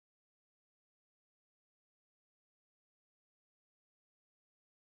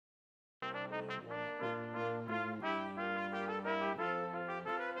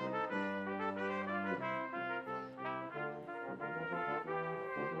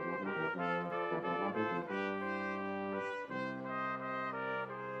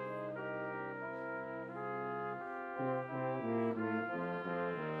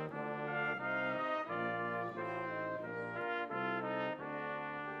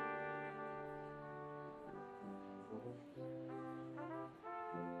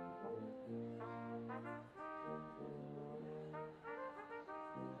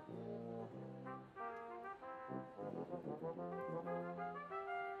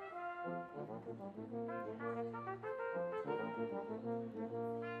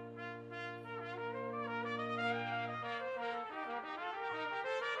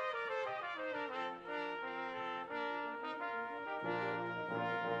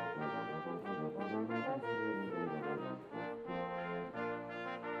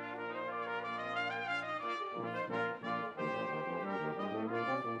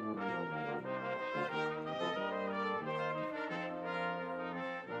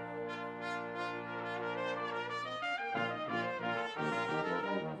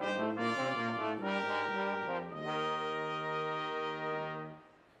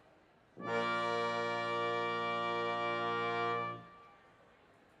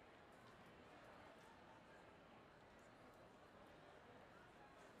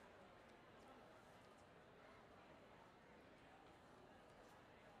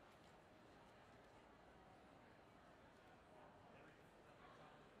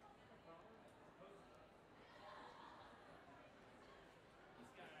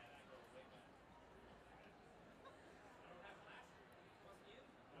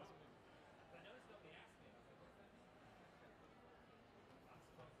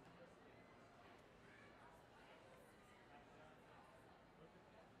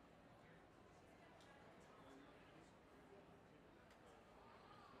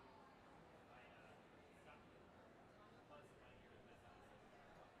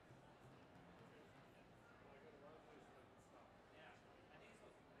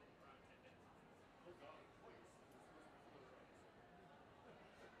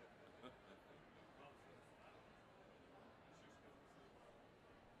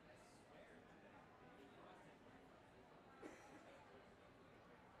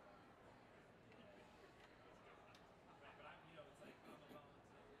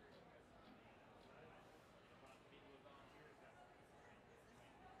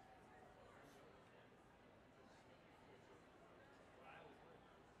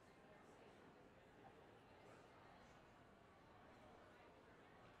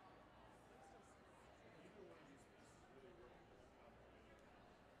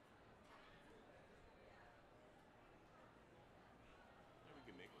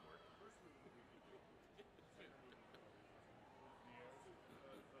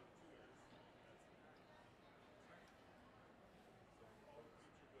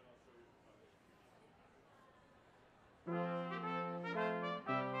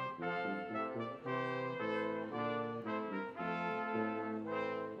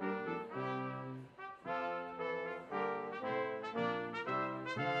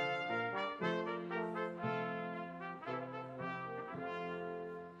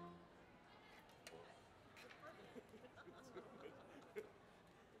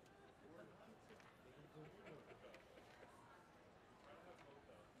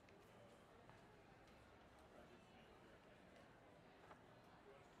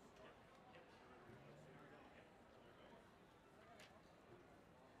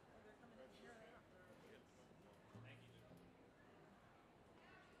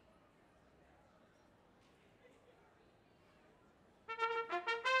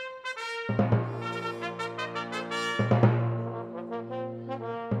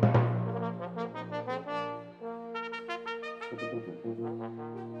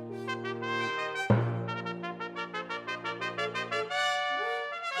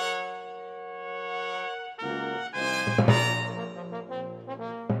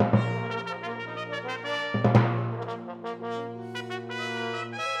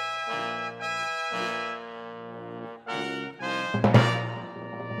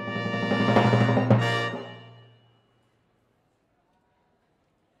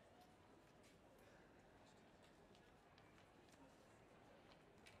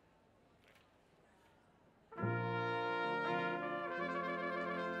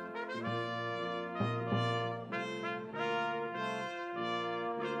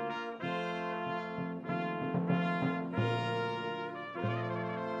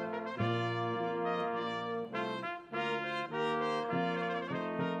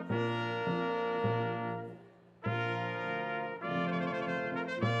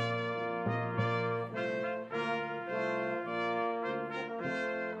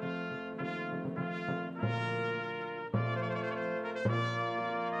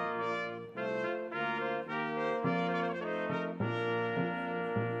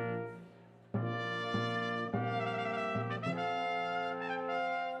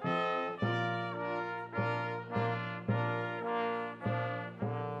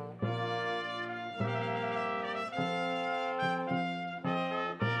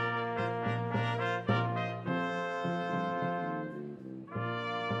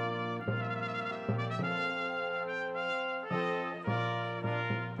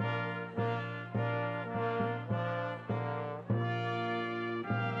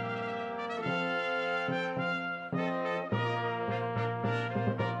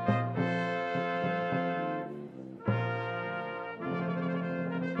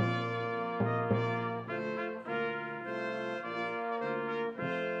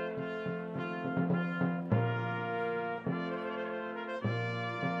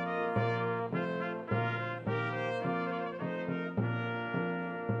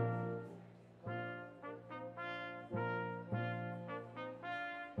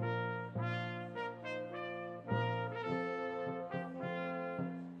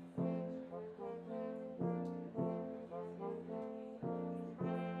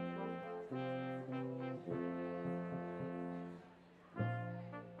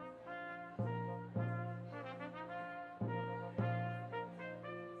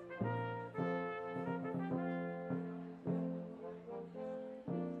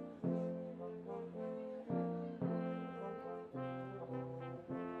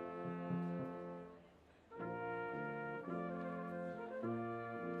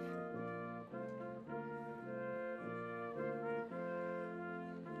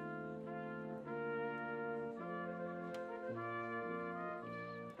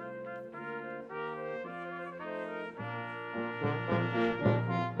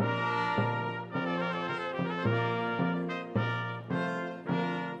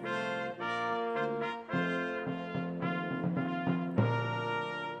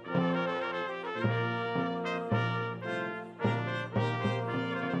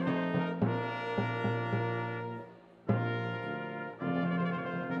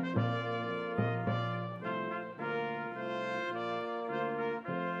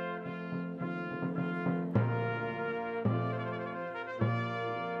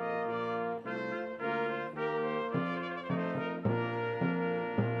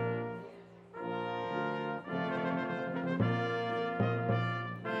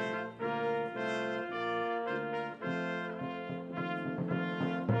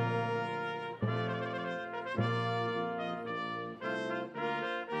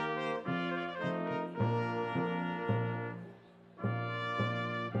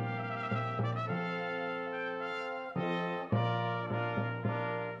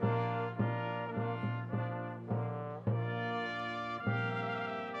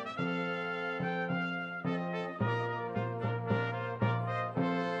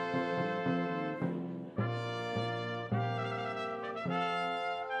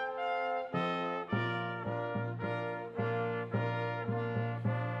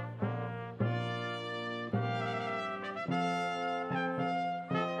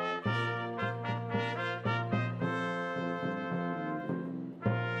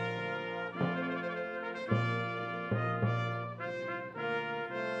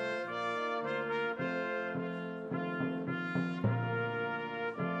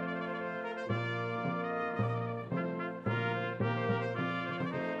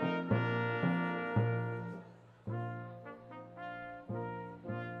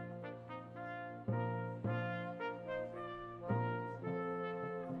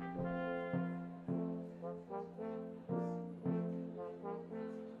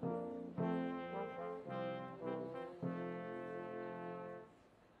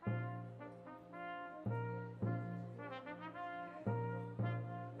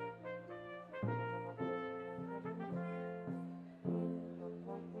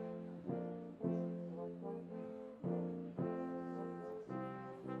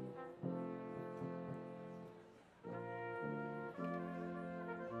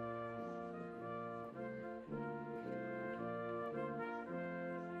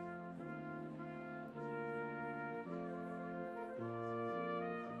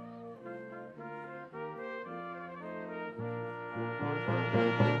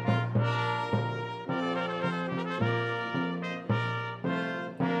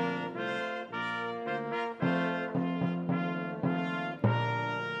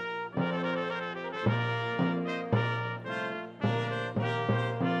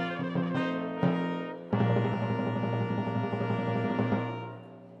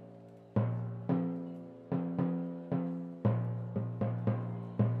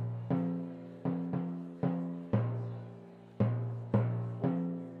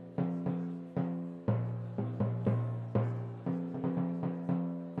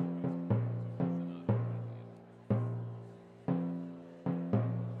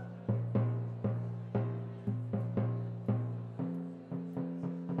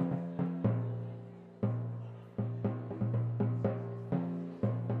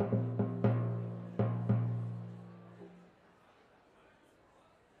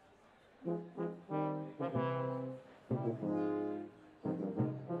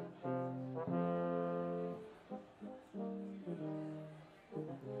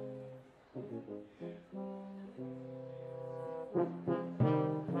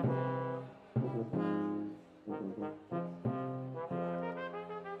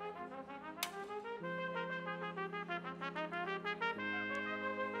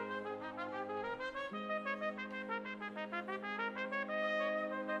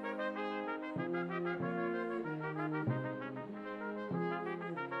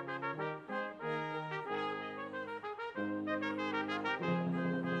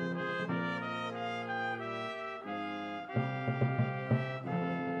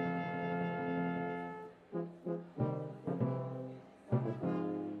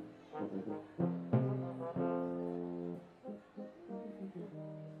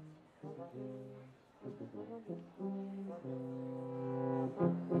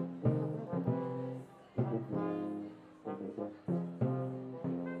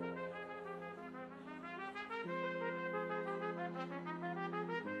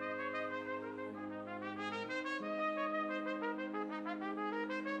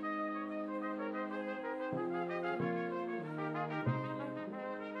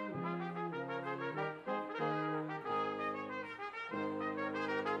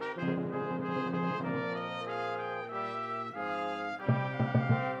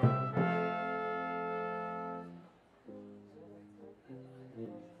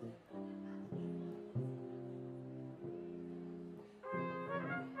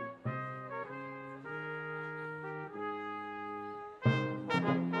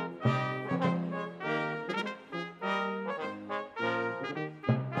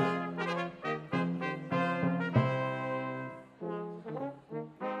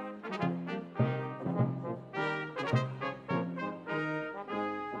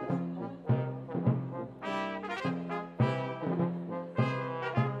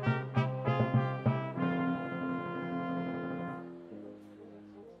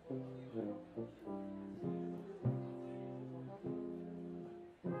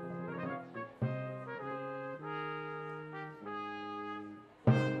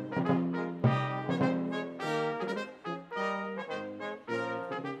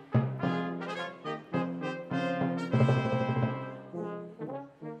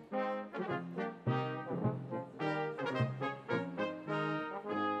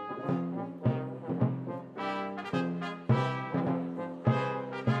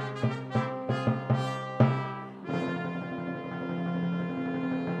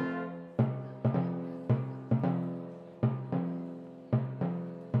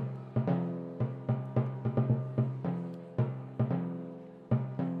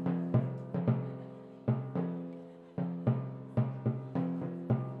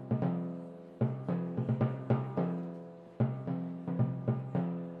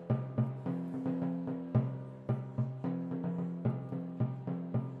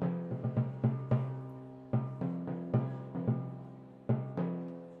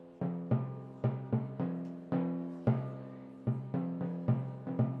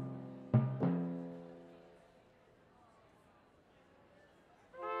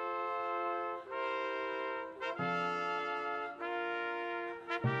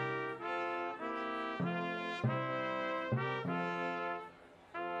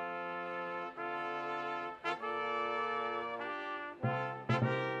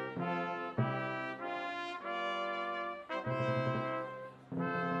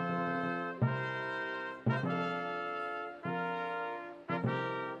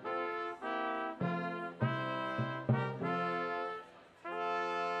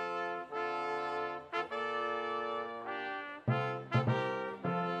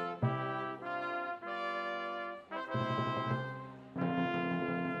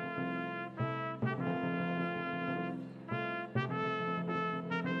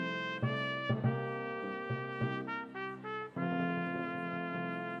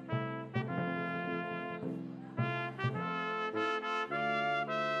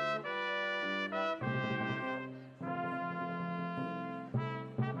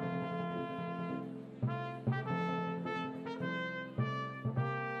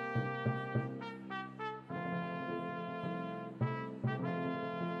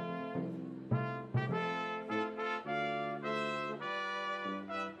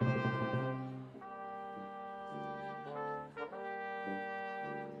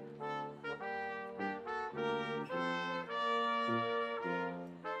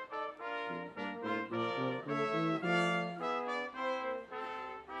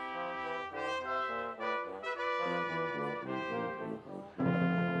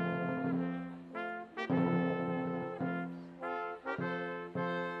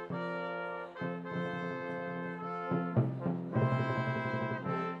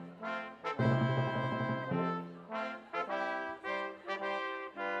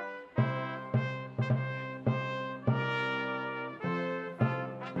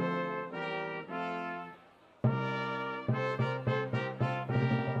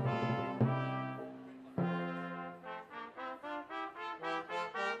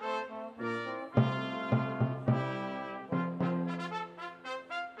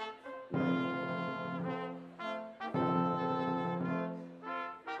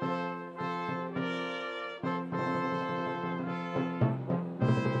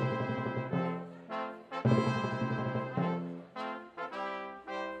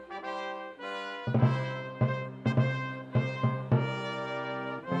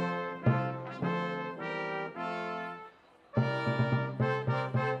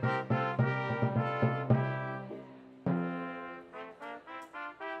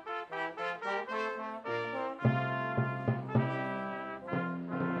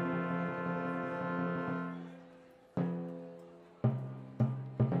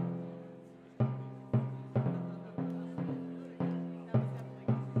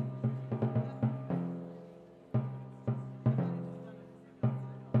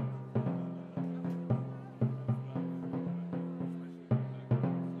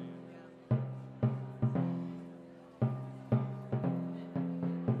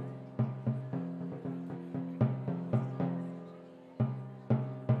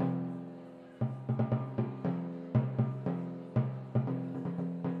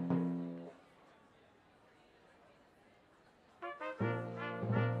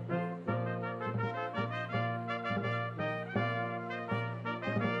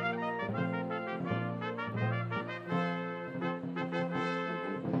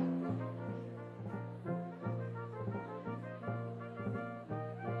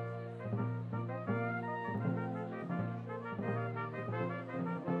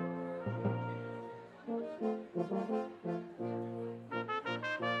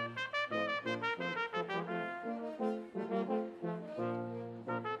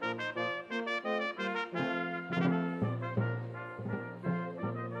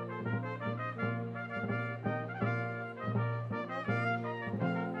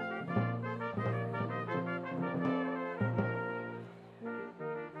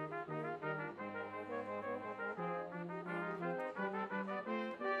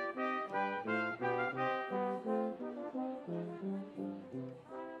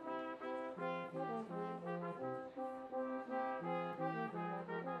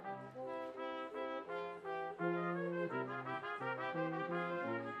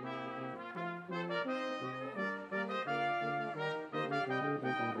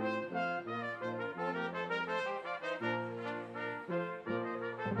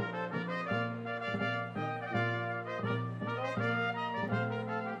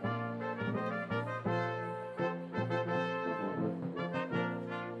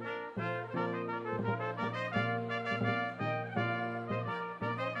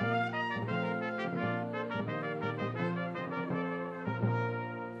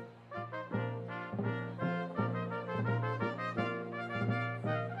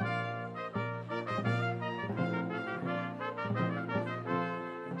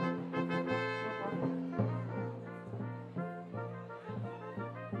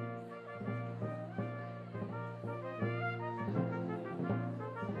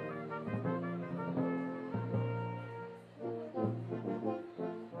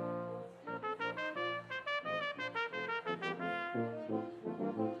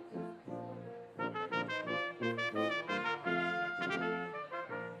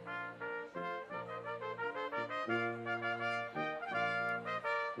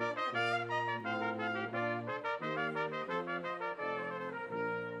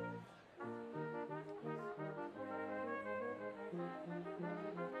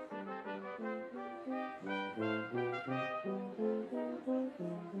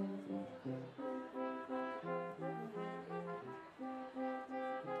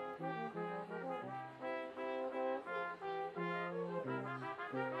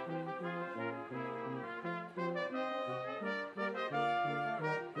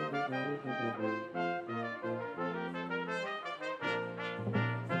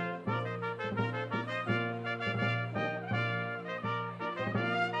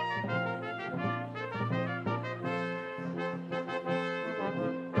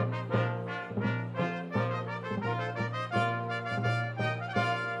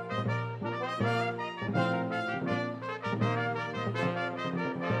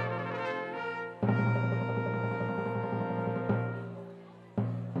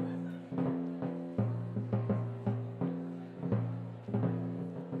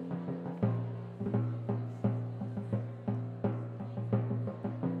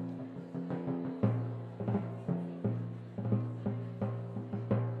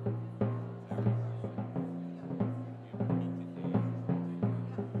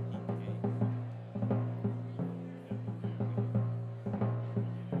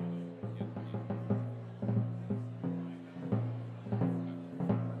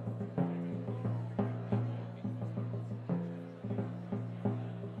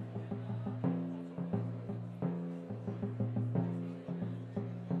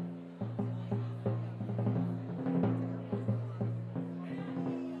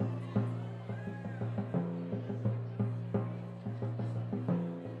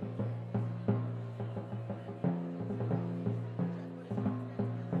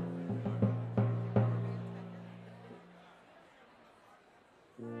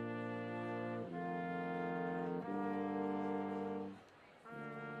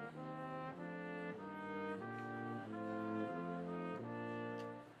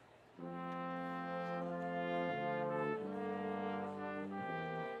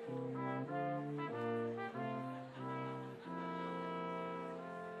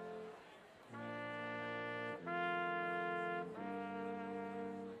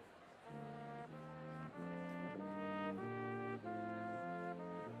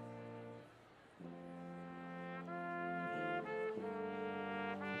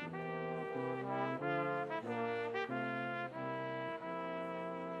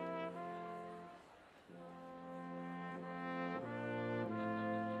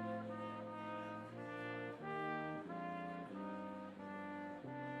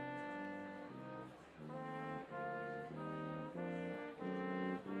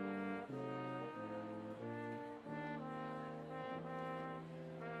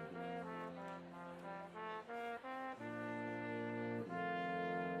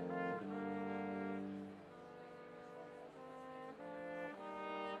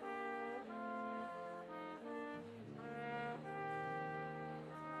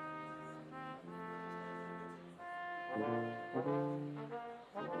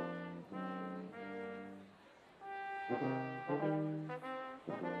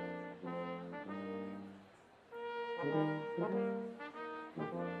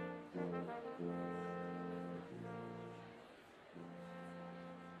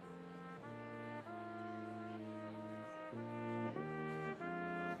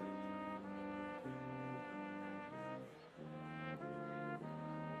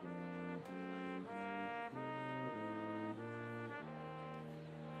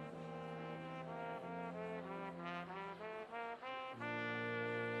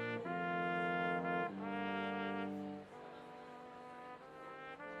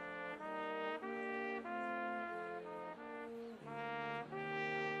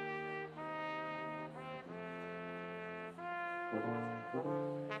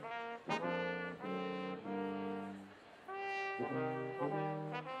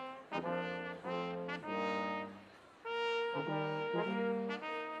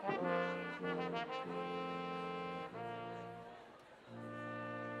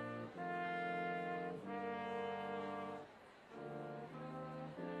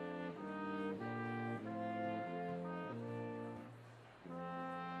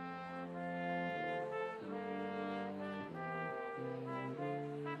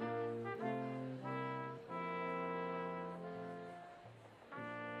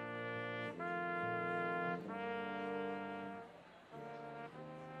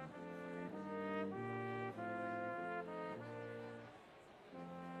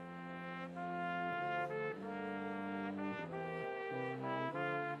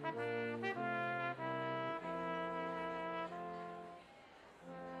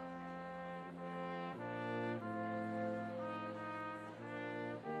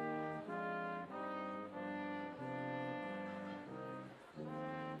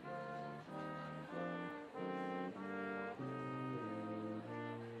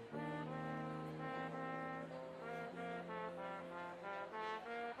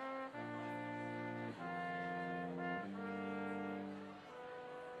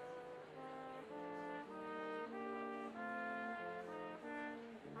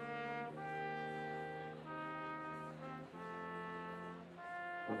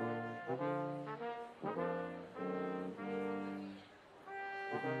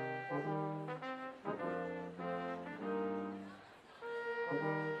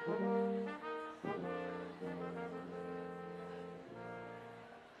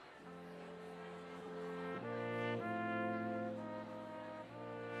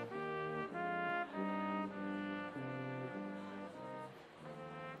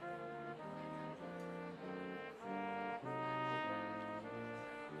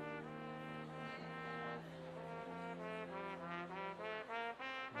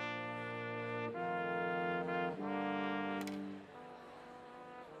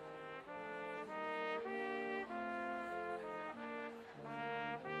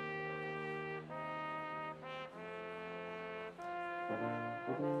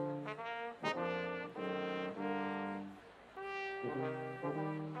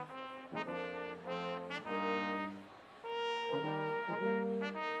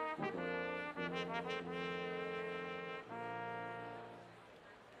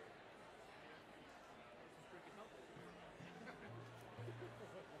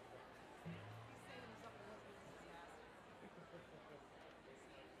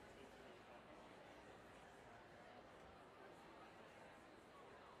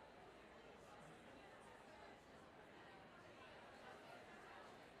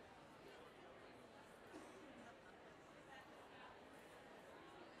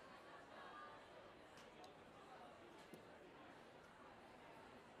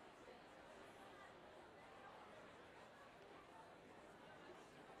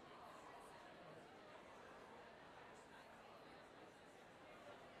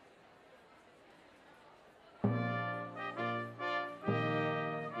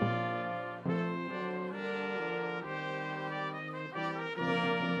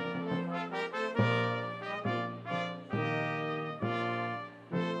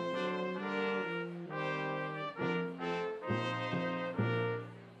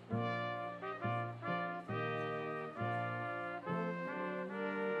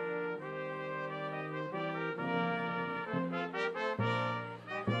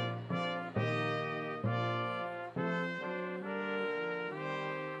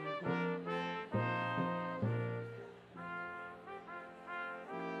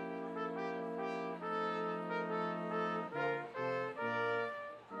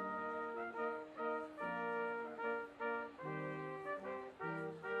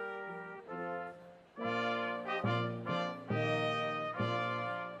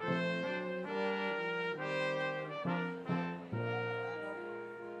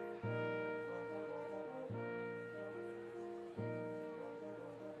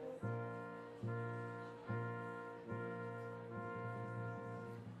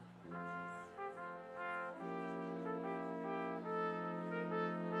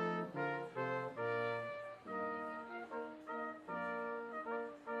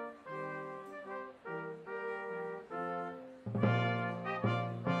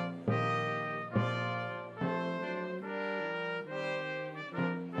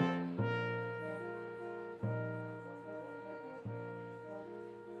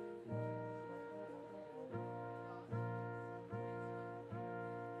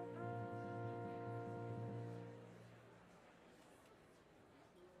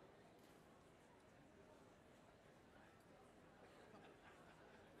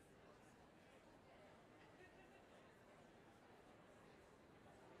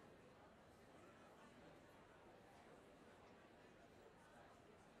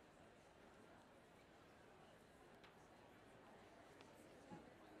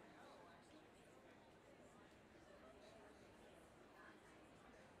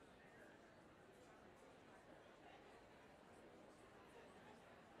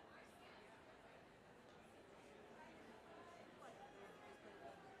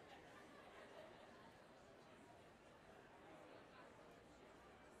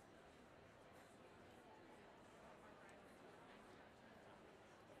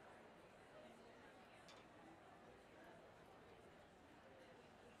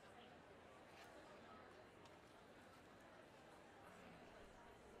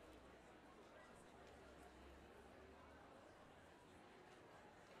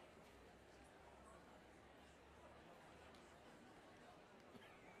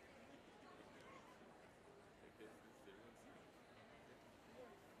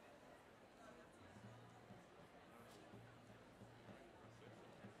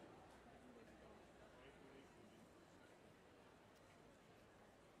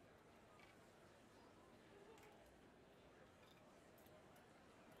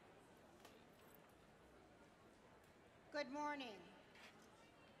Good morning.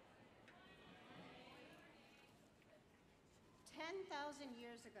 10,000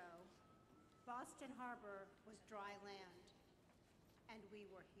 years ago, Boston Harbor was dry land, and we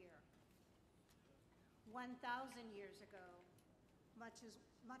were here. 1,000 years ago, much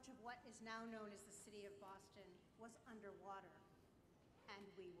of what is now known as the city of Boston was underwater, and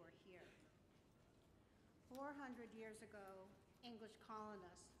we were here. 400 years ago, English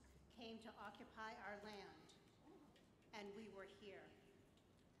colonists came to occupy our land, and we were here.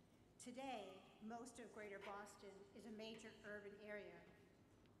 Today, most of Greater Boston is a major urban area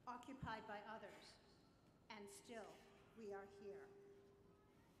occupied by others, and still we are here.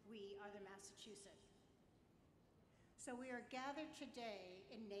 We are the Massachusetts. So we are gathered today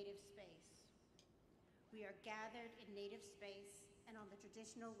in native space. We are gathered in native space and on the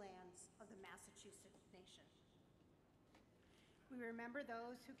traditional lands of the Massachusetts nation. We remember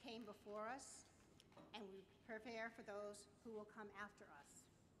those who came before us, and we prepare for those who will come after us.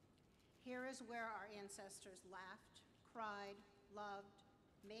 Here is where our ancestors laughed, cried, loved,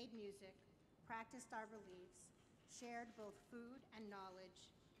 made music, practiced our beliefs, shared both food and knowledge,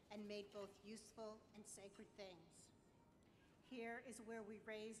 and made both useful and sacred things. Here is where we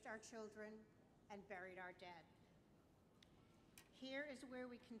raised our children and buried our dead. Here is where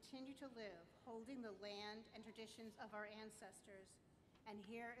we continue to live, holding the land and traditions of our ancestors, and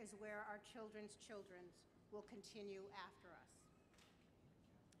here is where our children's children will continue after us.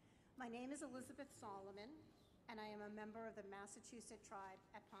 My name is Elizabeth Solomon, and I am a member of the Massachusetts tribe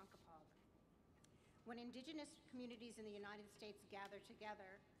at Ponkapog. When Indigenous communities in the United States gather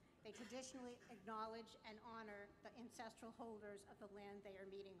together, they traditionally acknowledge and honor the ancestral holders of the land they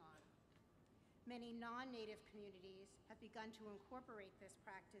are meeting on. Many non-Native communities have begun to incorporate this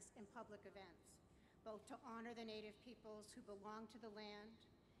practice in public events, both to honor the Native peoples who belong to the land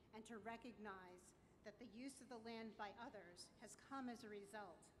and to recognize that the use of the land by others has come as a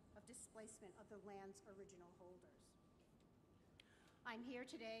result of displacement of the land's original holders. I'm here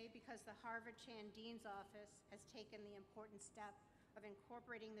today because the Harvard Chan Dean's Office has taken the important step of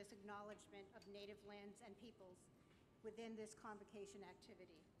incorporating this acknowledgement of Native lands and peoples within this convocation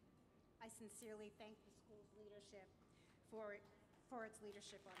activity. I sincerely thank the school's leadership for its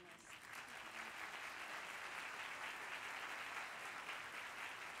leadership on this.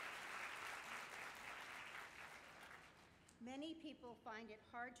 Many people find it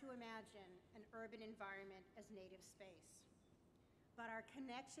hard to imagine an urban environment as native space, but our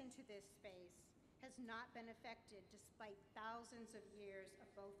connection to this space has not been affected despite thousands of years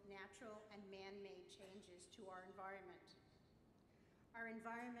of both natural and man-made changes to our environment. Our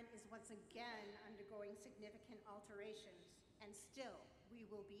environment is once again undergoing significant alterations, and still we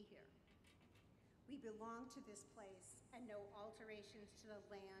will be here. We belong to this place, and no alterations to the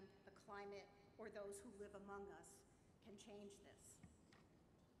land, the climate, or those who live among us can change this.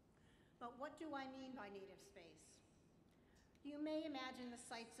 But what do I mean by native space? You may imagine the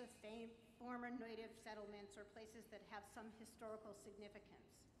sites of former native settlements or places that have some historical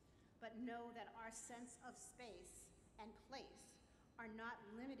significance, but know that our sense of space and place are not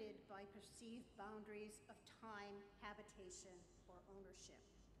limited by perceived boundaries of time, habitation, or ownership.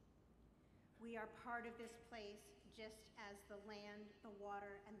 We are part of this place just as the land, the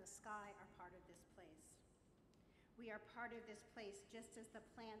water, and the sky are part of this place. We are part of this place just as the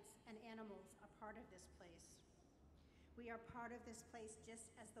plants and animals are part of this place. We are part of this place just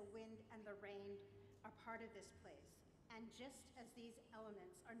as the wind and the rain are part of this place. And just as these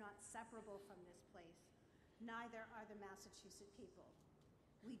elements are not separable from this place, neither are the Massachusetts people.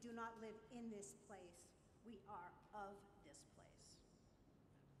 We do not live in this place, we are of this place.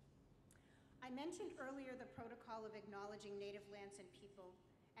 I mentioned earlier the protocol of acknowledging native lands and people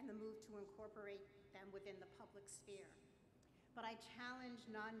and the move to incorporate them within the public sphere. But I challenge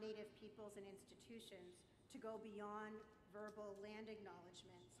non-native peoples and institutions to go beyond verbal land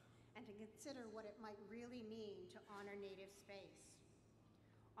acknowledgements and to consider what it might really mean to honor native space.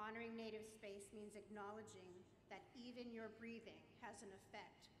 Honoring native space means acknowledging that even your breathing has an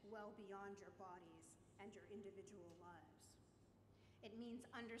effect well beyond your bodies and your individual lives. It means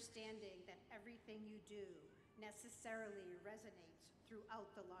understanding that everything you do necessarily resonates throughout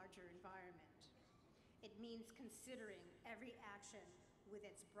the larger environment. It means considering every action with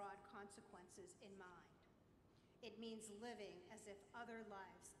its broad consequences in mind. It means living as if other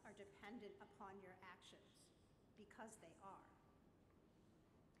lives are dependent upon your actions, because they are.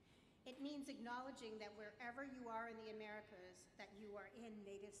 It means acknowledging that wherever you are in the Americas, that you are in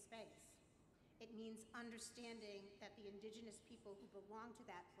native space. It means understanding that the indigenous people who belong to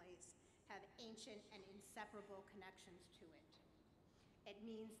that place have ancient and inseparable connections to it. It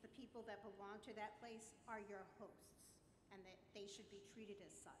means the people that belong to that place are your hosts, and that they should be treated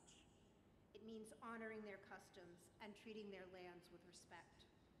as such. It means honoring their customs and treating their lands with respect.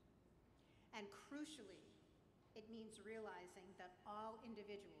 And crucially, it means realizing that all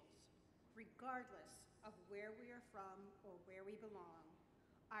individuals, regardless of where we are from or where we belong,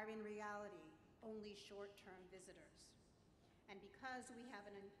 are in reality only short-term visitors. And because we have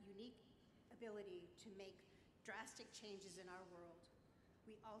a unique ability to make drastic changes in our world,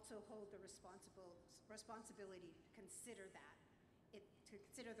 we also hold the responsibility to consider that, to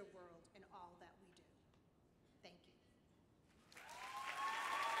consider the world in all that we do. Thank you.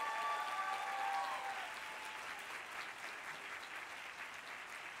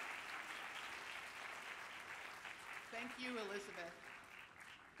 Thank you, Elizabeth.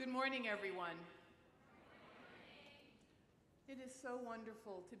 Good morning, everyone. It is so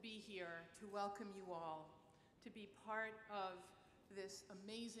wonderful to be here, to welcome you all, to be part of this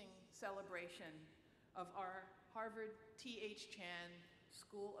amazing celebration of our Harvard T.H. Chan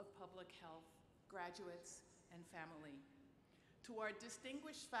School of Public Health graduates and family. To our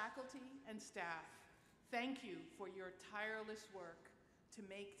distinguished faculty and staff, thank you for your tireless work to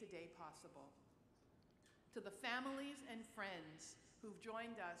make today possible. To the families and friends who've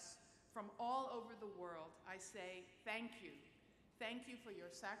joined us from all over the world, I say thank you. Thank you for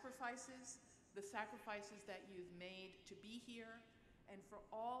your sacrifices, the sacrifices that you've made to be here, and for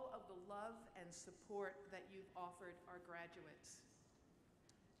all of the love and support that you've offered our graduates.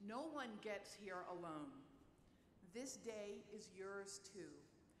 No one gets here alone. This day is yours too,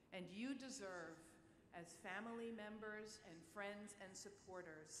 and you deserve, as family members and friends and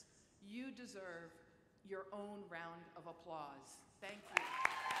supporters, you deserve your own round of applause. Thank you.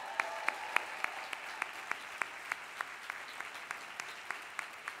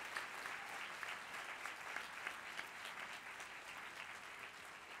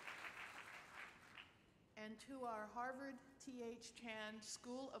 And to our Harvard T.H. Chan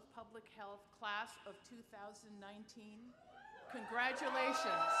School of Public Health class of 2019,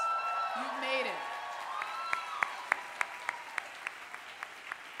 congratulations, you've made it.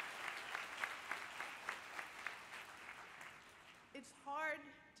 It's hard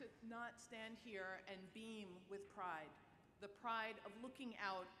to not stand here and beam with pride, the pride of looking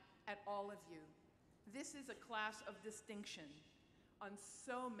out at all of you. This is a class of distinction on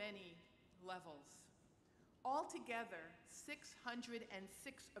so many levels. Altogether,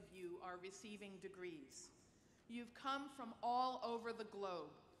 606 of you are receiving degrees. You've come from all over the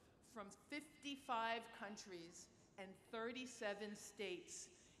globe, from 55 countries and 37 states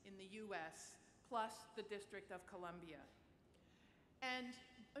in the US, plus the District of Columbia. And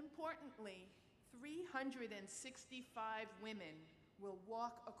importantly, 365 women will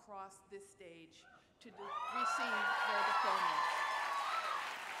walk across this stage to receive their diplomas.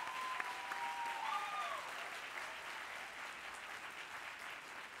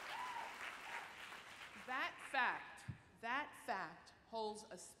 That fact holds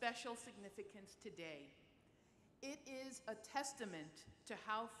a special significance today. It is a testament to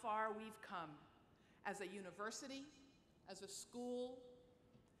how far we've come as a university, as a school,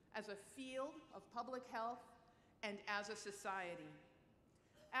 as a field of public health, and as a society.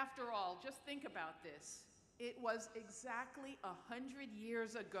 After all, just think about this. It was exactly 100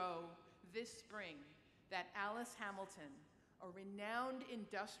 years ago this spring that Alice Hamilton, a renowned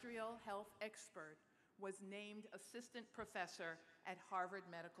industrial health expert, was named assistant professor at Harvard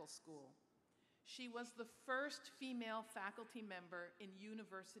Medical School. She was the first female faculty member in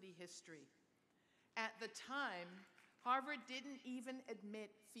university history. At the time, Harvard didn't even admit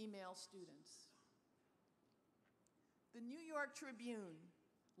female students. The New York Tribune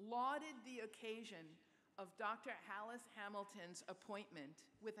lauded the occasion of Dr. Alice Hamilton's appointment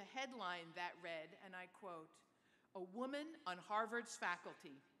with a headline that read, and I quote, "A woman on Harvard's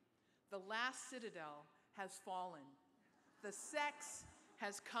faculty. The last citadel has fallen. The sex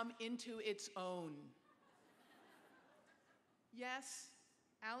has come into its own." Yes,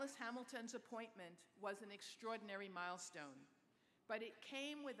 Alice Hamilton's appointment was an extraordinary milestone, but it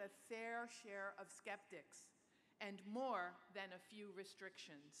came with a fair share of skeptics and more than a few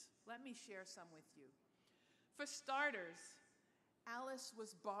restrictions. Let me share some with you. For starters, Alice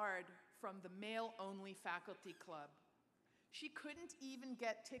was barred from the male-only faculty club. She couldn't even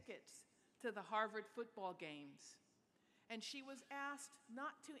get tickets to the Harvard football games. And she was asked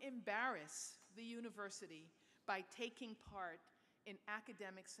not to embarrass the university by taking part in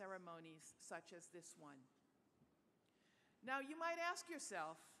academic ceremonies such as this one. Now, you might ask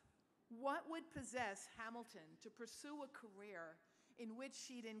yourself, what would possess Hamilton to pursue a career in which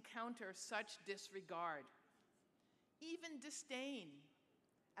she'd encounter such disregard, even disdain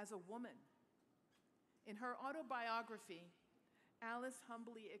as a woman? In her autobiography, Alice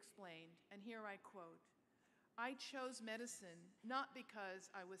humbly explained, and here I quote, "I chose medicine not because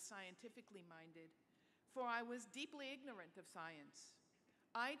I was scientifically minded, for I was deeply ignorant of science.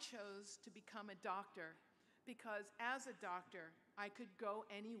 I chose to become a doctor because as a doctor, I could go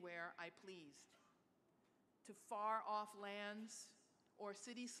anywhere I pleased, to far-off lands or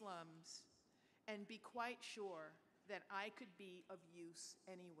city slums, and be quite sure that I could be of use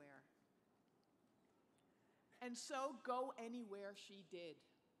anywhere." And so go anywhere she did,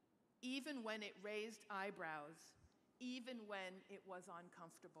 even when it raised eyebrows, even when it was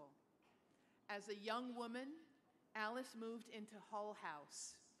uncomfortable. As a young woman, Alice moved into Hull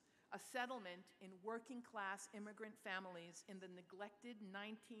House, a settlement in working-class immigrant families in the neglected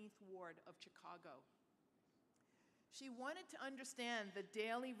 19th Ward of Chicago. She wanted to understand the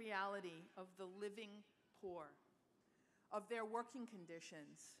daily reality of the living poor, of their working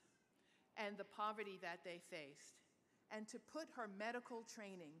conditions, and the poverty that they faced, and to put her medical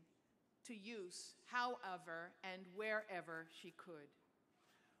training to use however and wherever she could.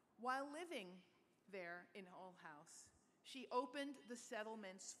 While living there in Hull House, she opened the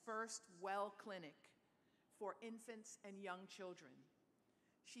settlement's first well clinic for infants and young children.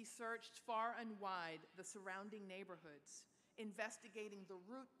 She searched far and wide the surrounding neighborhoods, investigating the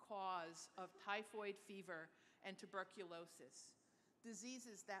root cause of typhoid fever and tuberculosis,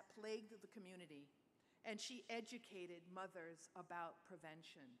 diseases that plagued the community, and she educated mothers about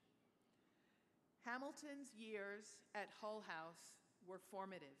prevention. Hamilton's years at Hull House were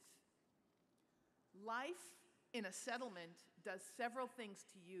formative. "Life in a settlement does several things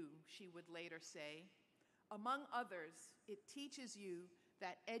to you," she would later say. "Among others, it teaches you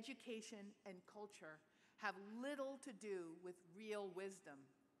that education and culture have little to do with real wisdom,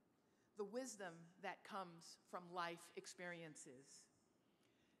 the wisdom that comes from life experiences."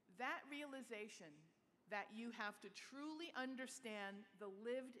 That realization that you have to truly understand the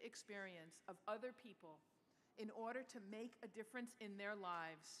lived experience of other people in order to make a difference in their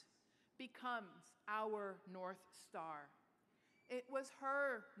lives becomes our North Star. It was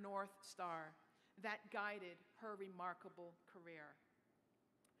her North Star that guided her remarkable career.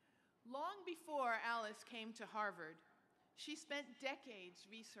 Long before Alice came to Harvard, she spent decades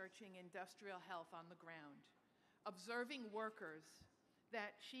researching industrial health on the ground, observing workers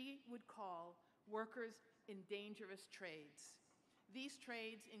that she would call workers in dangerous trades. These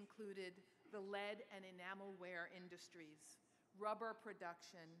trades included the lead and enamelware industries, rubber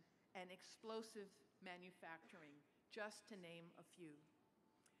production, and explosive manufacturing, just to name a few.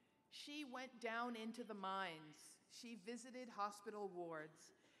 She went down into the mines, she visited hospital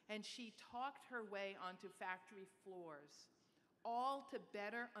wards, and she talked her way onto factory floors, all to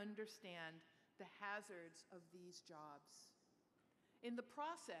better understand the hazards of these jobs. In the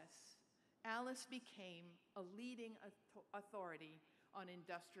process, Alice became a leading authority on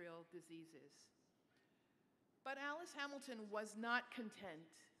industrial diseases. But Alice Hamilton was not content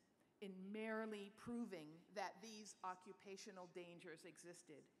in merely proving that these occupational dangers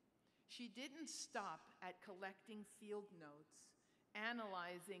existed. She didn't stop at collecting field notes,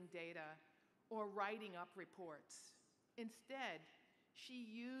 analyzing data, or writing up reports. Instead, she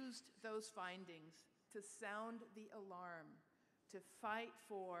used those findings to sound the alarm, to fight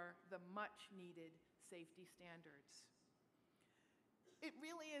for the much-needed safety standards. It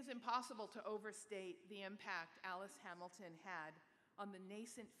really is impossible to overstate the impact Alice Hamilton had on the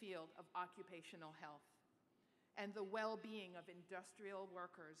nascent field of occupational health and the well-being of industrial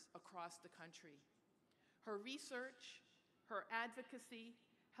workers across the country. Her research, her advocacy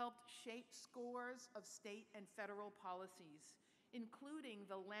helped shape scores of state and federal policies, including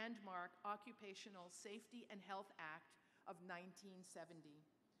the landmark Occupational Safety and Health Act of 1970,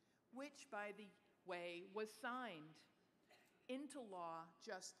 which, by the way, was signed into law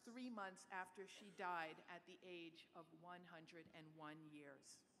just 3 months after she died at the age of 101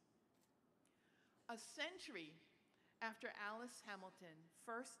 years. A century after Alice Hamilton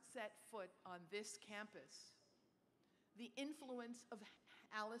first set foot on this campus, the influence of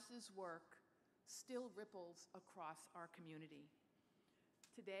Alice's work still ripples across our community.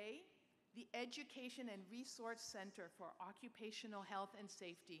 Today, the Education and Resource Center for Occupational Health and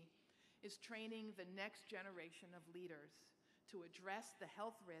Safety is training the next generation of leaders to address the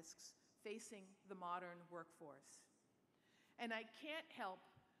health risks facing the modern workforce. And I can't help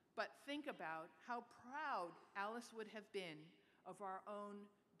but think about how proud Alice would have been of our own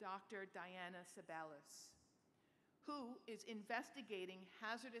Dr. Diana Sabalis, who is investigating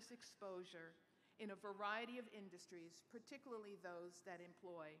hazardous exposure in a variety of industries, particularly those that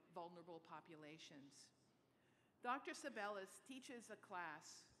employ vulnerable populations. Dr. Sabalis teaches a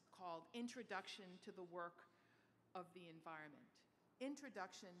class called Introduction to the Work of the Environment.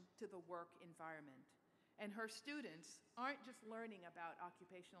 Introduction to the Work Environment. And her students aren't just learning about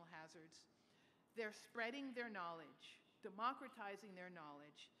occupational hazards, they're spreading their knowledge, democratizing their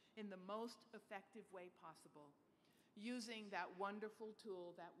knowledge in the most effective way possible, using that wonderful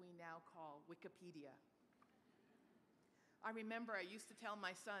tool that we now call Wikipedia. I remember I used to tell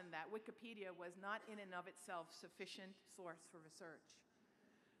my son that Wikipedia was not in and of itself sufficient source for research.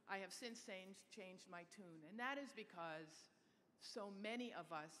 I have since changed my tune, and that is because so many of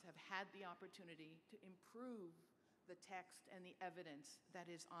us have had the opportunity to improve the text and the evidence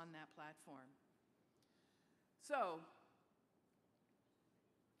that is on that platform. So,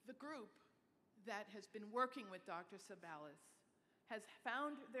 the group that has been working with Dr. Sabalis has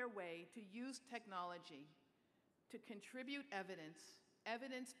found their way to use technology to contribute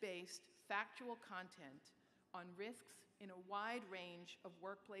evidence-based factual content on risks in a wide range of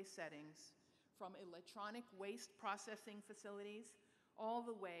workplace settings, from electronic waste processing facilities all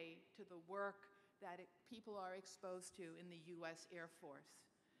the way to the work that people are exposed to in the US Air Force.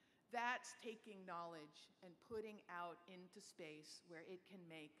 That's taking knowledge and putting out into space where it can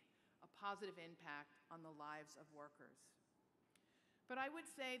make a positive impact on the lives of workers. But I would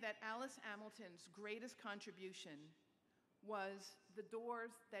say that Alice Hamilton's greatest contribution was the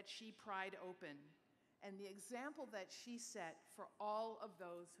doors that she pried open and the example that she set for all of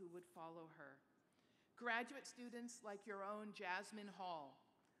those who would follow her. Graduate students like your own Jasmine Hall,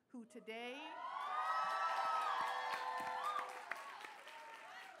 who today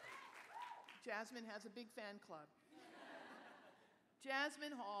Jasmine has a big fan club.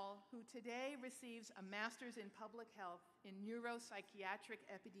 Jasmine Hall, who today receives a master's in public health in neuropsychiatric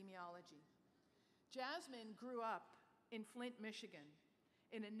epidemiology. Jasmine grew up in Flint, Michigan,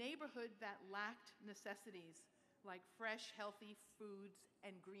 in a neighborhood that lacked necessities like fresh, healthy foods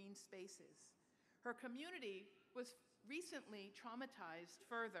and green spaces. Her community was recently traumatized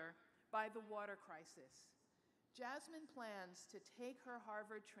further by the water crisis. Jasmine plans to take her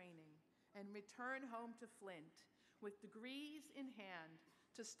Harvard training and return home to Flint with degrees in hand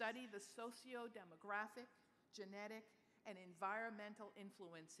to study the socio-demographic, genetic, and environmental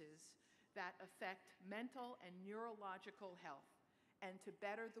influences that affect mental and neurological health, and to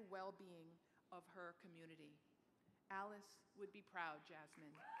better the well-being of her community. Alice would be proud,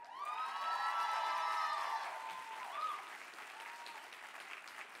 Jasmine.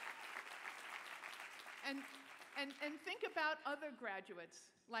 And think about other graduates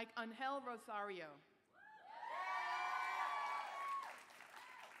like Angel Rosario.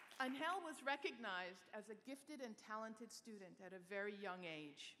 Angel was recognized as a gifted and talented student at a very young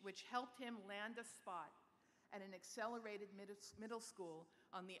age, which helped him land a spot at an accelerated middle school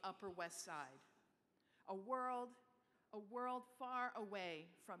on the Upper West Side, a world far away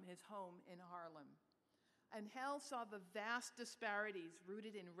from his home in Harlem. Angel saw the vast disparities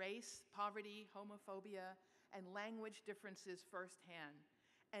rooted in race, poverty, homophobia, and language differences firsthand.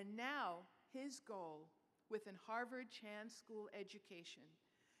 And now his goal with a Harvard Chan School education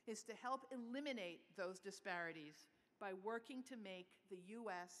is to help eliminate those disparities by working to make the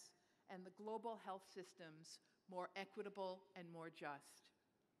US and the global health systems more equitable and more just.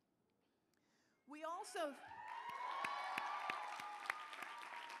 We also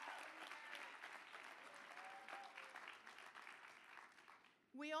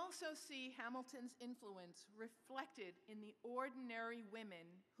see Hamilton's influence reflected in the ordinary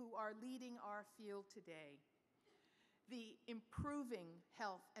women who are leading our field today, the improving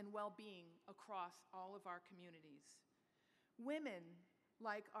health and well-being across all of our communities. Women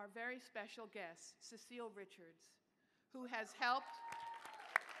like our very special guest, Cecile Richards, who has helped,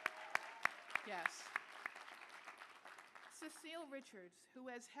 yes, Cecile Richards, who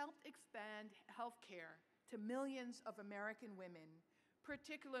has helped expand healthcare to millions of American women,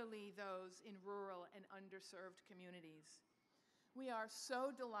 particularly those in rural and underserved communities. We are so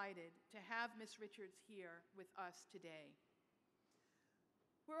delighted to have Ms. Richards here with us today.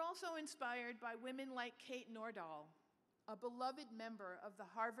 We're also inspired by women like Kate Nordahl, a beloved member of the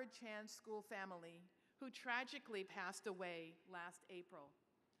Harvard Chan School family who tragically passed away last April.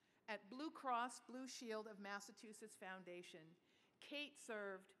 At Blue Cross Blue Shield of Massachusetts Foundation, Kate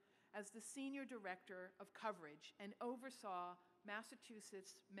served as the Senior Director of Coverage and oversaw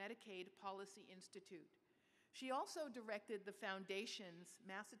Massachusetts Medicaid Policy Institute. She also directed the Foundation's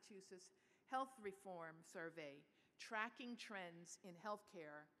Massachusetts Health Reform Survey, tracking trends in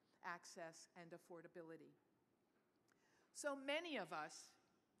healthcare access and affordability. So many of us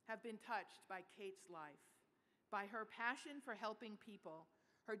have been touched by Kate's life, by her passion for helping people,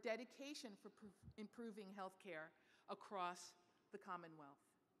 her dedication for improving healthcare across the Commonwealth.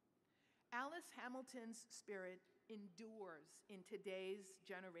 Alice Hamilton's spirit endures in today's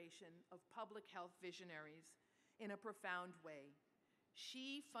generation of public health visionaries in a profound way.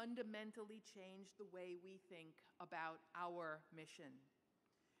 She fundamentally changed the way we think about our mission.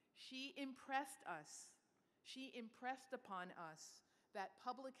 She impressed upon us that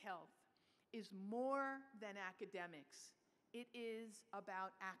public health is more than academics. It is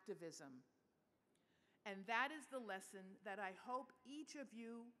about activism. And that is the lesson that I hope each of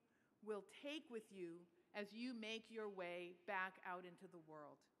you will take with you as you make your way back out into the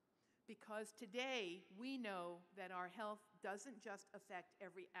world. Because today we know that our health doesn't just affect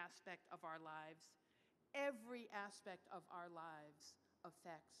every aspect of our lives. Every aspect of our lives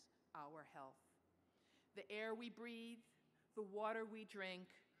affects our health. The air we breathe, the water we drink,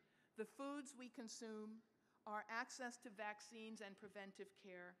 the foods we consume, our access to vaccines and preventive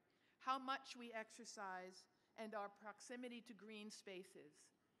care, how much we exercise, and our proximity to green spaces,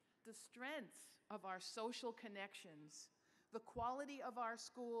 the strengths of our social connections, the quality of our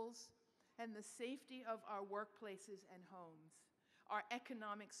schools, and the safety of our workplaces and homes, our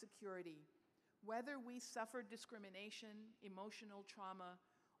economic security, whether we suffer discrimination, emotional trauma,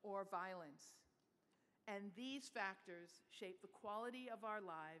 or violence. And these factors shape the quality of our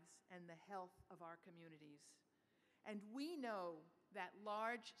lives and the health of our communities. And we know that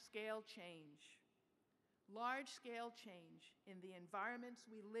large-scale change in the environments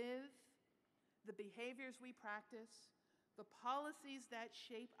we live, the behaviors we practice, the policies that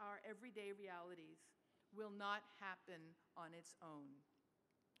shape our everyday realities will not happen on its own.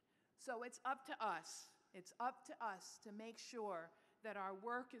 So it's up to us to make sure that our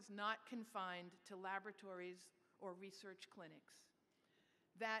work is not confined to laboratories or research clinics,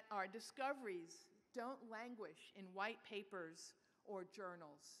 that our discoveries don't languish in white papers or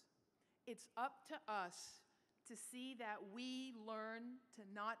journals. It's up to us to see that we learn to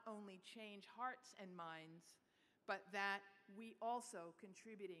not only change hearts and minds, but that we also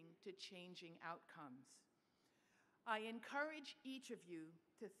contributing to changing outcomes. I encourage each of you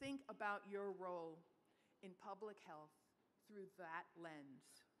to think about your role in public health through that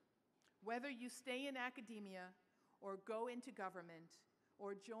lens. Whether you stay in academia or go into government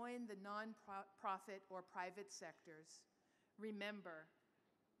or join the nonprofit or private sectors, remember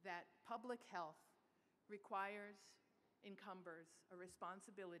that public health encumbers a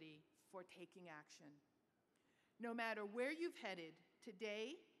responsibility for taking action. No matter where you've headed,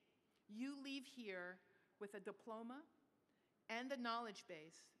 today you leave here with a diploma and a knowledge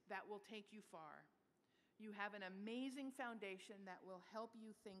base that will take you far. You have an amazing foundation that will help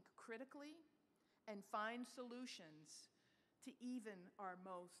you think critically and find solutions to even our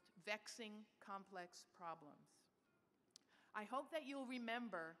most vexing, complex problems. I hope that you'll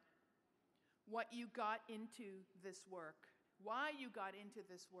remember what you got into this work, why you got into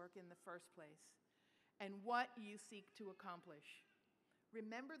this work in the first place, and what you seek to accomplish.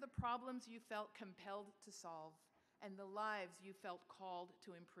 Remember the problems you felt compelled to solve and the lives you felt called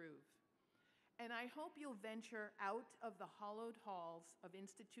to improve. And I hope you'll venture out of the hollowed halls of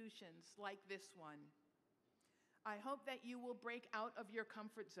institutions like this one. I hope that you will break out of your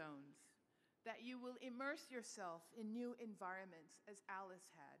comfort zones, that you will immerse yourself in new environments as Alice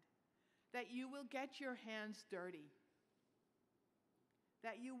had, that you will get your hands dirty,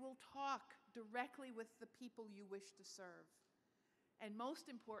 that you will talk directly with the people you wish to serve, and most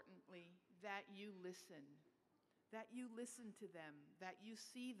importantly, that you listen to them, that you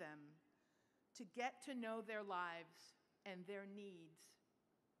see them, to get to know their lives and their needs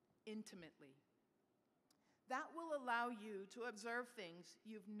intimately. That will allow you to observe things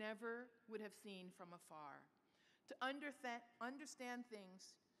you've never would have seen from afar, to understand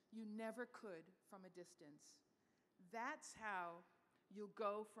things you never could from a distance. That's how you'll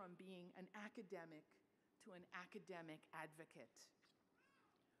go from being an academic to an academic advocate.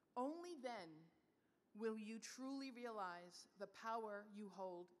 Only then will you truly realize the power you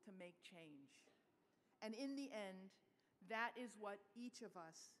hold to make change. And in the end, that is what each of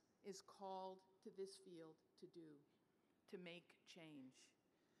us is called to this field to do, to make change.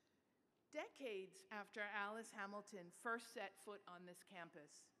 Decades after Alice Hamilton first set foot on this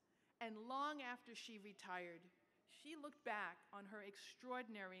campus, and long after she retired, she looked back on her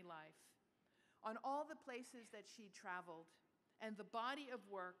extraordinary life, on all the places that she'd traveled, and the body of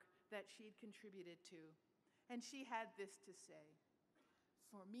work that she'd contributed to. And she had this to say: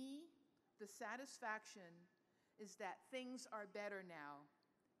 "For me, the satisfaction is that things are better now,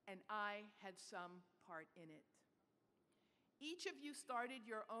 and I had some part in it." Each of you started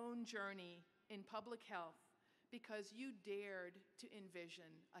your own journey in public health because you dared to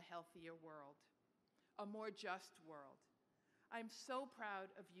envision a healthier world, a more just world. I'm so proud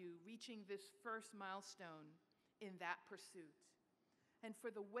of you reaching this first milestone in that pursuit, and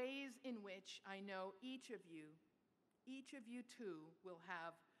for the ways in which I know each of you too, will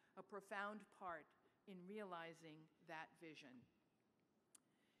have a profound part in realizing that vision.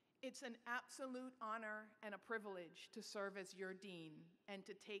 It's an absolute honor and a privilege to serve as your dean and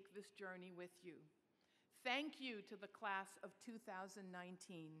to take this journey with you. Thank you to the class of 2019,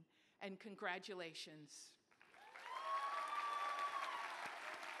 and congratulations.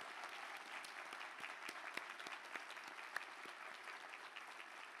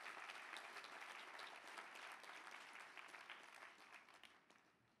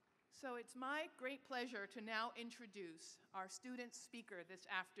 So it's my great pleasure to now introduce our student speaker this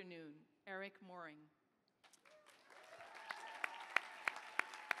afternoon, Eric Mooring.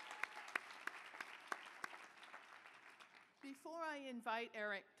 Before I invite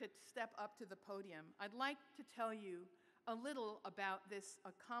Eric to step up to the podium, I'd like to tell you a little about this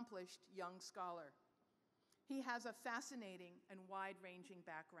accomplished young scholar. He has a fascinating and wide-ranging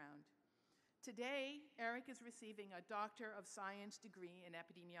background. Today, Eric is receiving a Doctor of Science degree in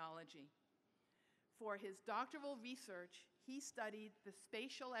epidemiology. For his doctoral research, he studied the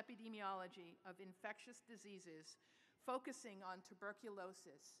spatial epidemiology of infectious diseases, focusing on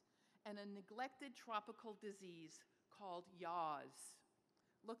tuberculosis and a neglected tropical disease called yaws.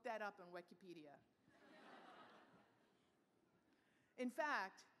 Look that up on Wikipedia. In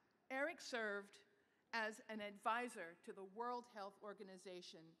fact, Eric served as an advisor to the World Health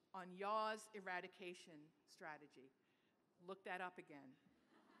Organization on yaws eradication strategy. Look that up again.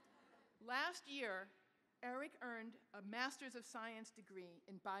 Last year, Eric earned a Master's of Science degree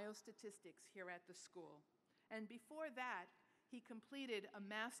in biostatistics here at the school. And before that, he completed a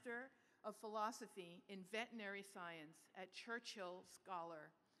Master of Philosophy in Veterinary Science at Churchill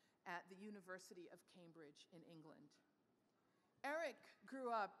Scholar at the University of Cambridge in England. Eric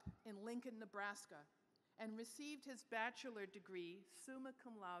grew up in Lincoln, Nebraska, and received his bachelor degree summa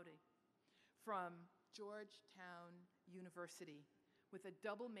cum laude from Georgetown University with a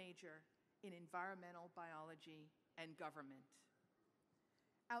double major in environmental biology and government.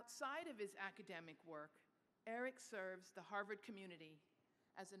 Outside of his academic work, Eric serves the Harvard community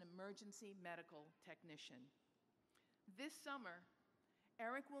as an emergency medical technician. This summer,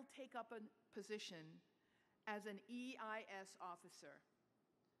 Eric will take up a position as an EIS officer.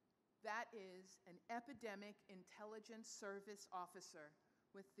 That is an Epidemic Intelligence Service officer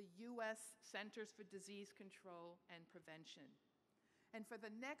with the U.S. Centers for Disease Control and Prevention. And for the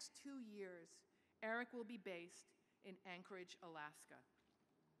next 2 years, Eric will be based in Anchorage, Alaska.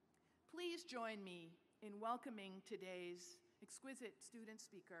 Please join me in welcoming today's exquisite student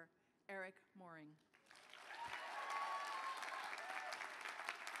speaker, Eric Mooring.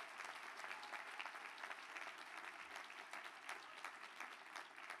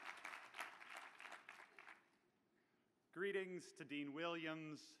 Greetings to Dean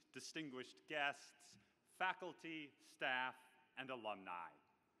Williams, distinguished guests, faculty, staff, and alumni.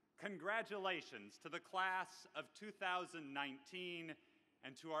 Congratulations to the class of 2019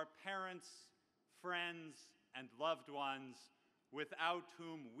 and to our parents, friends, and loved ones without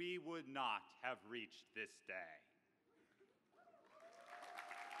whom we would not have reached this day.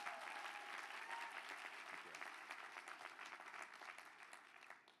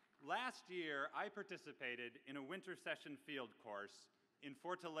 Last year, I participated in a winter session field course in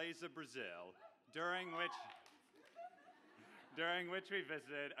Fortaleza, Brazil, during which we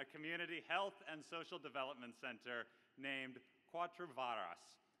visited a community health and social development center named Quatro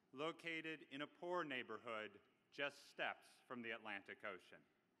Varas, located in a poor neighborhood just steps from the Atlantic Ocean.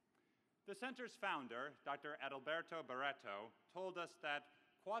 The center's founder, Dr. Adalberto Barreto, told us that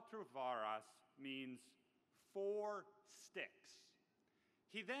Quatro Varas means 4 sticks.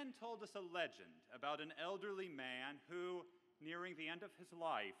 He then told us a legend about an elderly man who, nearing the end of his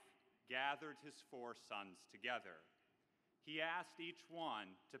life, gathered his 4 sons together. He asked each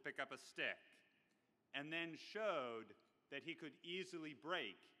one to pick up a stick, and then showed that he could easily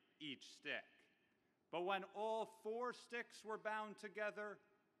break each stick. But when all 4 sticks were bound together,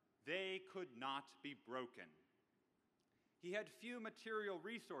 they could not be broken. He had few material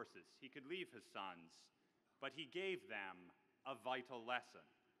resources he could leave his sons, but he gave them a vital lesson.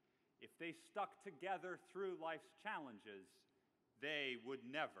 If they stuck together through life's challenges, they would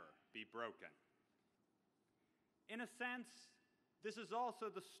never be broken. In a sense, this is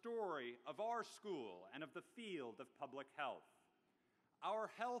also the story of our school and of the field of public health. Our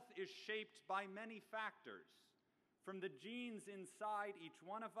health is shaped by many factors, from the genes inside each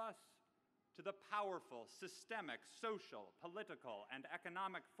one of us to the powerful, systemic, social, political, and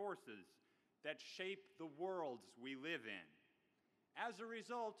economic forces that shape the worlds we live in. As a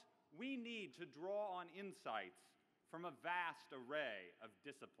result, we need to draw on insights from a vast array of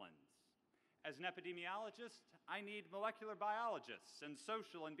disciplines. As an epidemiologist, I need molecular biologists and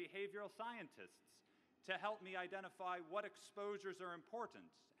social and behavioral scientists to help me identify what exposures are important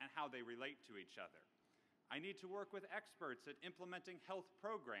and how they relate to each other. I need to work with experts at implementing health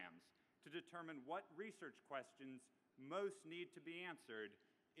programs to determine what research questions most need to be answered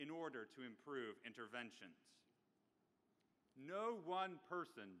in order to improve interventions. No one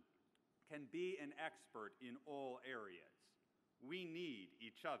person can be an expert in all areas. We need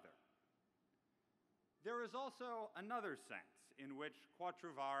each other. There is also another sense in which Quattro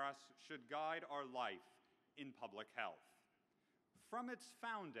Varas should guide our life in public health. From its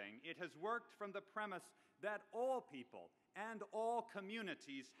founding, it has worked from the premise that all people and all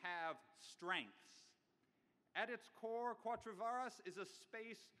communities have strengths. At its core, Quattro Varas is a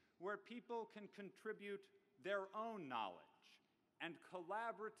space where people can contribute their own knowledge and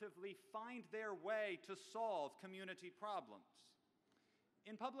collaboratively find their way to solve community problems.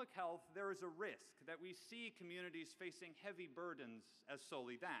 In public health, there is a risk that we see communities facing heavy burdens as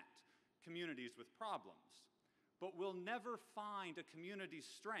solely that, communities with problems. But we'll never find a community's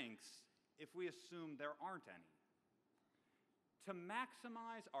strengths if we assume there aren't any. To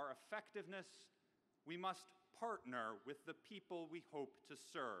maximize our effectiveness, we must partner with the people we hope to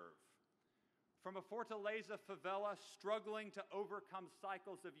serve. From a Fortaleza favela struggling to overcome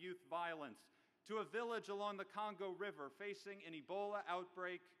cycles of youth violence, to a village along the Congo River facing an Ebola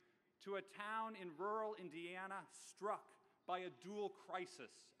outbreak, to a town in rural Indiana struck by a dual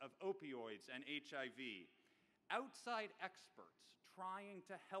crisis of opioids and HIV. Outside experts trying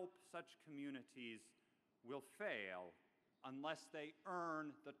to help such communities will fail unless they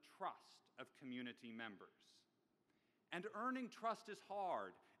earn the trust of community members. And earning trust is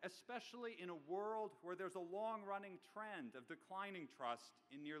hard, especially in a world where there's a long-running trend of declining trust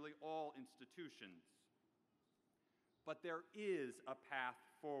in nearly all institutions. But there is a path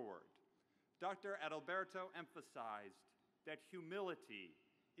forward. Dr. Adalberto emphasized that humility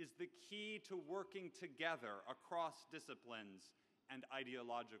is the key to working together across disciplines and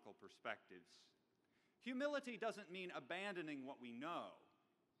ideological perspectives. Humility doesn't mean abandoning what we know,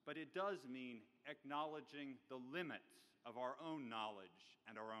 but it does mean acknowledging the limits of our own knowledge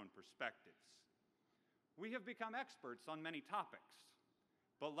and our own perspectives. We have become experts on many topics,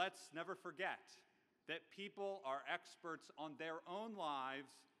 but let's never forget that people are experts on their own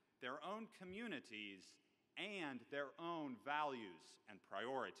lives, their own communities, and their own values and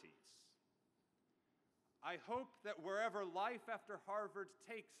priorities. I hope that wherever life after Harvard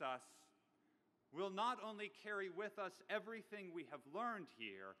takes us, we'll not only carry with us everything we have learned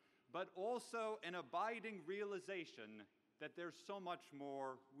here, but also an abiding realization that there's so much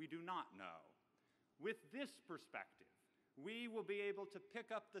more we do not know. With this perspective, we will be able to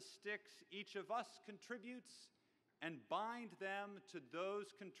pick up the sticks each of us contributes and bind them to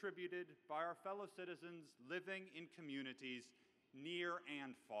those contributed by our fellow citizens living in communities near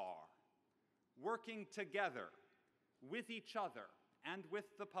and far. Working together with each other and with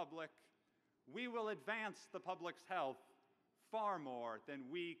the public, we will advance the public's health far more than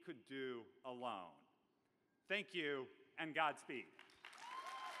we could do alone. Thank you, and Godspeed.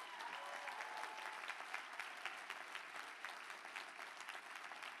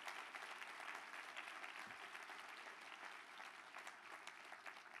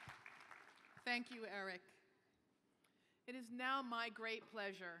 Thank you, Eric. It is now my great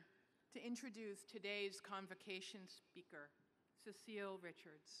pleasure to introduce today's Convocation speaker, Cecile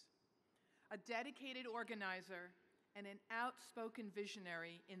Richards, a dedicated organizer and an outspoken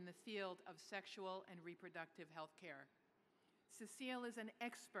visionary in the field of sexual and reproductive health care. Cecile is an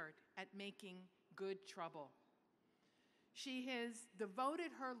expert at making good trouble. She has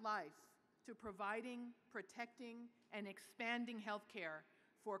devoted her life to providing, protecting, and expanding health care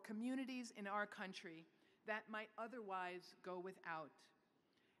for communities in our country that might otherwise go without.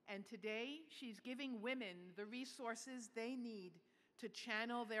 And today, she's giving women the resources they need to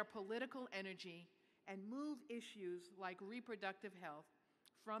channel their political energy and move issues like reproductive health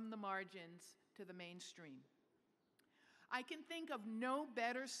from the margins to the mainstream. I can think of no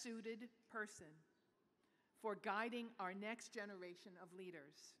better suited person for guiding our next generation of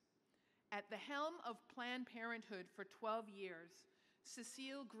leaders. At the helm of Planned Parenthood for 12 years,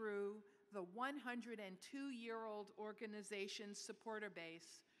 Cecile grew the 102-year-old organization's supporter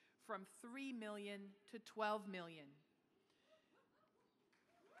base from 3 million to 12 million.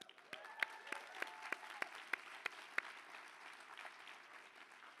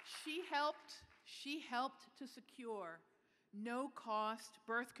 She helped to secure no-cost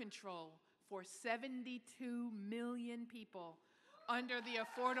birth control for 72 million people under the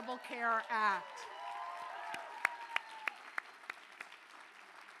Affordable Care Act.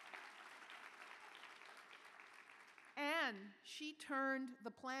 And she turned the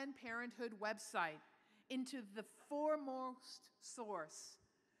Planned Parenthood website into the foremost source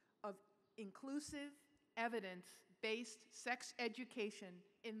of inclusive, evidence-based sex education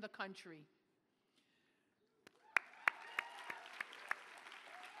in the country.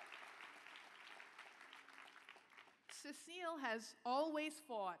 Cecile has always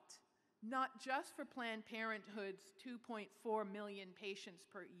fought not just for Planned Parenthood's 2.4 million patients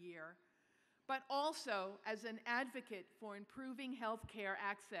per year, but also as an advocate for improving health care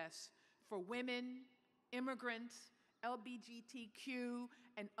access for women, immigrants, LGBTQ,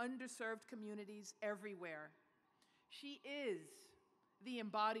 and underserved communities everywhere. She is the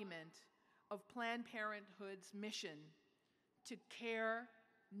embodiment of Planned Parenthood's mission to care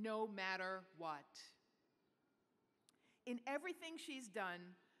no matter what. In everything she's done,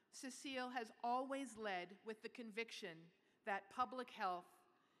 Cecile has always led with the conviction that public health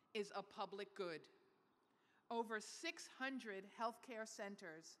is a public good. Over 600 healthcare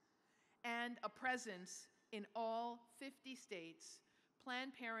centers and a presence in all 50 states,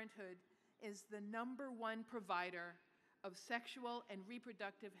 Planned Parenthood is the #1 provider of sexual and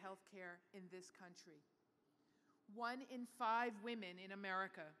reproductive health care in this country. 1 in 5 women in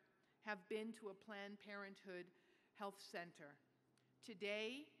America have been to a Planned Parenthood health center.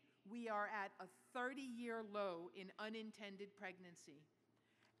 Today, we are at a 30-year low in unintended pregnancy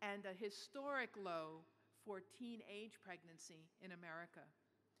and a historic low for teenage pregnancy in America.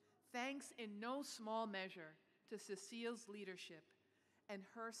 Thanks in no small measure to Cecile's leadership and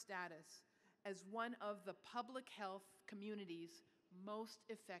her status as one of the public health community's most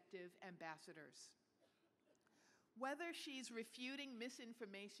effective ambassadors. Whether she's refuting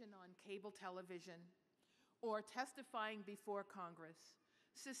misinformation on cable television or testifying before Congress,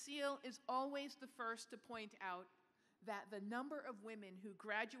 Cecile is always the first to point out that the number of women who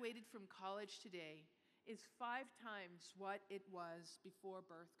graduated from college today is 5 times what it was before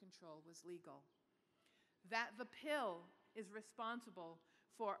birth control was legal. That the pill is responsible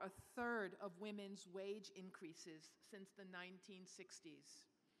for 1/3 of women's wage increases since the 1960s.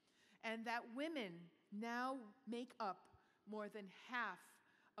 And that women now make up more than half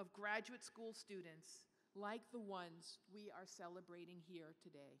of graduate school students like the ones we are celebrating here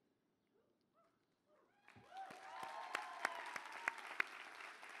today.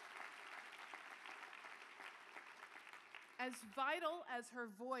 As vital as her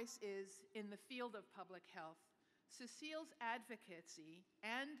voice is in the field of public health, Cecile's advocacy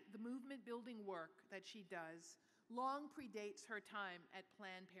and the movement-building work that she does long predates her time at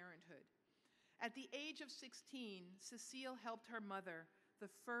Planned Parenthood. At the age of 16, Cecile helped her mother, the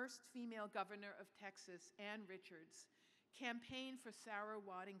first female governor of Texas, Ann Richards, campaign for Sarah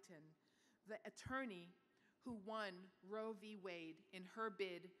Waddington, the attorney who won Roe v. Wade in her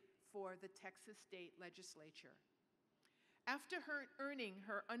bid for the Texas state legislature. After earning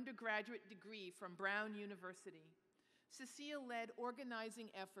her undergraduate degree from Brown University, Cecile led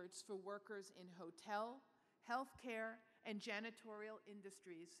organizing efforts for workers in hotel, healthcare, and janitorial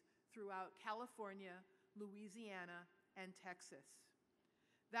industries throughout California, Louisiana, and Texas.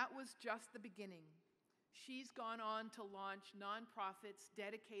 That was just the beginning. She's gone on to launch nonprofits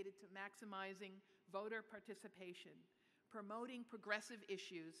dedicated to maximizing voter participation, promoting progressive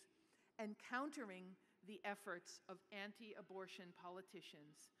issues, and countering the efforts of anti-abortion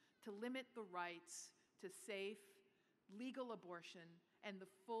politicians to limit the rights to safe, legal abortion and the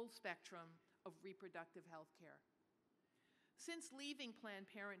full spectrum of reproductive health care. Since leaving Planned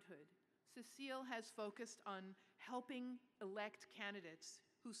Parenthood, Cecile has focused on helping elect candidates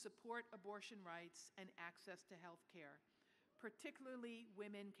who support abortion rights and access to health care, particularly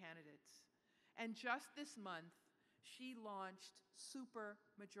women candidates. And just this month, she launched Super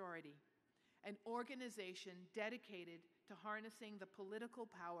Majority, an organization dedicated to harnessing the political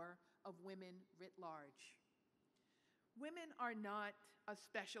power of women writ large. Women are not a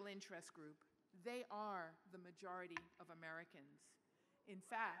special interest group. They are the majority of Americans. In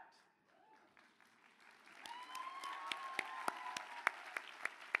fact,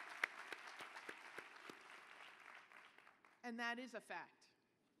 and that is a fact.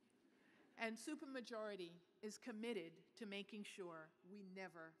 And Supermajority is committed to making sure we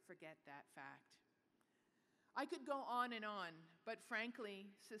never forget that fact. I could go on and on, but frankly,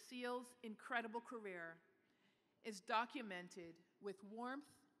 Cecile's incredible career is documented with warmth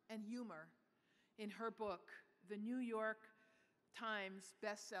and humor in her book, the New York Times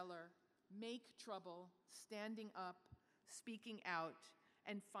bestseller, Make Trouble, Standing Up, Speaking Out,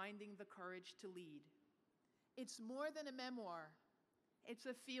 and Finding the Courage to Lead. It's more than a memoir. It's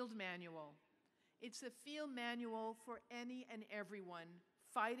a field manual. It's a field manual for any and everyone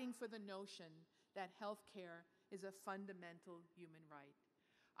fighting for the notion that health care is a fundamental human right.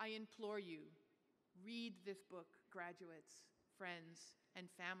 I implore you, read this book, graduates, friends, and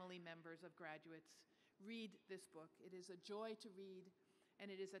family members of graduates. Read this book. It is a joy to read, and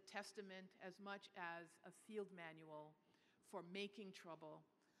it is a testament as much as a field manual for making trouble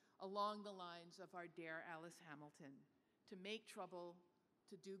along the lines of our dear Alice Hamilton, to make trouble,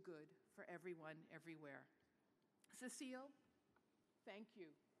 to do good for everyone, everywhere. Cecile, thank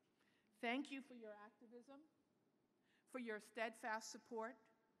you. Thank you for your activism, for your steadfast support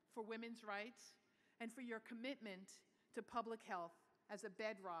for women's rights, and for your commitment to public health as a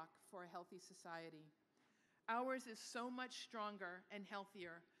bedrock for a healthy society. Ours is so much stronger and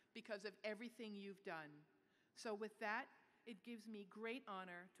healthier because of everything you've done. So with that, it gives me great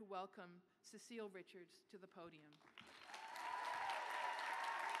honor to welcome Cecile Richards to the podium.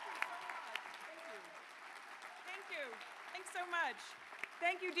 Thank you. Thanks so much.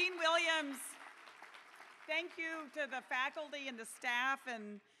 Thank you, Dean Williams. Thank you to the faculty and the staff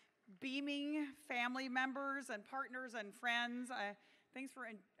and beaming family members and partners and friends. Thanks for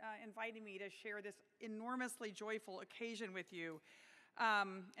inviting me to share this enormously joyful occasion with you.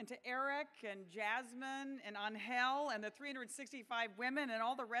 And to Eric and Jasmine and Angel and the 365 women and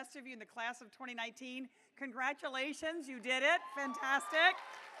all the rest of you in the class of 2019, congratulations, you did it. Fantastic.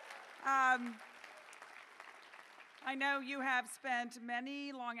 I know you have spent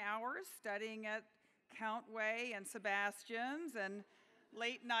many long hours studying at Count Way and Sebastian's and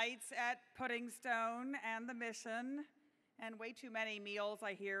late nights at Pudding Stone and the Mission, and way too many meals,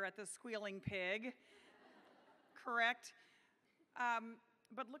 I hear, at the Squealing Pig. Correct?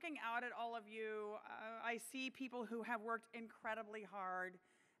 But looking out at all of you, I see people who have worked incredibly hard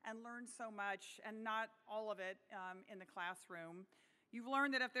and learned so much, and not all of it in the classroom. You've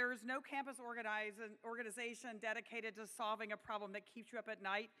learned that if there is no campus organization dedicated to solving a problem that keeps you up at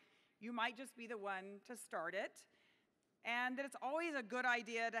night, you might just be the one to start it. And that it's always a good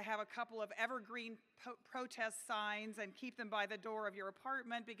idea to have a couple of evergreen protest signs and keep them by the door of your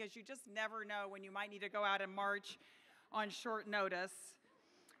apartment, because you just never know when you might need to go out and march on short notice.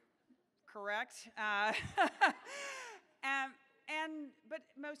 Correct? But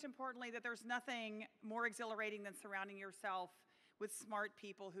most importantly, that there's nothing more exhilarating than surrounding yourself with smart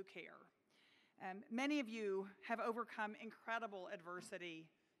people who care. Many of you have overcome incredible adversity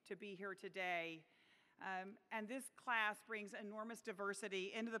to be here today. And this class brings enormous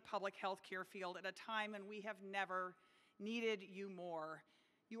diversity into the public health care field at a time when we have never needed you more.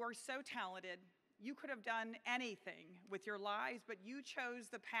 You are so talented. You could have done anything with your lives, but you chose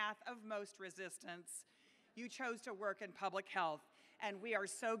the path of most resistance. You chose to work in public health, and we are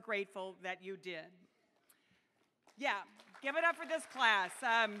so grateful that you did. Yeah, give it up for this class.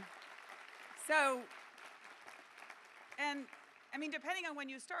 Depending on when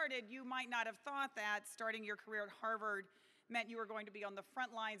you started, you might not have thought that starting your career at Harvard meant you were going to be on the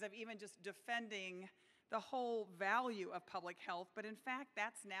front lines of even just defending the whole value of public health, but in fact,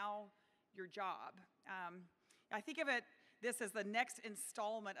 that's now your job. I think of this as the next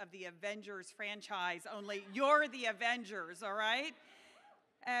installment of the Avengers franchise, only you're the Avengers, all right?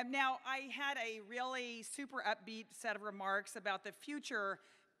 Now, I had a really super upbeat set of remarks about the future.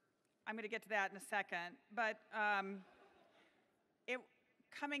 I'm going to get to that in a second. But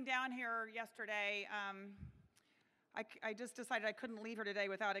coming down here yesterday, I just decided I couldn't leave here today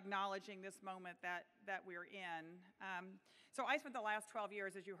without acknowledging this moment that we're in. So I spent the last 12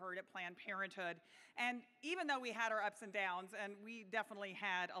 years, as you heard, at Planned Parenthood. And even though we had our ups and downs, and we definitely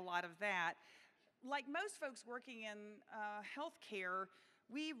had a lot of that, like most folks working in healthcare,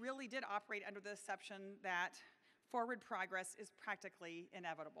 we really did operate under the assumption that forward progress is practically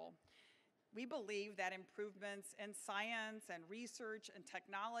inevitable. We believe that improvements in science and research and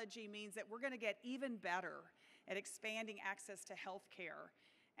technology means that we're going to get even better at expanding access to health care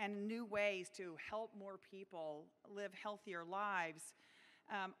and new ways to help more people live healthier lives.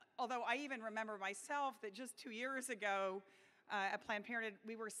 Although I even remember myself that just 2 years ago at Planned Parenthood,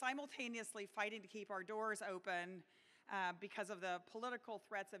 we were simultaneously fighting to keep our doors open because of the political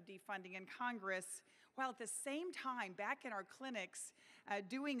threats of defunding in Congress, while at the same time, back in our clinics,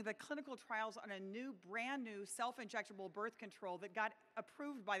 doing the clinical trials on a brand new self-injectable birth control that got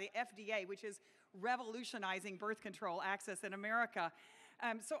approved by the FDA, which is revolutionizing birth control access in America.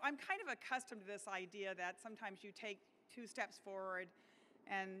 So I'm kind of accustomed to this idea that sometimes you take 2 steps forward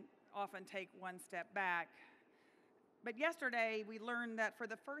and often take 1 step back. But yesterday, we learned that for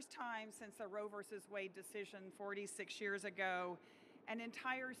the first time since the Roe versus Wade decision 46 years ago, an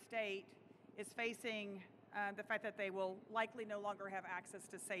entire state is facing the fact that they will likely no longer have access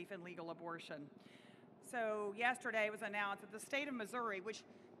to safe and legal abortion. So yesterday it was announced that the state of Missouri, which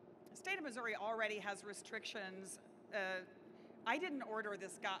the state of Missouri already has restrictions. I didn't order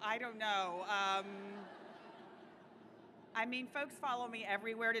this guy. I don't know. I mean, folks follow me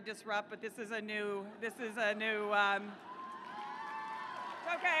everywhere to disrupt, but this is a new, okay,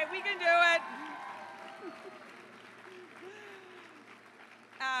 we can do it.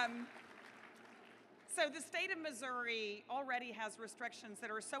 So the state of Missouri already has restrictions that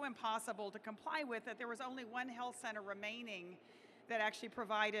are so impossible to comply with that there was only one health center remaining that actually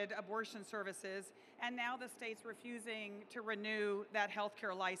provided abortion services, and now the state's refusing to renew that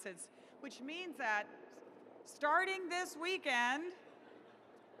healthcare license, which means that starting this weekend,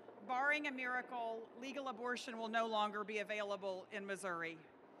 barring a miracle, legal abortion will no longer be available in Missouri.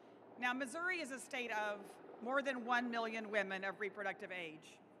 Now, Missouri is a state of more than 1 million women of reproductive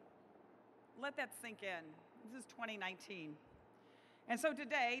age. Let that sink in. This is 2019. And so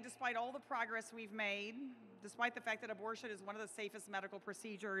today, despite all the progress we've made, despite the fact that abortion is one of the safest medical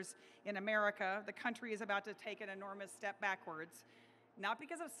procedures in America, the country is about to take an enormous step backwards, not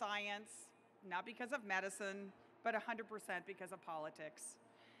because of science, not because of medicine, but 100% because of politics.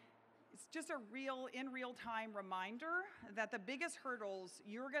 It's just a in real-time reminder that the biggest hurdles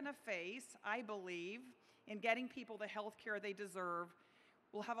you're going to face, I believe, in getting people the health care they deserve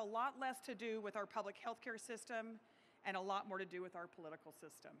will have a lot less to do with our public health care system and a lot more to do with our political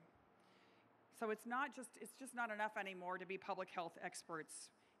system. So it's just not enough anymore to be public health experts.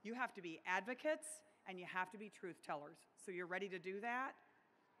 You have to be advocates and you have to be truth tellers. So you're ready to do that?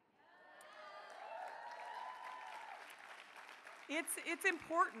 It's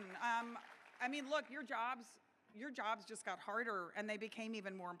important. I mean, look, your jobs just got harder and they became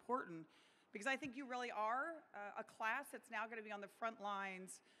even more important because I think you really are a class that's now going to be on the front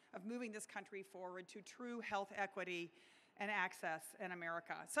lines of moving this country forward to true health equity and access in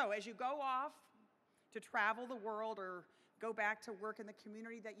America. So as you go off to travel the world or go back to work in the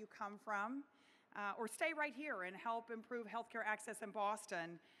community that you come from, or stay right here and help improve healthcare access in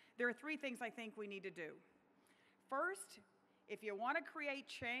Boston, there are 3 things I think we need to do. First, if you want to create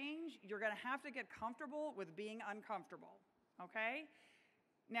change, you're going to have to get comfortable with being uncomfortable, okay?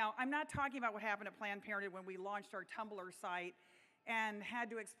 Now, I'm not talking about what happened at Planned Parenthood when we launched our Tumblr site and had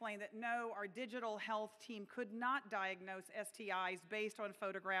to explain that no, our digital health team could not diagnose STIs based on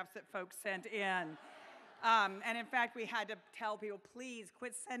photographs that folks sent in. And in fact, we had to tell people, please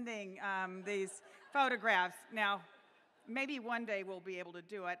quit sending these photographs. Now, maybe one day we'll be able to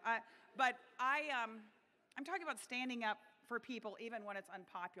do it. I'm talking about standing up for people even when it's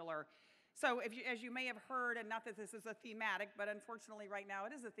unpopular. So as you may have heard, and not that this is a thematic, but unfortunately right now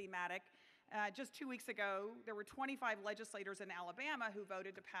it is a thematic, just 2 weeks ago, there were 25 legislators in Alabama who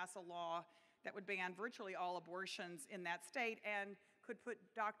voted to pass a law that would ban virtually all abortions in that state and could put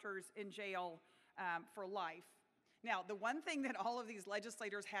doctors in jail for life. Now, the one thing that all of these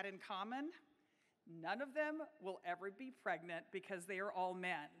legislators had in common, none of them will ever be pregnant because they are all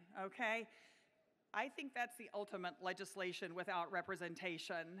men, okay? I think that's the ultimate legislation without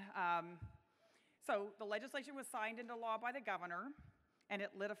representation. So the legislation was signed into law by the governor, and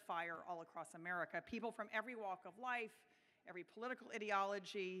it lit a fire all across America. People from every walk of life, every political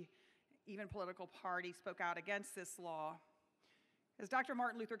ideology, even political party spoke out against this law. As Dr.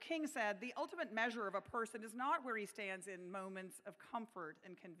 Martin Luther King said, the ultimate measure of a person is not where he stands in moments of comfort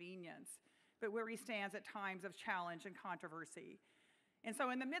and convenience, but where he stands at times of challenge and controversy. And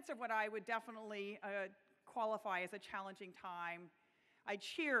so in the midst of what I would definitely qualify as a challenging time, I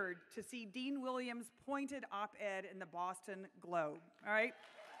cheered to see Dean Williams' pointed op-ed in the Boston Globe, all right?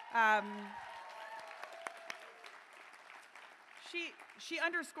 She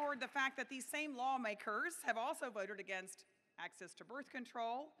underscored the fact that these same lawmakers have also voted against access to birth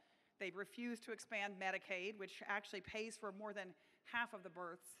control. They've refused to expand Medicaid, which actually pays for more than half of the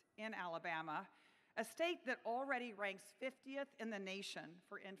births in Alabama, a state that already ranks 50th in the nation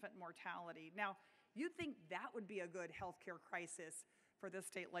for infant mortality. Now, you'd think that would be a good healthcare crisis for the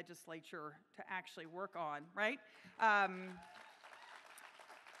state legislature to actually work on, right?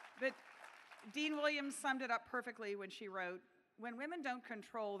 But Dean Williams summed it up perfectly when she wrote, when women don't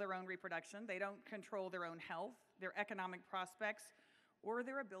control their own reproduction, they don't control their own health, their economic prospects, or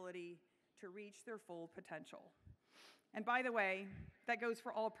their ability to reach their full potential. And by the way, that goes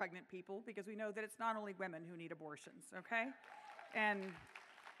for all pregnant people because we know that it's not only women who need abortions, okay? And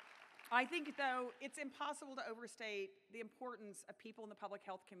I think, though, it's impossible to overstate the importance of people in the public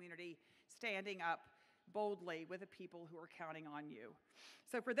health community standing up boldly with the people who are counting on you.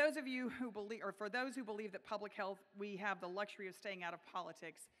 So for those of you who believe, or for those who believe that public health, we have the luxury of staying out of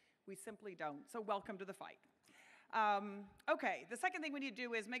politics, We simply don't. So welcome to the fight. Okay, the second thing we need to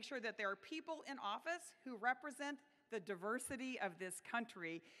do is make sure that there are people in office who represent the diversity of this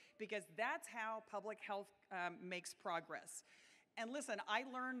country, because that's how public health makes progress. And listen, I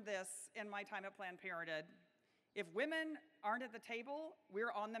learned this in my time at Planned Parenthood. If women aren't at the table,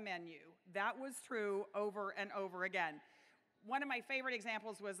 we're on the menu. That was true over and over again. One of my favorite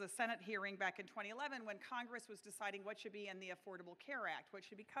examples was the Senate hearing back in 2011 when Congress was deciding what should be in the Affordable Care Act, what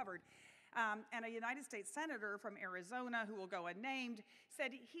should be covered. And a United States senator from Arizona, who will go unnamed,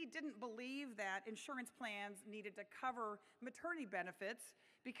 said he didn't believe that insurance plans needed to cover maternity benefits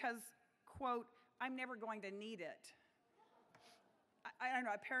because, quote, I'm never going to need it. I don't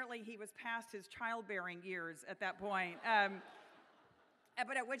know, apparently he was past his childbearing years at that point.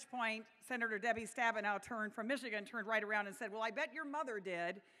 But at which point, Senator Debbie Stabenow from Michigan turned right around and said, well, I bet your mother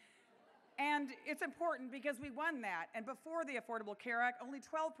did. And it's important because we won that. And before the Affordable Care Act, only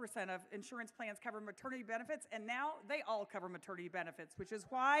 12% of insurance plans cover maternity benefits, and now they all cover maternity benefits, which is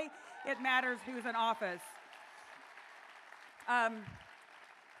why it matters who's in office. And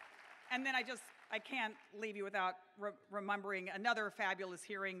then I can't leave you without remembering another fabulous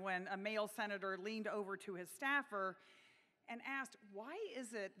hearing when a male senator leaned over to his staffer and asked, why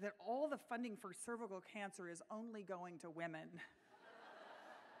is it that all the funding for cervical cancer is only going to women?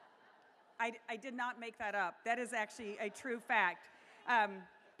 I did not make that up. That is actually a true fact.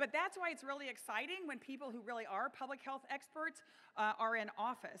 But that's why it's really exciting when people who really are public health experts are in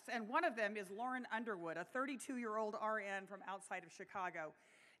office. And one of them is Lauren Underwood, a 32-year-old RN from outside of Chicago.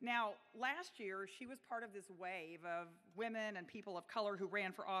 Now, last year, she was part of this wave of women and people of color who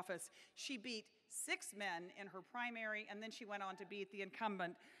ran for office. She beat 6 men in her primary, and then she went on to beat the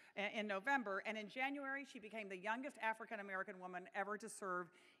incumbent in November. And in January, she became the youngest African-American woman ever to serve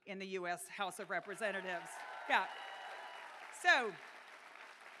in the U.S. House of Representatives. Yeah. So,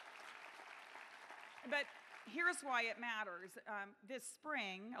 but here's why it matters. This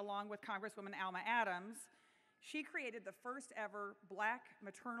spring, along with Congresswoman Alma Adams, she created the first ever Black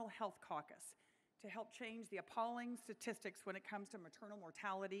Maternal Health Caucus to help change the appalling statistics when it comes to maternal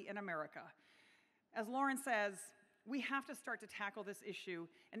mortality in America. As Lauren says, we have to start to tackle this issue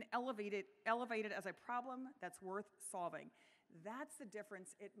and elevate it as a problem that's worth solving. That's the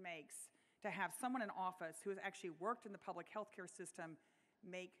difference it makes to have someone in office who has actually worked in the public healthcare system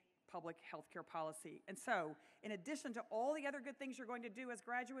make public healthcare policy. And so, in addition to all the other good things you're going to do as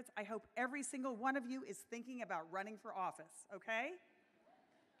graduates, I hope every single one of you is thinking about running for office, okay?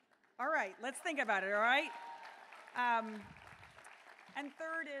 All right, let's think about it, all right? And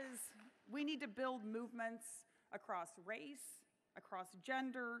third is, we need to build movements across race, across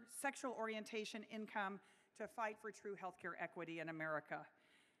gender, sexual orientation, income, to fight for true healthcare equity in America.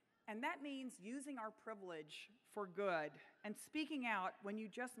 And that means using our privilege for good and speaking out when you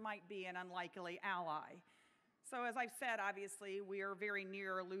just might be an unlikely ally. So as I've said, obviously, we are very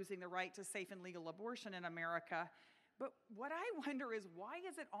near losing the right to safe and legal abortion in America. But what I wonder is, why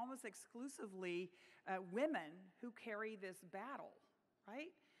is it almost exclusively women who carry this battle,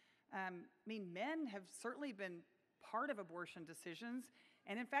 right? I mean, men have certainly been part of abortion decisions.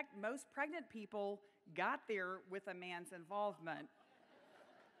 And in fact, most pregnant people got there with a man's involvement.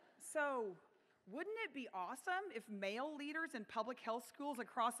 So, wouldn't it be awesome if male leaders in public health schools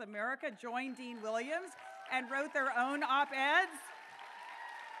across America joined Dean Williams and wrote their own op-eds?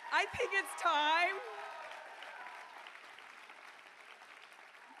 I think it's time.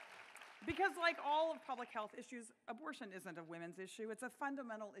 Because like all of public health issues, abortion isn't a women's issue. It's a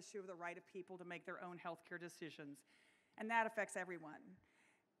fundamental issue of the right of people to make their own healthcare decisions. And that affects everyone.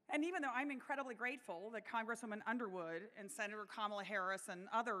 And even though I'm incredibly grateful that Congresswoman Underwood and Senator Kamala Harris and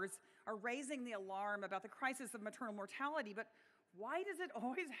others are raising the alarm about the crisis of maternal mortality, but why does it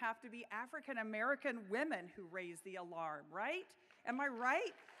always have to be African American women who raise the alarm, right? Am I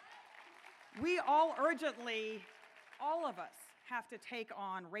right? We all urgently, all of us, have to take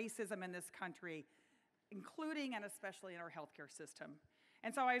on racism in this country, including and especially in our healthcare system.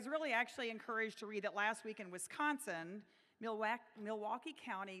 And so I was really actually encouraged to read that last week in Wisconsin, Milwaukee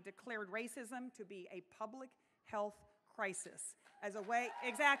County declared racism to be a public health crisis as a way,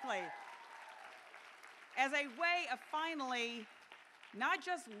 exactly, as a way of finally not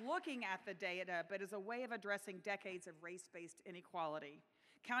just looking at the data, but as a way of addressing decades of race-based inequality.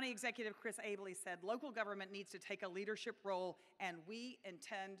 County Executive Chris Abele said, local government needs to take a leadership role, and we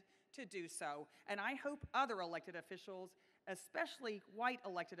intend to do so. And I hope other elected officials, especially white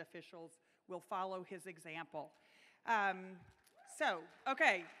elected officials, will follow his example.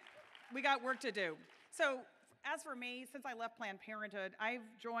 Okay, we got work to do. So as for me, since I left Planned Parenthood, I've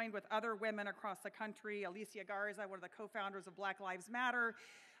joined with other women across the country, Alicia Garza, one of the co-founders of Black Lives Matter,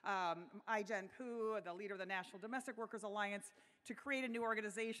 Ai-jen Poo, the leader of the National Domestic Workers Alliance, to create a new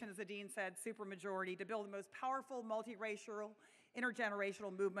organization, as the dean said, supermajority, to build the most powerful, multiracial,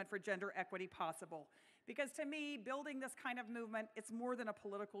 intergenerational movement for gender equity possible. Because to me, building this kind of movement, it's more than a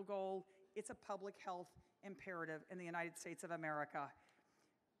political goal, it's a public health imperative in the United States of America.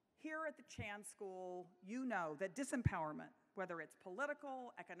 Here at the Chan School, you know that disempowerment, whether it's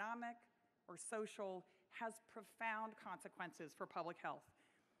political, economic, or social, has profound consequences for public health.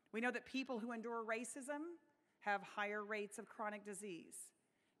 We know that people who endure racism have higher rates of chronic disease.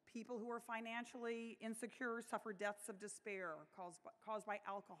 People who are financially insecure suffer deaths of despair caused by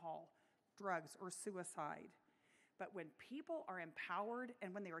alcohol, drugs, or suicide. But when people are empowered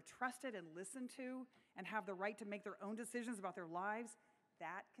and when they are trusted and listened to and have the right to make their own decisions about their lives,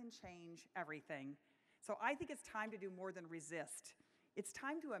 that can change everything. So I think it's time to do more than resist. It's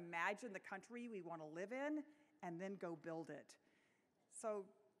time to imagine the country we want to live in and then go build it. So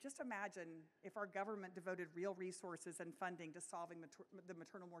just imagine if our government devoted real resources and funding to solving the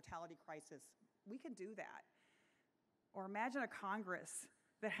maternal mortality crisis. We can do that. Or imagine a Congress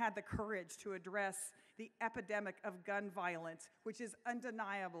that had the courage to address the epidemic of gun violence, which is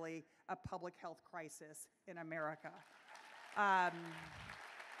undeniably a public health crisis in America.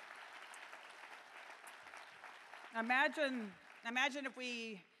 Imagine if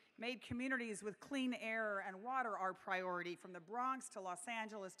we made communities with clean air and water our priority, from the Bronx to Los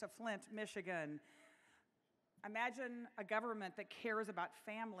Angeles to Flint, Michigan. Imagine a government that cares about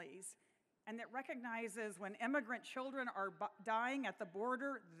families and that recognizes when immigrant children are dying at the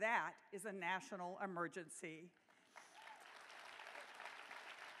border, that is a national emergency.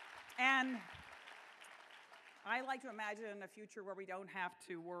 And I like to imagine a future where we don't have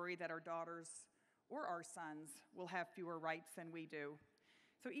to worry that our daughters or our sons will have fewer rights than we do.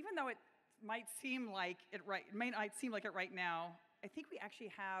 So even though it might seem like it may not seem like it right now, I think we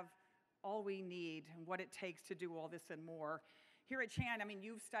actually have all we need and what it takes to do all this and more. Here at Chan, I mean,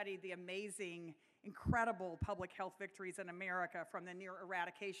 you've studied the amazing, incredible public health victories in America, from the near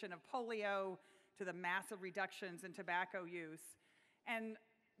eradication of polio to the massive reductions in tobacco use. And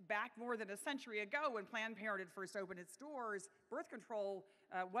back more than a century ago, when Planned Parenthood first opened its doors, birth control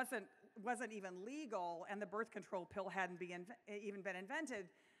wasn't even legal, and the birth control pill hadn't even been invented.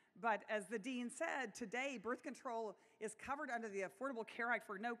 But as the dean said, today birth control is covered under the Affordable Care Act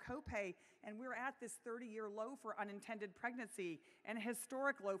for no copay, and we're at this 30-year low for unintended pregnancy and a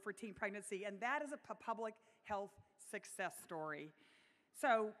historic low for teen pregnancy, and that is a public health success story.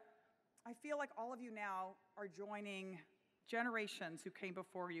 So I feel like all of you now are joining generations who came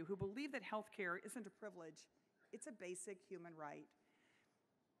before you, who believe that health care isn't a privilege, it's a basic human right.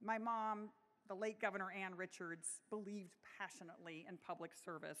 My mom, the late Governor Ann Richards, believed passionately in public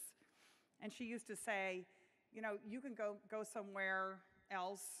service. And she used to say, you know, you can go somewhere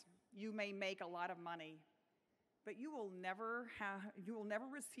else, you may make a lot of money, but you will never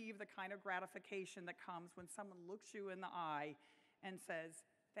receive the kind of gratification that comes when someone looks you in the eye and says,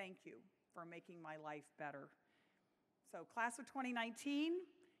 thank you for making my life better. So class of 2019,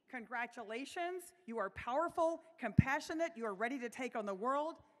 congratulations. You are powerful, compassionate, you are ready to take on the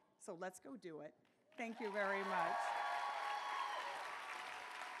world. So let's go do it. Thank you very much.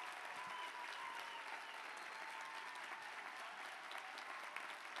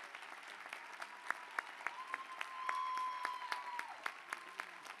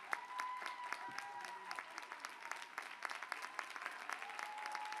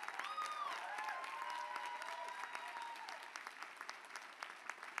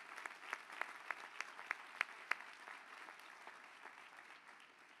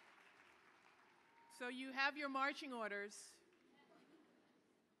 So you have your marching orders.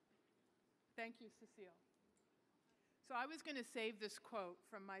 Thank you, Cecile. So I was going to save this quote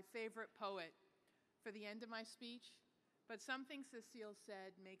from my favorite poet for the end of my speech, but something Cecile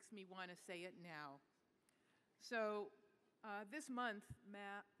said makes me want to say it now. So this month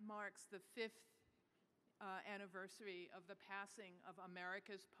marks the 5th anniversary of the passing of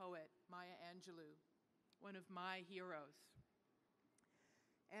America's poet, Maya Angelou, one of my heroes.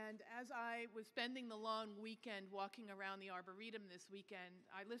 And as I was spending the long weekend walking around the Arboretum this weekend,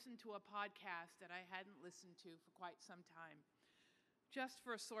 I listened to a podcast that I hadn't listened to for quite some time, just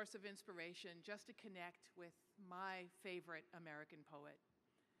for a source of inspiration, just to connect with my favorite American poet.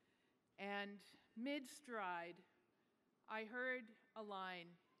 And mid-stride, I heard a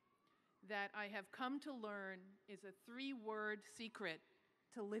line that I have come to learn is a 3-word secret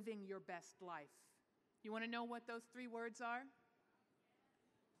to living your best life. You want to know what those 3 words are?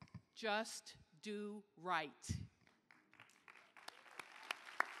 Just do right.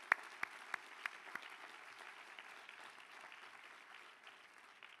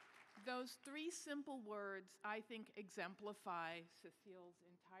 Those three simple words, I think, exemplify Cecile's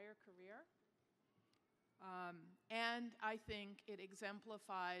entire career. And I think it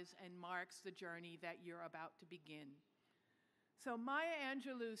exemplifies and marks the journey that you're about to begin. So Maya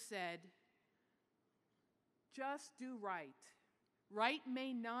Angelou said, just do right. Right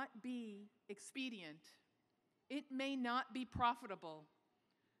may not be expedient. It may not be profitable,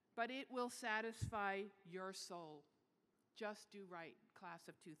 but it will satisfy your soul. Just do right, class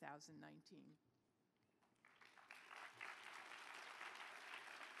of 2019.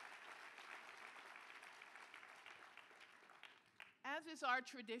 As is our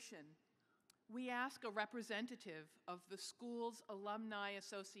tradition, we ask a representative of the school's Alumni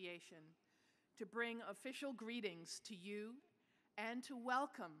Association to bring official greetings to you and to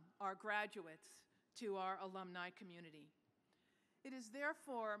welcome our graduates to our alumni community. It is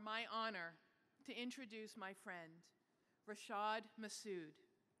therefore my honor to introduce my friend, Rashad Massoud,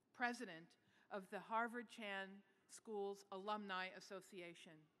 President of the Harvard Chan School's Alumni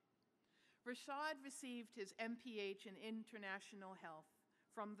Association. Rashad received his MPH in International Health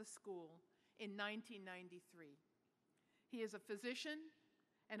from the school in 1993. He is a physician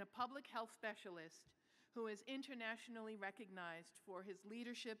and a public health specialist who is internationally recognized for his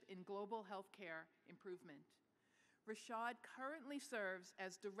leadership in global health care improvement. Rashad currently serves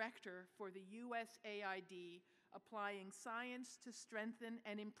as director for the USAID Applying Science to Strengthen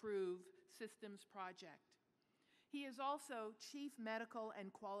and Improve Systems project. He is also Chief Medical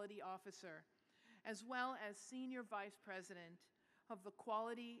and Quality Officer, as well as Senior Vice President of the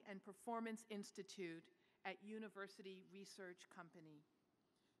Quality and Performance Institute at University Research Company.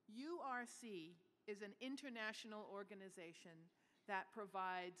 URC is an international organization that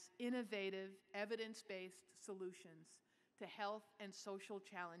provides innovative, evidence-based solutions to health and social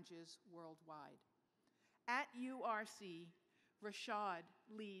challenges worldwide. At URC, Rashad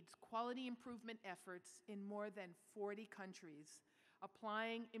leads quality improvement efforts in more than 40 countries,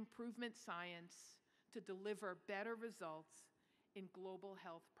 applying improvement science to deliver better results in global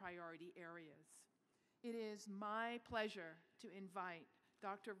health priority areas. It is my pleasure to invite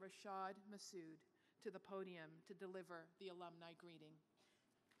Dr. Rashad Massoud to the podium to deliver the alumni greeting.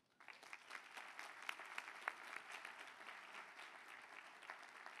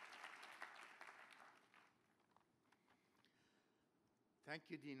 Thank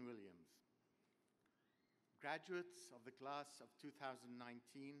you, Dean Williams. Graduates of the class of 2019,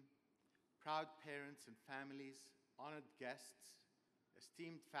 proud parents and families, honored guests,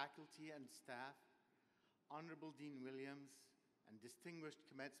 esteemed faculty and staff, Honorable Dean Williams, and distinguished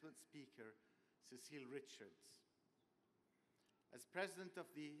commencement speaker, Cecile Richards. As president of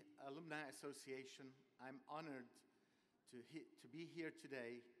the Alumni Association, I'm honored to be here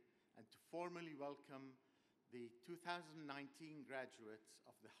today and to formally welcome the 2019 graduates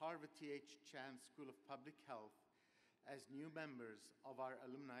of the Harvard T.H. Chan School of Public Health as new members of our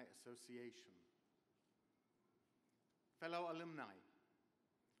Alumni Association. Fellow alumni,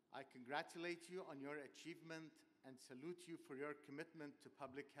 I congratulate you on your achievement and salute you for your commitment to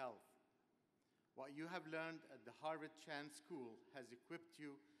public health. What you have learned at the Harvard Chan School has equipped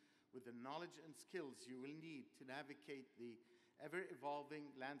you with the knowledge and skills you will need to navigate the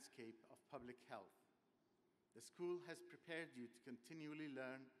ever-evolving landscape of public health. The school has prepared you to continually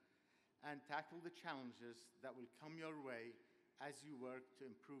learn and tackle the challenges that will come your way as you work to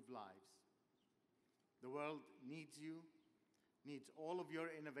improve lives. The world needs you, needs all of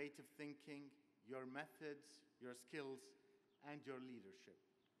your innovative thinking, your methods, your skills, and your leadership.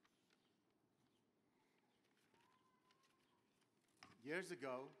 Years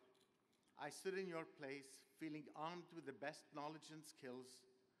ago, I stood in your place feeling armed with the best knowledge and skills,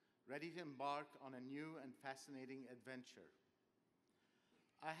 ready to embark on a new and fascinating adventure.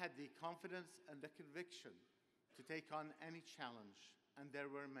 I had the confidence and the conviction to take on any challenge, and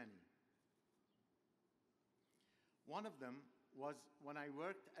there were many. One of them was when I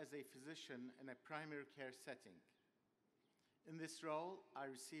worked as a physician in a primary care setting. In this role, I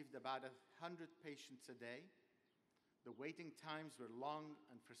received about 100 patients a day. The waiting times were long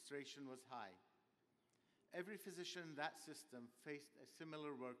and frustration was high. Every physician in that system faced a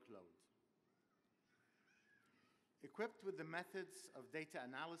similar workload. Equipped with the methods of data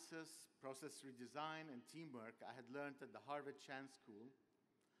analysis, process redesign, and teamwork I had learned at the Harvard Chan School,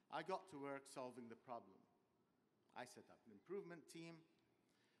 I got to work solving the problem. I set up an improvement team.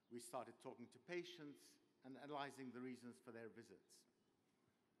 We started talking to patients and analyzing the reasons for their visits.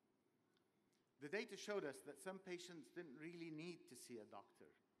 The data showed us that some patients didn't really need to see a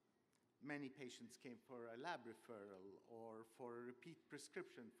doctor. Many patients came for a lab referral or for a repeat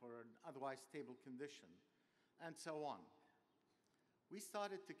prescription for an otherwise stable condition, and so on. We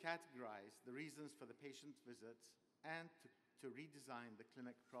started to categorize the reasons for the patient visits and to redesign the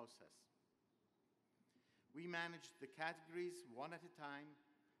clinic process. We managed the categories one at a time,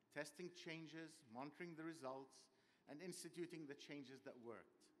 testing changes, monitoring the results, and instituting the changes that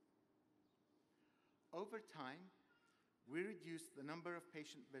worked. Over time, we reduced the number of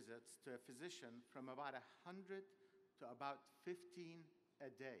patient visits to a physician from about 100 to about 15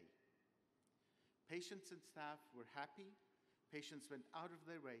 a day. Patients and staff were happy. Patients went out of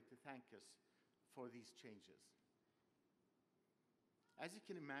their way to thank us for these changes. As you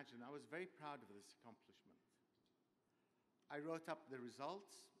can imagine, I was very proud of this accomplishment. I wrote up the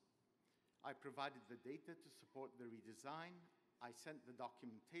results. I provided the data to support the redesign. I sent the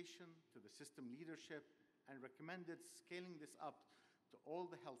documentation to the system leadership and recommended scaling this up to all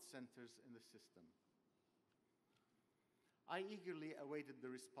the health centers in the system. I eagerly awaited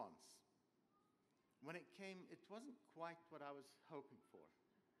the response. When it came, it wasn't quite what I was hoping for.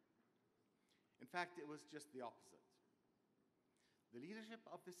 In fact, it was just the opposite. The leadership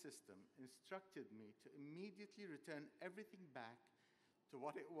of the system instructed me to immediately return everything back to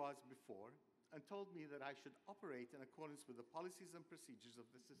what it was before and told me that I should operate in accordance with the policies and procedures of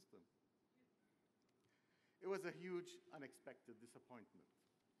the system. It was a huge, unexpected disappointment.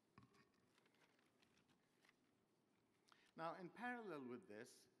 Now, in parallel with this,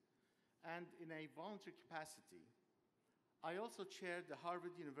 and in a voluntary capacity, I also chaired the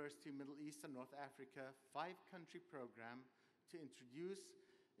Harvard University Middle East and North Africa 5-country program to introduce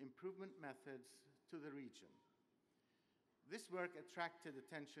improvement methods to the region. This work attracted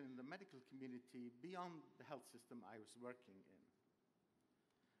attention in the medical community beyond the health system I was working in.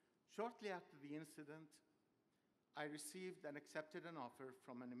 Shortly after the incident, I received and accepted an offer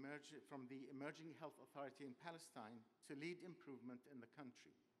from the Emerging Health Authority in Palestine to lead improvement in the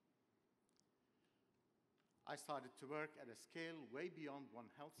country. I started to work at a scale way beyond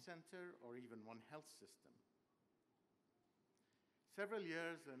one health center or even one health system. Several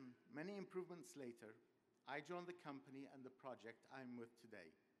years and many improvements later, I joined the company and the project I'm with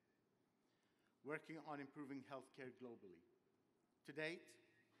today, working on improving healthcare globally. To date,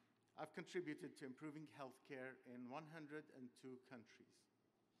 I've contributed to improving healthcare in 102 countries.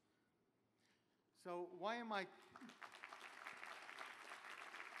 So why am I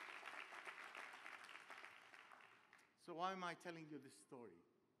telling you this story?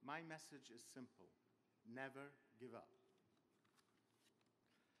 My message is simple: never give up.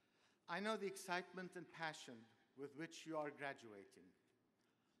 I know the excitement and passion with which you are graduating.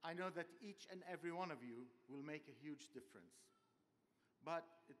 I know that each and every one of you will make a huge difference. But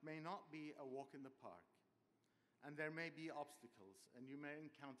it may not be a walk in the park, and there may be obstacles, and you may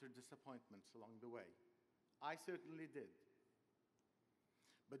encounter disappointments along the way. I certainly did.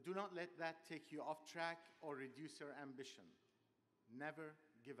 But do not let that take you off track or reduce your ambition. Never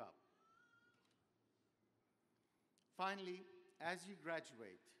give up. Finally, as you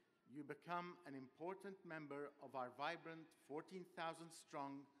graduate, you become an important member of our vibrant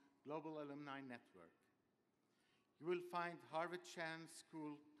 14,000-strong global alumni network. You will find Harvard Chan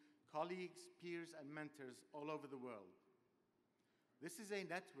School colleagues, peers, and mentors all over the world. This is a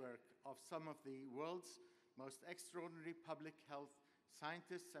network of some of the world's most extraordinary public health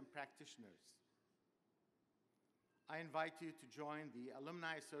scientists and practitioners. I invite you to join the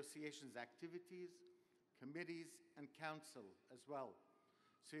Alumni Association's activities, committees, and council as well,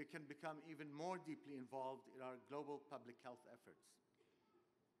 so you can become even more deeply involved in our global public health efforts.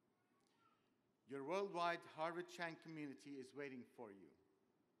 Your worldwide Harvard Chan community is waiting for you.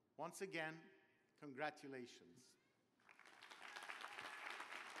 Once again, congratulations.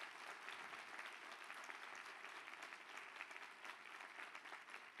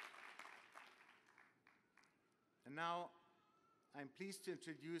 And now, I'm pleased to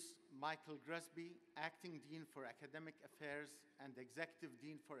introduce Michael Grusby, Acting Dean for Academic Affairs and Executive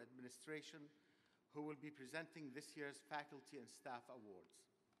Dean for Administration, who will be presenting this year's Faculty and Staff Awards.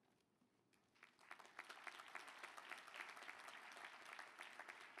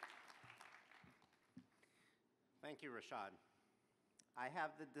 Thank you, Rashad. I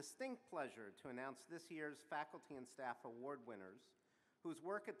have the distinct pleasure to announce this year's Faculty and Staff Award winners, whose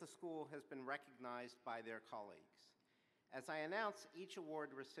work at the school has been recognized by their colleagues. As I announce each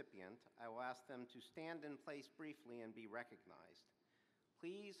award recipient, I will ask them to stand in place briefly and be recognized.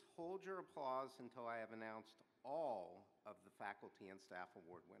 Please hold your applause until I have announced all of the Faculty and Staff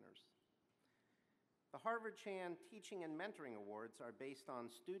Award winners. The Harvard Chan Teaching and Mentoring Awards are based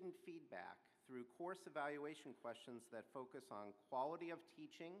on student feedback through course evaluation questions that focus on quality of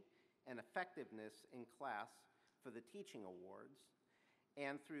teaching and effectiveness in class for the Teaching Awards,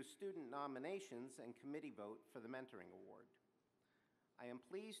 and through student nominations and committee vote for the Mentoring Award. I am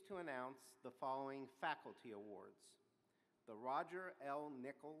pleased to announce the following faculty awards. The Roger L.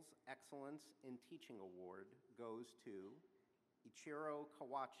 Nichols Excellence in Teaching Award goes to Ichiro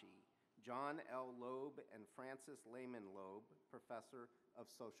Kawachi, John L. Loeb, and Francis Lehman Loeb, Professor of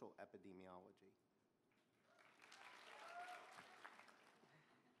Social Epidemiology.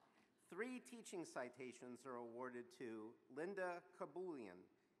 3 teaching citations are awarded to Linda Kabulian,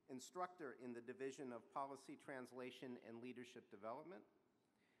 Instructor in the Division of Policy Translation and Leadership Development,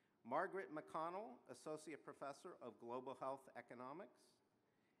 Margaret McConnell, Associate Professor of Global Health Economics,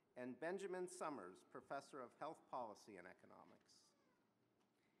 and Benjamin Summers, Professor of Health Policy and Economics.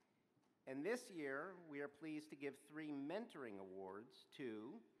 And this year, we are pleased to give 3 mentoring awards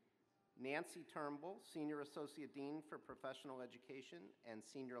to Nancy Turnbull, Senior Associate Dean for Professional Education and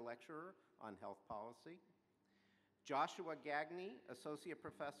Senior Lecturer on Health Policy, Joshua Gagne, Associate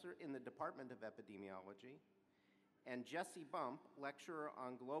Professor in the Department of Epidemiology, and Jesse Bump, Lecturer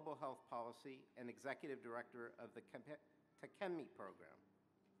on Global Health Policy and Executive Director of the Takemi Program.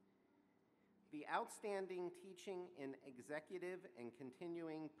 The Outstanding Teaching in Executive and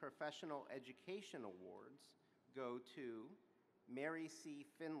Continuing Professional Education Awards go to Mary C.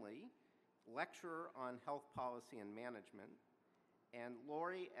 Finley, Lecturer on Health Policy and Management, and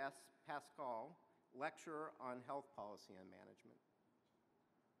Lori S. Pascal, Lecturer on Health Policy and Management.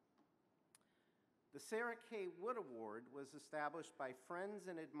 The Sarah K. Wood Award was established by friends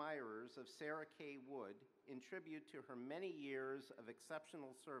and admirers of Sarah K. Wood in tribute to her many years of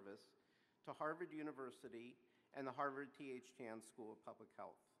exceptional service to Harvard University and the Harvard T.H. Chan School of Public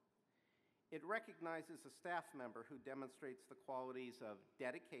Health. It recognizes a staff member who demonstrates the qualities of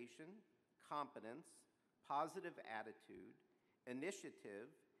dedication, competence, positive attitude, initiative,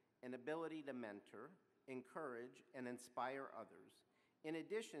 and ability to mentor, encourage, and inspire others, in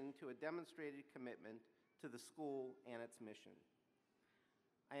addition to a demonstrated commitment to the school and its mission.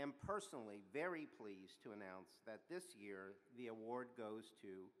 I am personally very pleased to announce that this year the award goes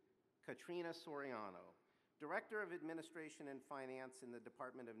to Katrina Soriano, Director of Administration and Finance in the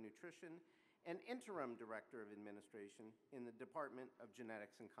Department of Nutrition and Interim Director of Administration in the Department of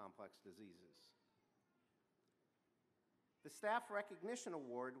Genetics and Complex Diseases. The Staff Recognition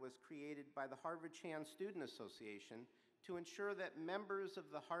Award was created by the Harvard Chan Student Association to ensure that members of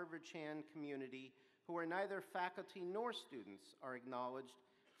the Harvard Chan community who are neither faculty nor students are acknowledged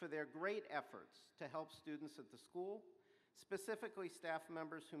for their great efforts to help students at the school, specifically staff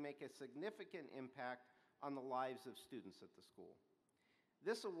members who make a significant impact on the lives of students at the school.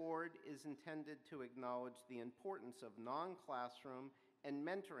 This award is intended to acknowledge the importance of non-classroom and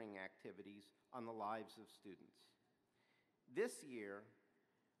mentoring activities on the lives of students. This year,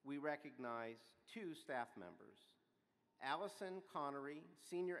 we recognize 2 staff members, Allison Connery,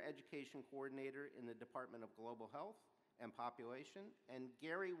 Senior Education Coordinator in the Department of Global Health and Population, and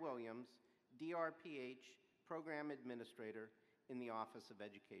Gary Williams, DRPH Program Administrator in the Office of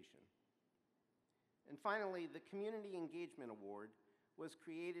Education. And finally, the Community Engagement Award was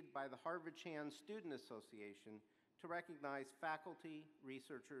created by the Harvard Chan Student Association to recognize faculty,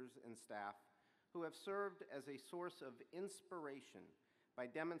 researchers, and staff who have served as a source of inspiration by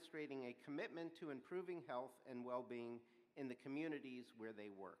demonstrating a commitment to improving health and well-being in the communities where they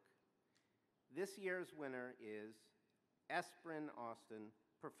work. This year's winner is Esprin Austin,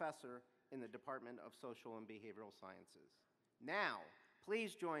 Professor in the Department of Social and Behavioral Sciences. Now,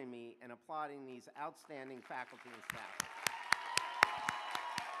 please join me in applauding these outstanding faculty and staff.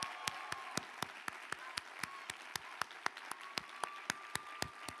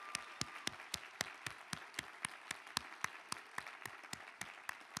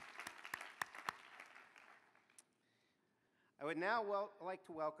 I would now like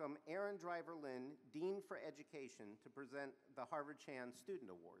to welcome Aaron Driver-Lynn, Dean for Education, to present the Harvard Chan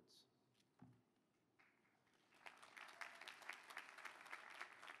Student Awards.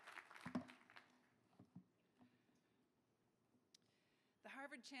 The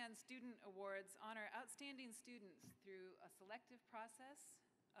Harvard Chan Student Awards honor outstanding students through a selective process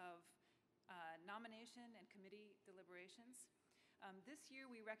of nomination and committee deliberations. This year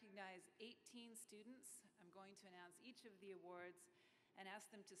we recognize 18 students. I'm going to announce each of the awards and ask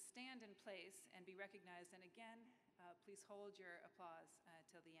them to stand in place and be recognized. And again, please hold your applause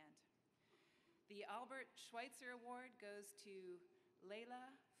till the end. The Albert Schweitzer Award goes to Leila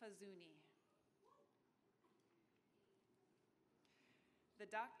Fazuni. The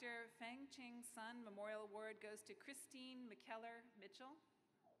Dr. Feng Ching Sun Memorial Award goes to Christine McKellar Mitchell.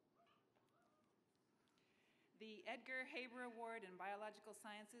 The Edgar Haber Award in Biological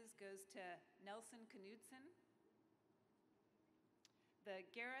Sciences goes to Nelson Knudsen. The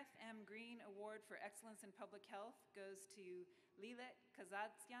Gareth M. Green Award for Excellence in Public Health goes to Lilet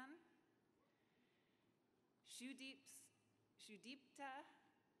Kazadzian, Shudipta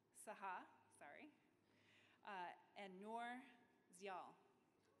Saha, and Noor Zial.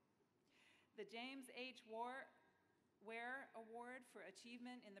 The James H. Ware Award for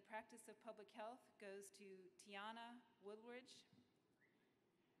Achievement in the Practice of Public Health goes to Tiana Woodridge.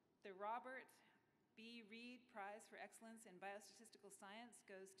 The Robert B. Reed Prize for Excellence in Biostatistical Science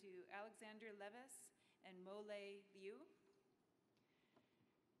goes to Alexander Levis and Mole Liu.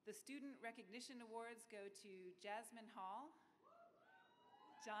 The Student Recognition Awards go to Jasmine Hall,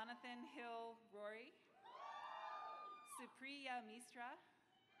 Jonathan Hill Rory, Supriya Misra,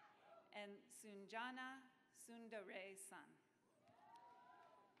 and Sunjana Sundare Sun.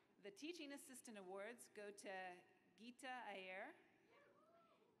 The Teaching Assistant Awards go to Geeta Iyer,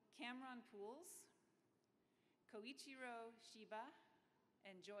 Cameron Pools, Koichiro Shiba,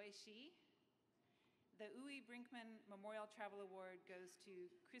 and Joy Shi. The Uwe Brinkman Memorial Travel Award goes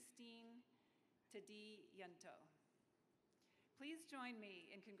to Christine Tadi Yunto. Please join me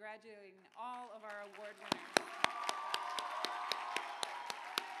in congratulating all of our award winners.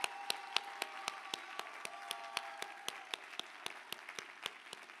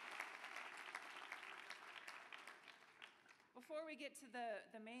 Before we get to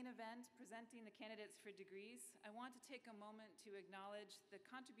the main event, presenting the candidates for degrees, I want to take a moment to acknowledge the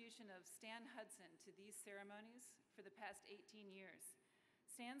contribution of Stan Hudson to these ceremonies for the past 18 years.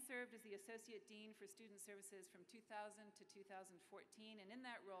 Stan served as the Associate Dean for Student Services from 2000 to 2014, and in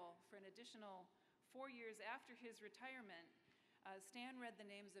that role, for an additional 4 years after his retirement, Stan read the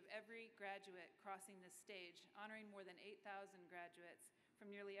names of every graduate crossing this stage, honoring more than 8,000 graduates from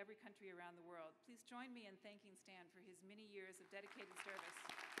nearly every country around the world. Please join me in thanking Stan for his many years of dedicated service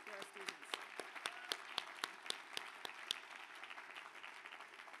to our students.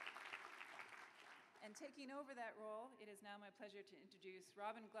 And taking over that role, it is now my pleasure to introduce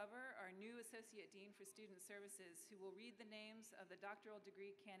Robin Glover, our new Associate Dean for Student Services, who will read the names of the doctoral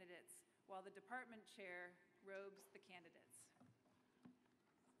degree candidates while the department chair robes the candidates.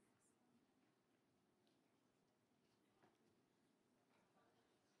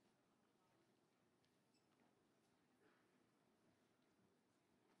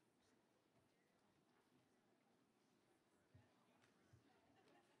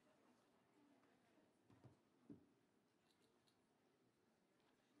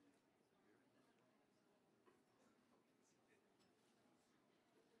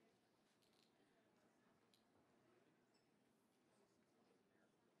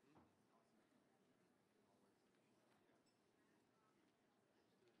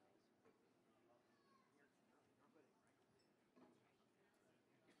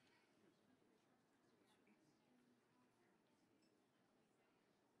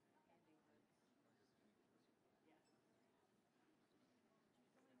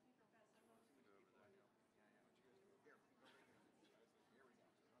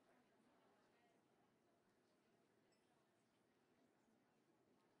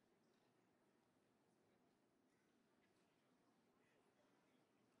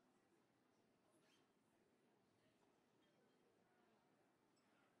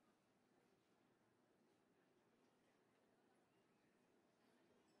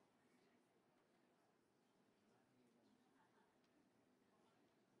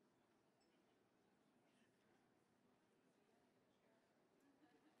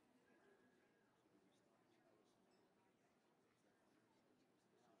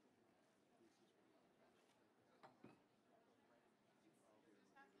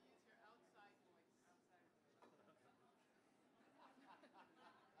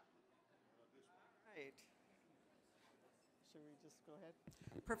 Right. Should we just go ahead?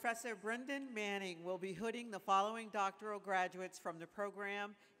 Professor Brendan Manning will be hooding the following doctoral graduates from the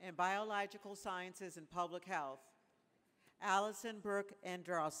program in Biological Sciences and Public Health. Allison Brooke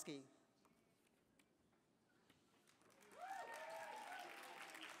Androwski.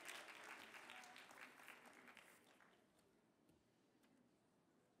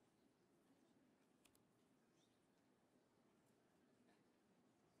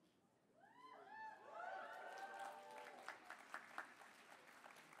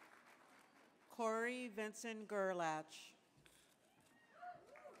 Corey Vincent Gerlach.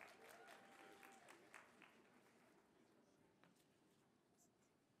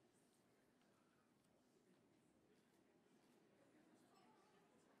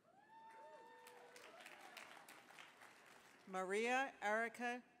 Maria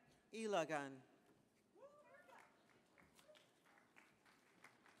Erica Ilagan.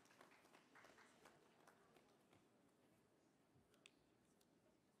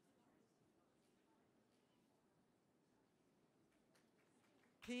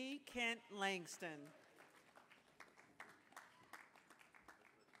 P. Kent Langston.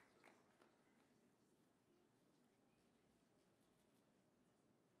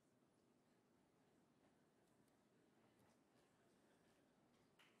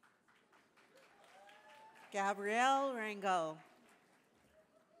 Gabrielle Rango.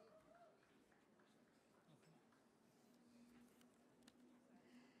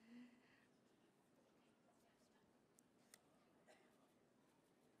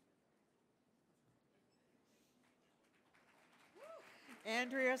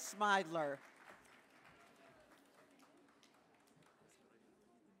 Andrea Smidler.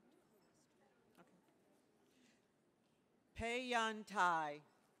 Pei Yun Tai.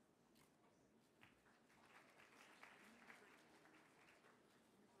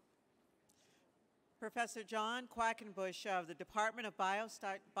 Professor John Quackenbush of the Department of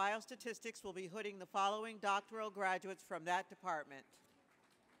Biostatistics will be hooding the following doctoral graduates from that department.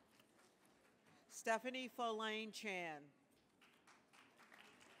 Stephanie Folane Chan.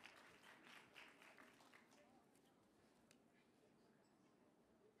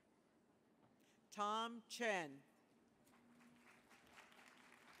 Tom Chen.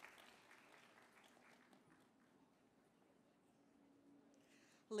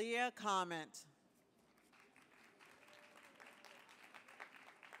 Leah Comment.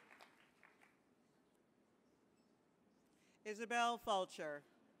 Isabel Fulcher.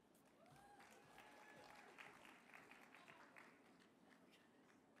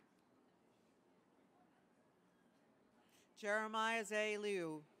 Jeremiah Zay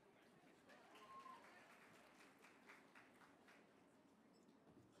Liu.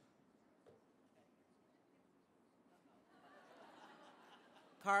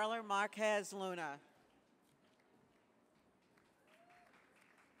 Carla Marquez Luna.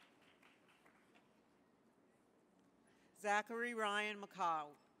 Zachary Ryan McCall.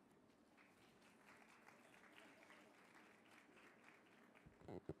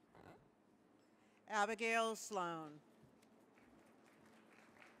 Abigail Sloan.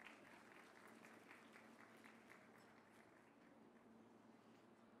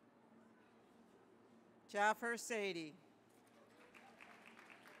 Jaffer Sadie.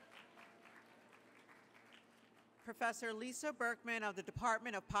 Professor Lisa Berkman of the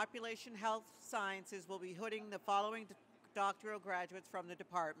Department of Population Health Sciences will be hooding the following doctoral graduates from the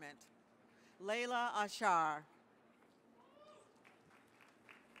department. Layla Ashar.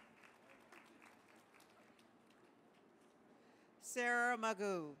 Sarah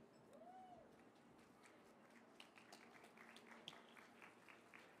Magoo.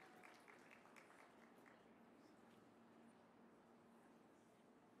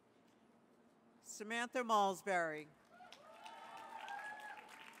 Samantha Malsbury.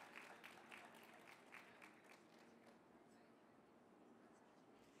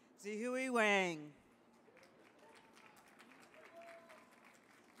 Zihui Wang.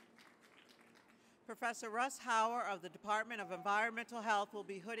 Professor Russ Hauer of the Department of Environmental Health will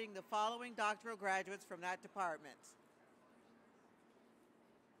be hooding the following doctoral graduates from that department.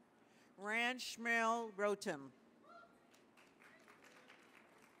 Rand Schmil Rotem.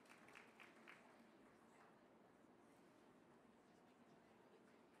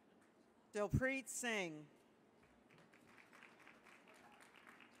 Dilpreet Singh.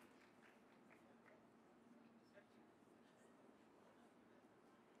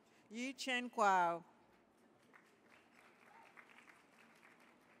 Yi Chen Kwao.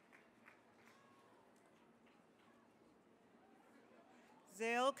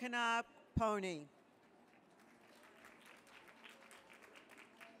 Zail Kanab Pony.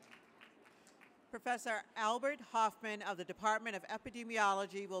 Professor Albert Hoffman of the Department of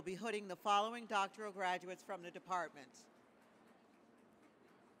Epidemiology will be hooding the following doctoral graduates from the department.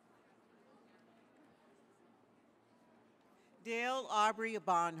 Dale Aubrey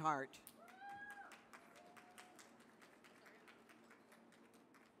Bonhart.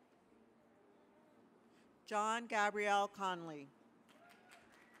 John Gabrielle Conley.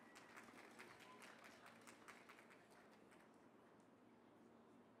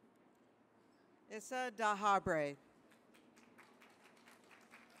 Issa Dahabre.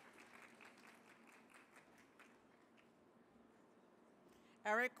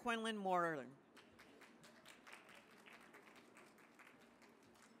 Eric Quinlan Moreland.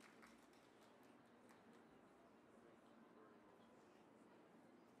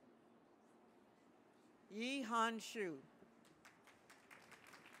 Yi Han Shu.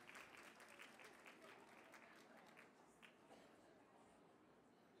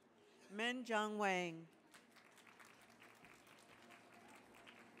 Min Jung Wang.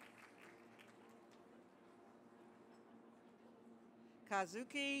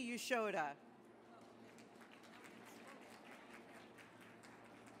 Kazuki Yushoda.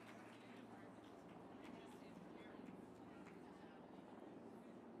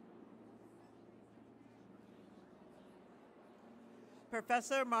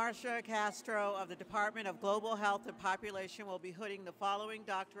 Professor Marcia Castro of the Department of Global Health and Population will be hooding the following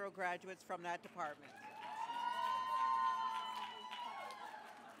doctoral graduates from that department.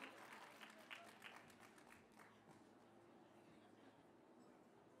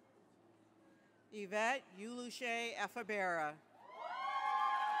 Yvette Uluche Efabera.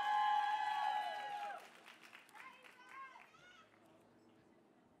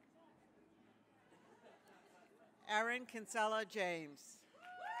 Erin Kinsella James.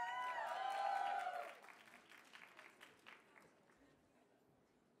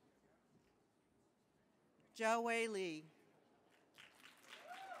 Zhao Wei Li.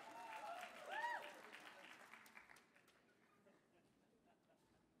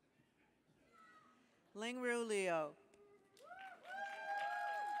 Lingru Liu.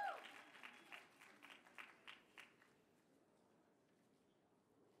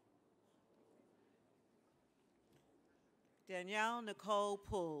 Danielle Nicole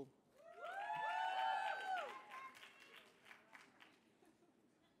Poole.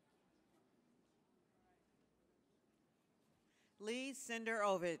 Lee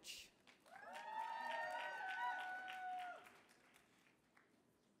Cinderovich.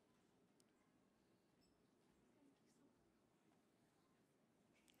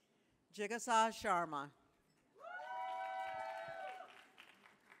 Jigasa Sharma.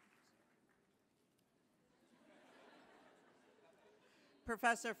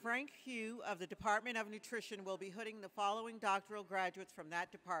 Professor Frank Hugh of the Department of Nutrition will be hooding the following doctoral graduates from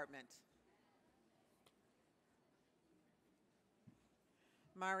that department.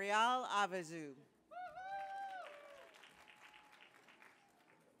 Marial Avezou.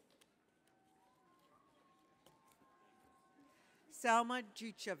 Selma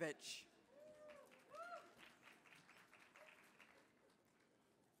Jucevic.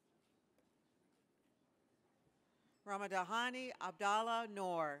 Ramadahani Abdallah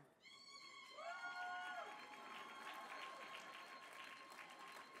Noor.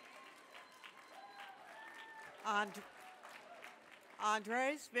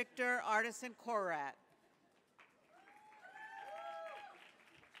 Andres Victor Artisan Korat.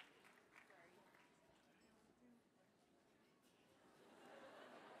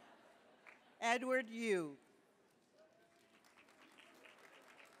 Edward Yu.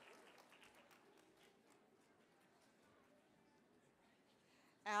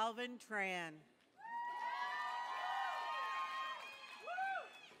 Alvin Tran.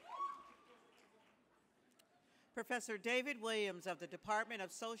 Professor David Williams of the Department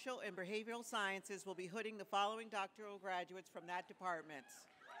of Social and Behavioral Sciences will be hooding the following doctoral graduates from that department.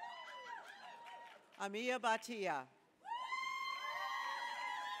 Amia Bhatia.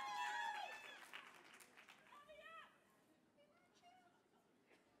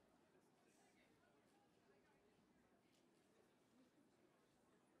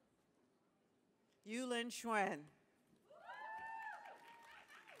 Yulin Xuan.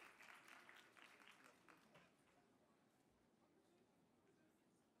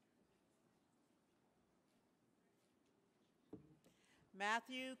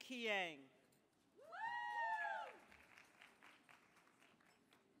 Matthew Kiang.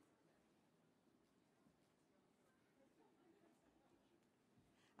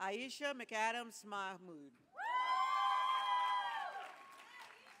 Aisha McAdams Mahmood.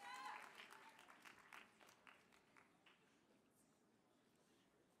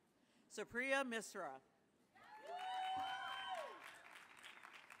 Supriya Misra.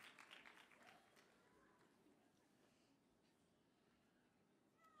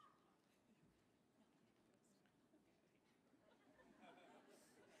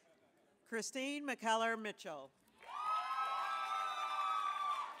 Christine McKellar Mitchell.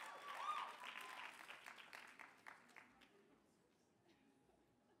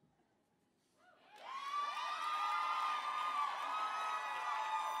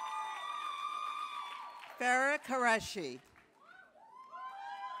 Farah Qureshi.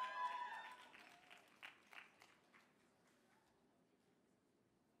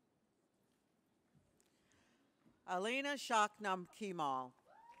 Alina Shaknam Kemal.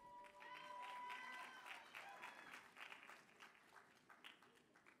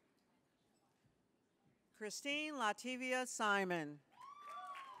 Christine Lativia Simon.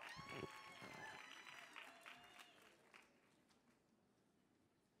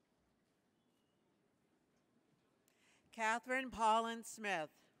 Catherine Paulin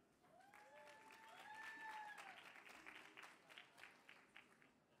Smith.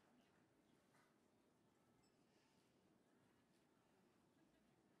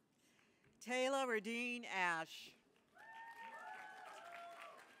 Taylor Radine Ash.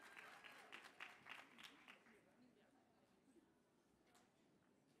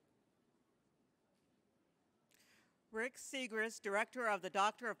 Rick Segrist, Director of the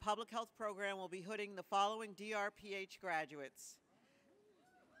Doctor of Public Health Program, will be hooding the following DRPH graduates.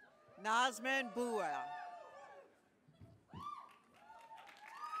 Nazman Bua.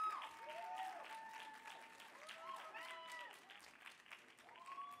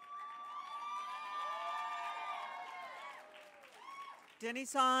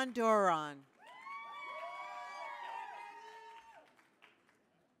 Denisan Doran.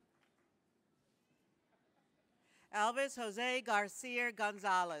 Elvis Jose Garcia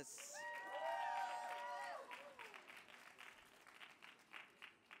Gonzalez.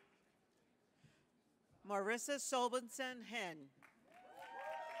 Marissa Solbenson Hen.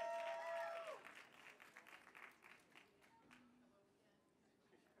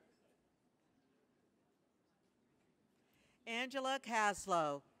 Angela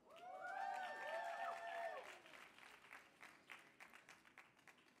Caslow.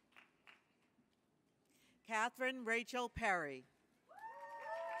 Catherine Rachel Perry.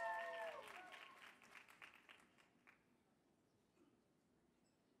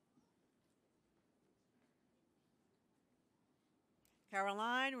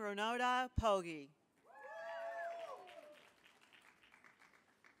 Caroline Ronoda Poggi.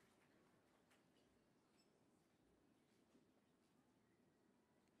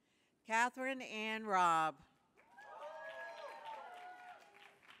 Catherine Ann Robb.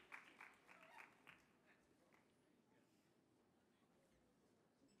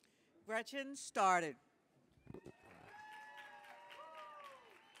 Gretchen started.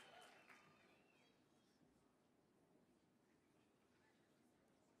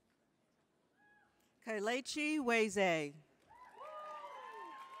 Kailechi Weze.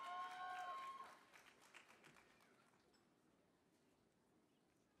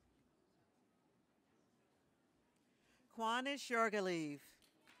 Kwanish Yorgalev.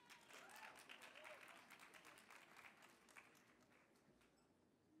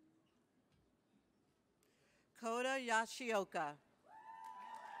 Koda Yashioka.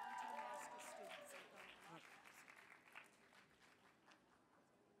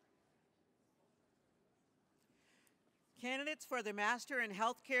 Candidates for the Master in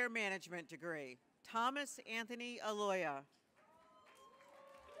Healthcare Management degree. Thomas Anthony Aloya.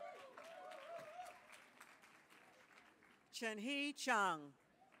 Chenhee Chung.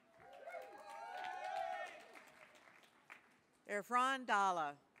 Irfan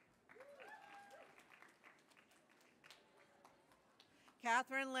Dalla.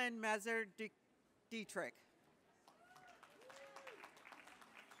 Catherine Lynn Mezer Dietrich.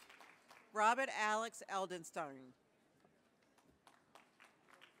 Robert Alex Eldenstein.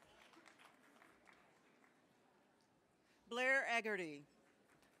 Blair Eggerty.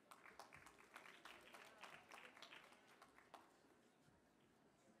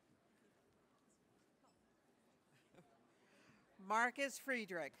 Marcus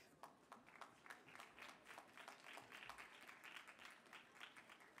Friedrich.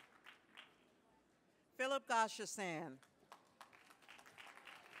 Philip Goshasan.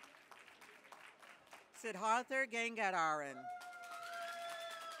 Siddhartha Gangadaran.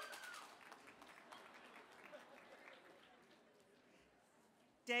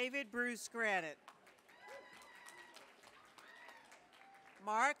 David Bruce Granite.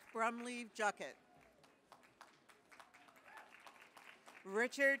 Mark Brumleve Juckett.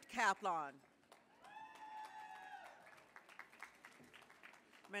 Richard Kaplan.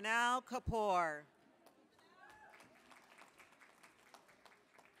 Manal Kapoor.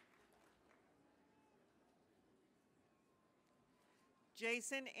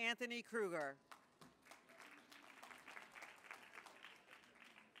 Jason Anthony Kruger.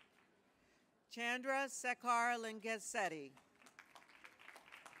 Chandra Sekhar Lingesetti.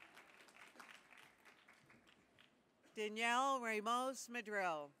 Danielle Ramos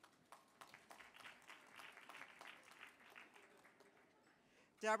Madril.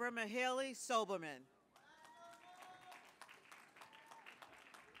 Deborah Mahaley Sobelman.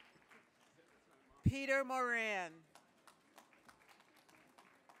 Peter Moran.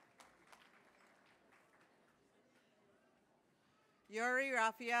 Yuri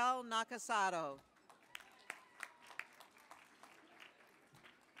Rafael Nakasato.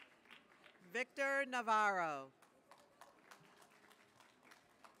 Victor Navarro.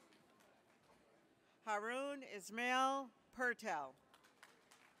 Harun Ismail Pertel.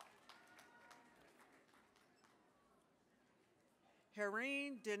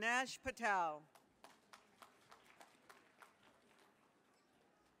 Hareen Dinesh Patel.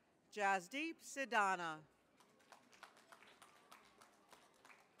 Jasdeep Sidana.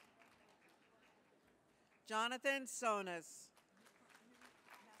 Jonathan Sonas.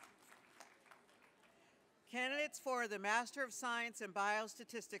 Candidates for the Master of Science in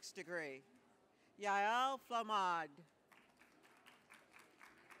Biostatistics degree. Yael Flamad.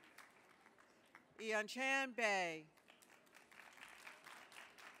 Ianchan Bay.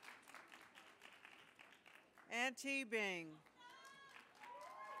 Auntie Bing.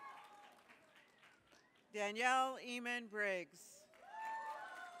 Danielle Eamon Briggs.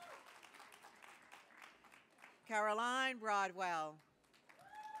 Caroline Broadwell.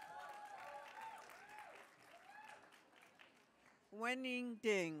 Wenning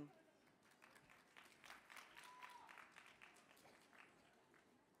Ding.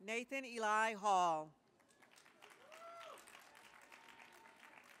 Nathan Eli Hall.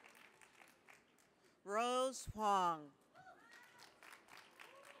 Rose Huang.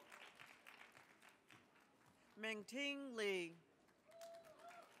 Mengting Li.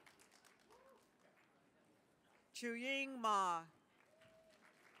 Chuying Ma.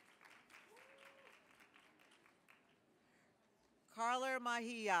 Carla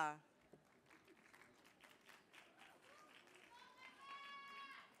Mahia.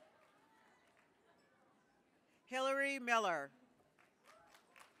 Hillary Miller.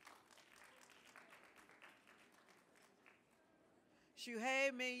 Shuhei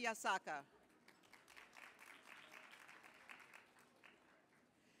Miyasaka.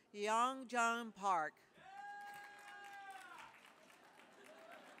 Yongjung Park.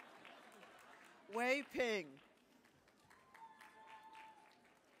 Wei Ping.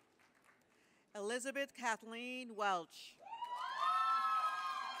 Elizabeth Kathleen Welch.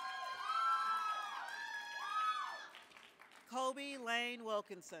 Kobe Lane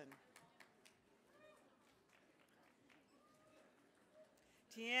Wilkinson.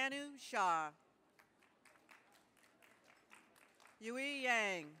 Tianu Shah. Yui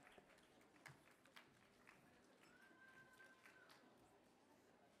Yang.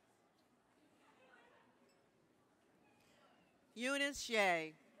 Eunice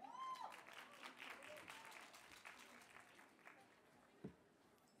Ye.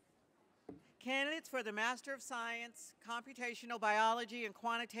 Candidates for the Master of Science, Computational Biology and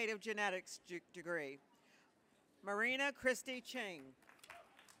Quantitative Genetics degree. Marina Christie Ching.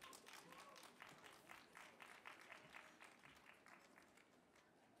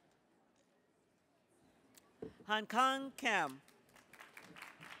 Hankang Kim.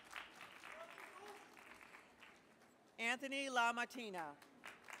 Anthony LaMartina.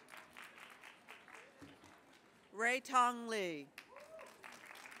 Ray Tong Lee.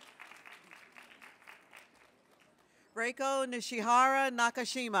 Reiko Nishihara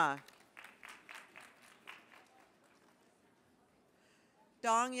Nakashima.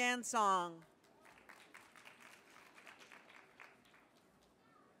 Dong Yan Song.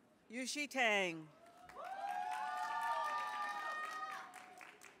 Yushi Tang.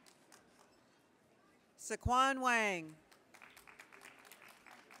 Saquan Wang.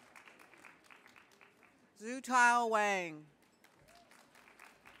 Zhu Tao Wang.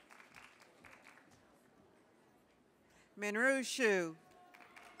 Minru Shu.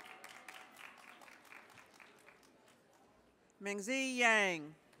 Mingzi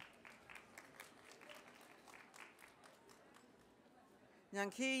Yang.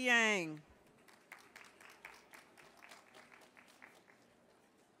 Yangqi Yang.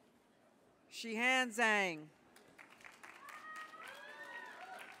 Shihan Zhang.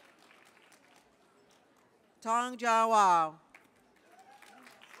 Tong Jiawao.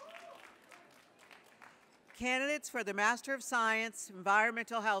 Candidates for the Master of Science,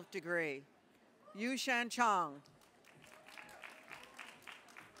 Environmental Health degree. Yu Shan Chong.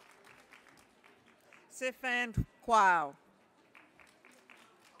 Sifan Kwao.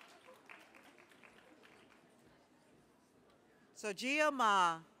 Sojia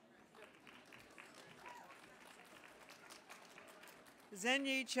Ma.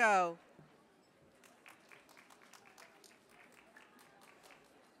 Zhenyi Cho.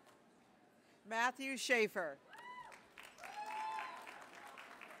 Matthew Schaefer.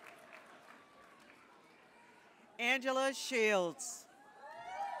 Angela Shields.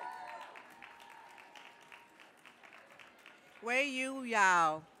 Wei Yu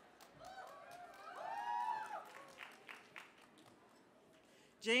Yao.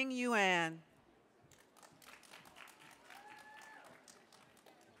 Jing Yuan.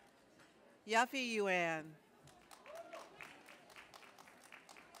 Yuffie Yuan.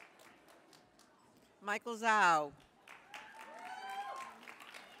 Michael Zhao.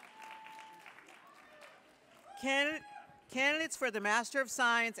 Candidates for the Master of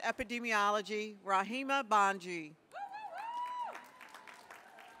Science Epidemiology, Rahima Banji.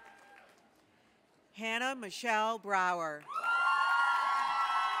 Hannah Michelle Brower.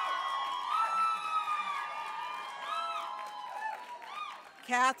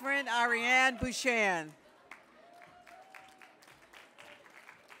 Catherine Ariane Bouchan.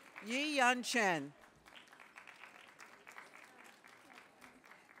 Yi Yun Chen.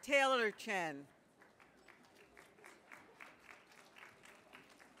 Taylor Chen.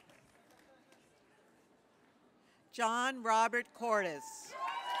 John Robert Cordes.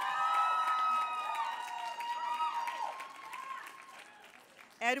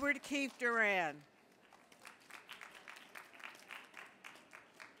 Edward Keith Duran.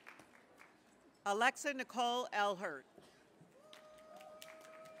 Alexa Nicole Elhert.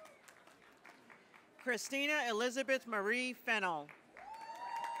 Christina Elizabeth Marie Fennell.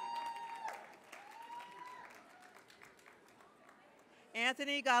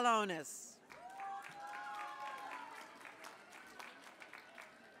 Anthony Galonis.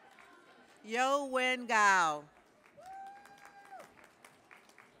 Yo Wen Gao.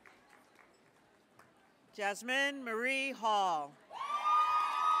 Jasmine Marie Hall.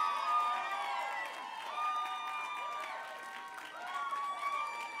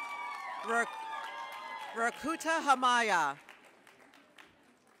 Rakuta Hamaya.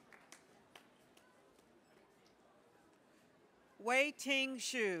 Wei Ting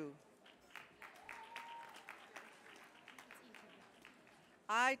Shu.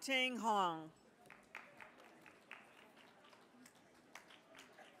 I Ting Hong.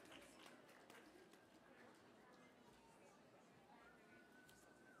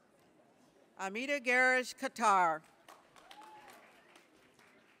 Amita Garish Qatar.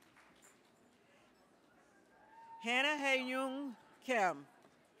 Hannah Hae-Young Kim.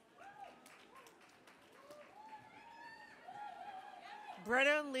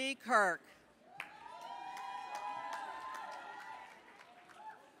 Brennan Lee Kirk.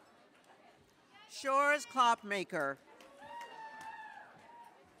 Shores Klopmaker.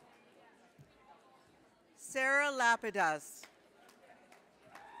 Sarah Lapidas.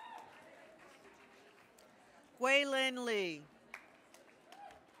 Guilin Lee.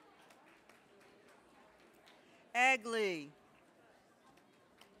 Egg Lee.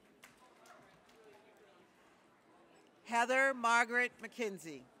 Heather Margaret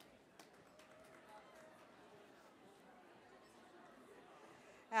McKenzie.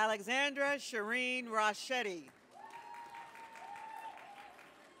 Alexandra Shireen Rochetti.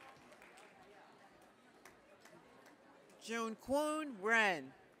 June Kwon Wren.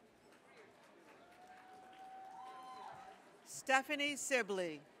 Stephanie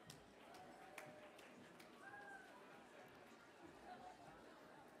Sibley.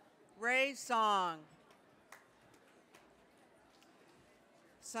 Ray Song.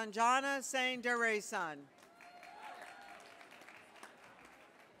 Sanjana Sain Deresan.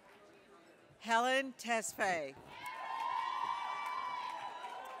 Helen Tesfaye.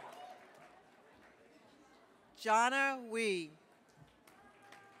 Jana Wee.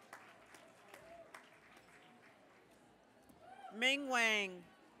 Ming Wang.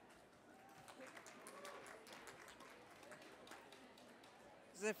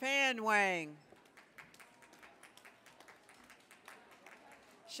 Zafan Wang.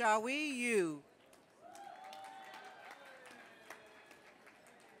 Shawi Yu.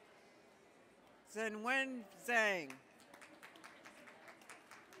 Zhenwen Zhang.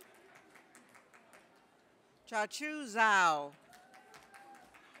 Chachu Zhao.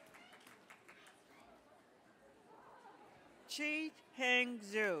 Chi Heng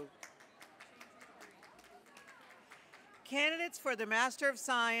Zhu. Candidates for the Master of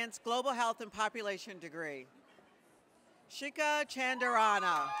Science, Global Health and Population degree. Shika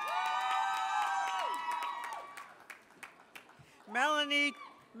Chandarana.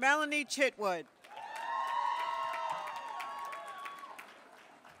 Melanie Chitwood.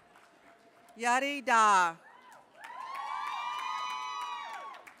 Yadi Da.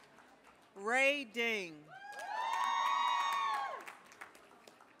 Ray Ding.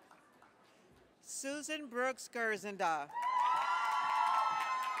 Susan Brooks Gerzenda.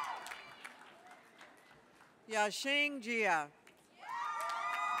 Yashing Jia.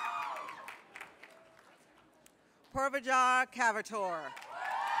 Purvajar Kavator.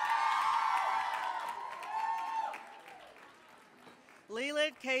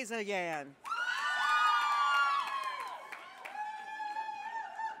 Leland Kazayan.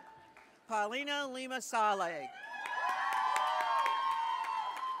 Paulina Lima Saleh.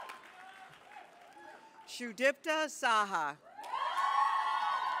 Shudipta Saha.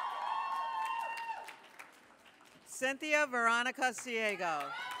 Cynthia Veronica Ciego.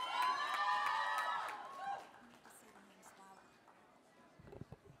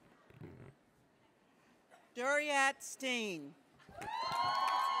 Duriat Steen.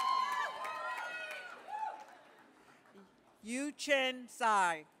 Yu Chen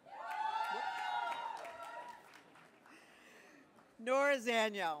Sai. Nora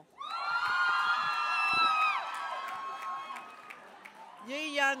Zanyo.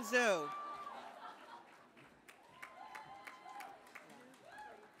 Yi Yun Zhu.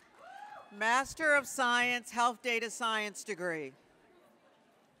 Master of Science, Health Data Science degree.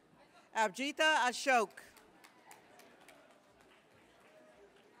 Abjita Ashok.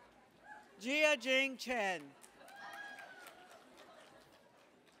 Jia Jing Chen.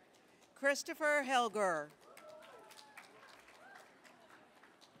 Christopher Helger.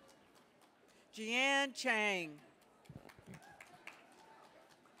 Jian Chang.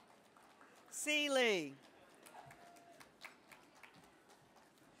 Si Lee.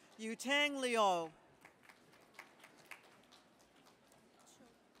 Yutang Liu.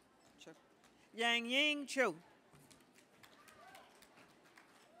 Yang Ying Chu.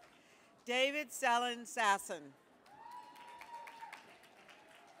 David Sellen Sasson.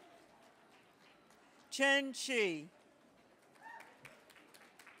 Chen Shi.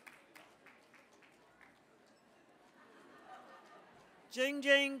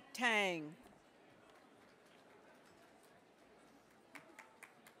 Jingjing Tang.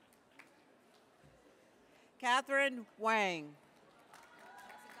 Catherine Wang.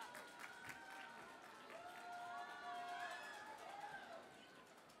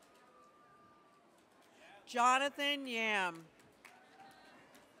 Jonathan Yam.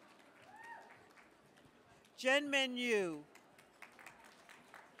 Jinmin Yu.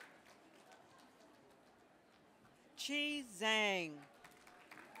 Qi Zhang.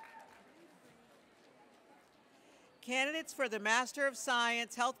 Candidates for the Master of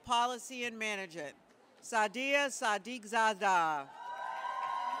Science, Health Policy and Management. Sadia Sadiqzada.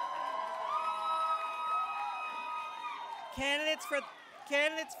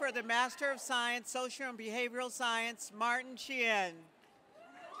 Candidates for the Master of Science, Social and Behavioral Science, Martin Chien.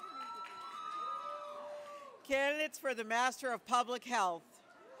 Candidates for the Master of Public Health,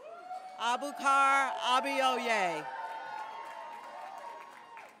 Abukar Abioye.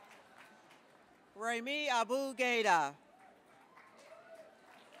 Remy Abu Gaida.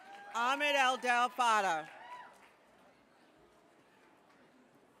 Ahmed El Del Fada.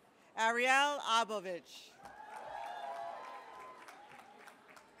 Ariel Abovich.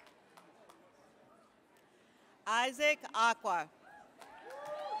 Isaac Aqua.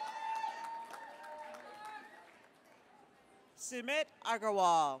 Sumit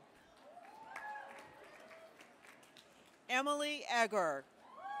Agarwal. Emily Egger.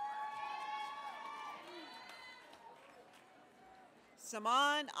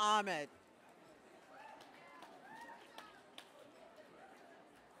 Saman Ahmed.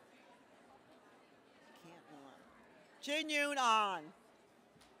 Jin Yoon An.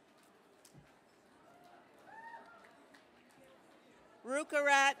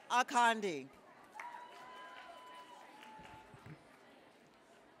 Rukarat Akandi.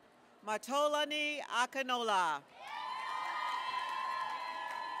 Matolani Akanola.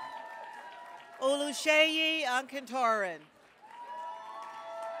 Oluseyi Ankantorin.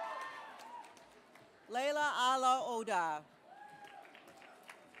 Leila Ala Oda.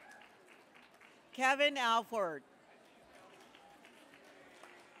 Kevin Alford.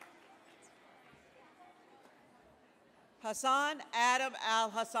 Hassan Adam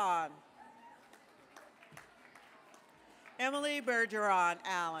Al-Hassan. Emily Bergeron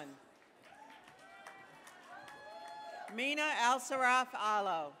Allen. Mina Al-Saraf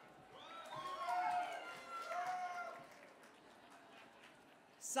Alo.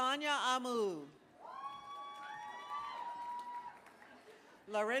 Sonia Amu.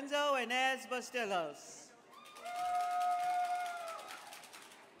 Lorenzo Inez Bastillos.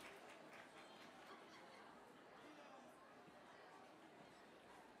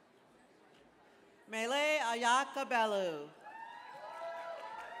 Mele Ayaka Belu.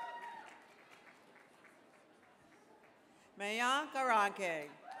 Mayank Aranke.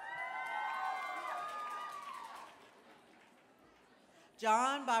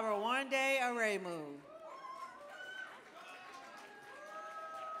 John Babarwande Aremu.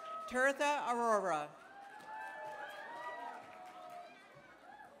 Tirtha Aurora.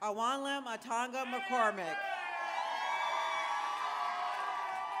 Awanlim Atanga McCormick.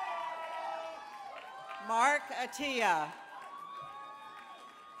 Mark Atia.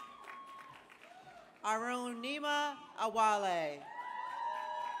 Arunima Awale.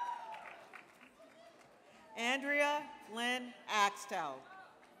 Andrea Lynn Axtell.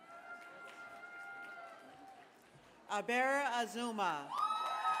 Abera Azuma.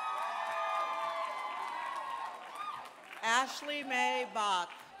 Ashley Mae Bach.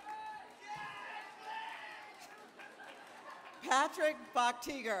 Patrick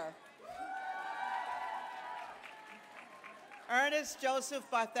Bachtiger. Ernest Joseph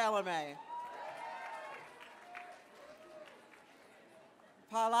Bartholomew.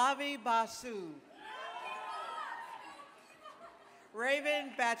 Pallavi Basu.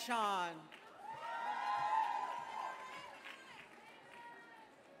 Raven Bachon.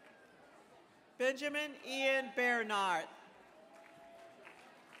 Benjamin Ian Bernard.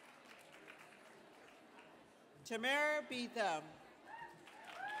 Tamara Beetham.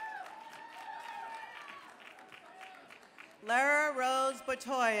 Lara Rose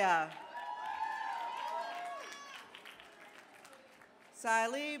Batoya.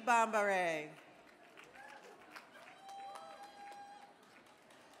 Saili Bambare.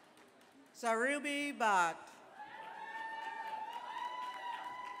 Sarubi Bhatt.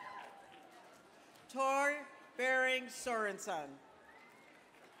 Tor Bering Sorensen.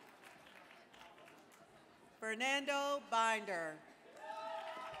 Fernando Binder.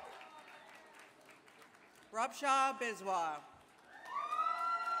 Rabsha Biswa.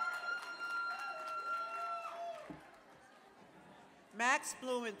 Max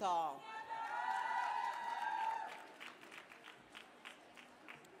Blumenthal.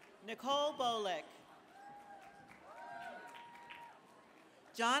 Nicole Bolick.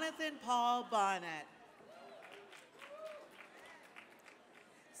 Jonathan Paul Bonnet.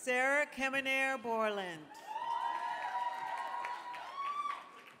 Sarah Kemenair Borland.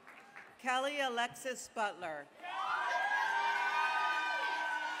 Kelly Alexis Butler.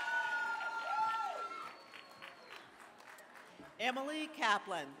 Emily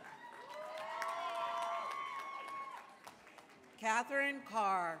Kaplan. Catherine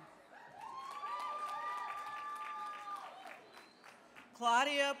Carr.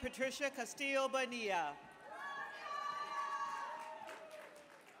 Claudia Patricia Castillo Bonilla.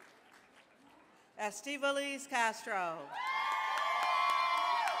 Estivalis Castro.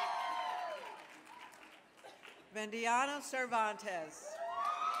 Vendiano Cervantes.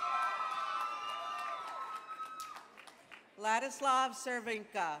 Ladislav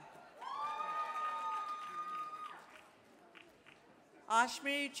Cervinka.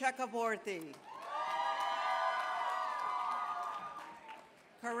 Ashmi Chakraborty.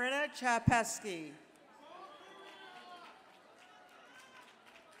 Karina Chapesky.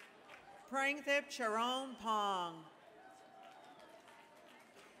 Prangthip Charon Pong.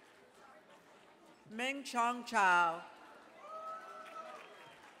 Ming Chong Chow.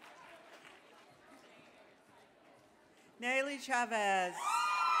 Nelly Chavez.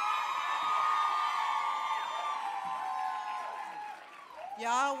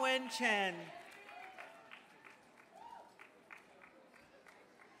 Ya Wen Chen.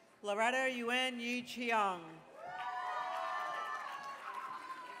 Loretta Yuen Yi Chiang.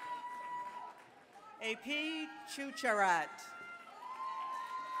 AP Chucharat.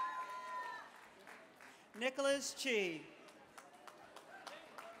 Nicholas Chi.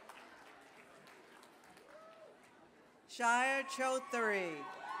 Shire Choudhury.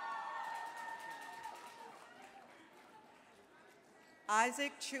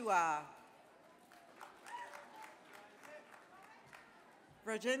 Isaac Chua.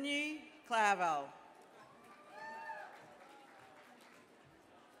 Virginia Clavel.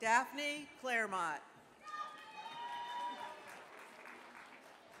 Daphne Claremont.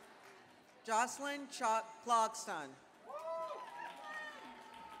 Jocelyn Clogston.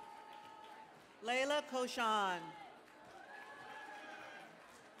 Layla Koshan.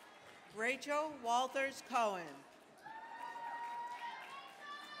 Rachel Walters Cohen.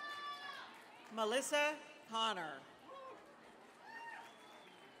 Melissa Connor.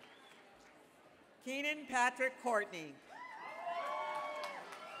 Keenan Patrick Courtney.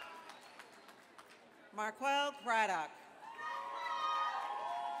 Marquel Craddock.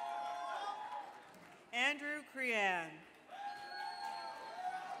 Andrew Crean.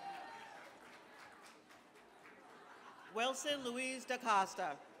 Wilson Louise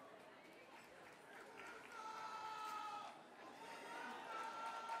DaCosta.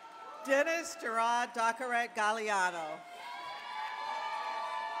 Dennis Gerard Dacaret Galliano.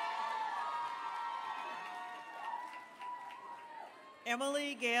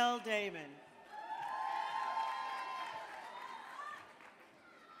 Emily Gail Damon.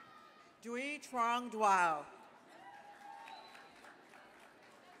 Dui Trong Duao.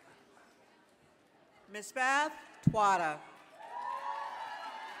 Misbath Twada.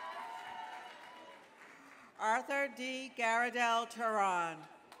 Arthur D. Garadell Turan.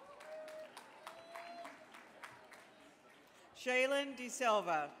 Shaylin De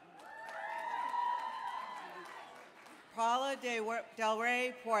Silva. Paula Del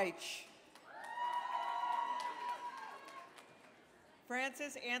Rey Poich.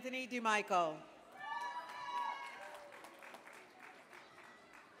 Francis Anthony DeMichael.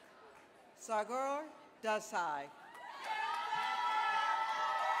 Sagar Desai.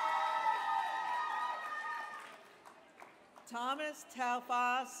 Thomas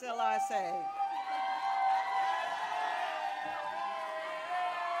Talfa Selassie.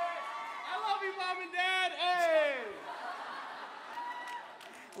 I love you, Mom and Dad. Hey!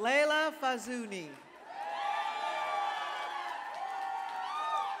 Leila Fazuni.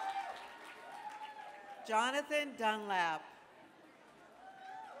 Jonathan Dunlap.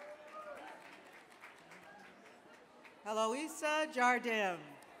 Eloisa Jardim.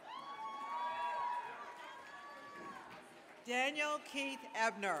 Daniel Keith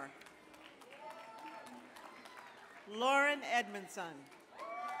Ebner. Lauren Edmondson.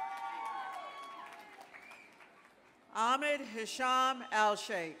 Ahmed Hisham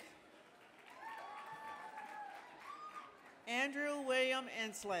Al-Sheikh. Andrew William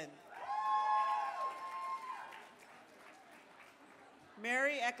Enslin.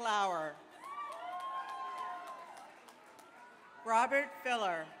 Mary Ecklauer. Robert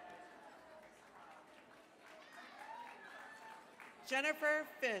Filler. Jennifer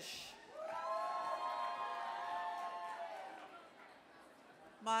Fish.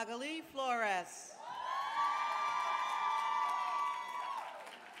 Magali Flores.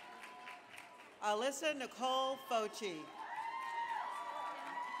 Alyssa Nicole Fochi.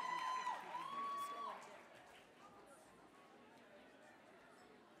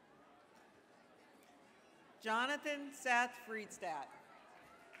 Jonathan Seth Friedstadt.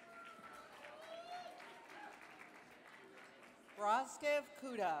 Roskev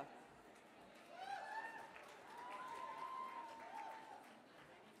Kuda.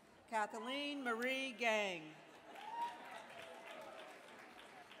 Kathleen Marie Gang.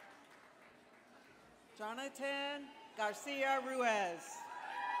 Jonathan Garcia Ruiz.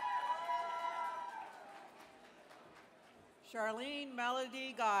 Charlene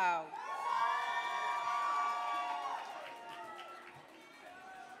Melody Gao.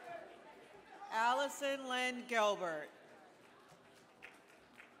 Allison Lynn Gilbert.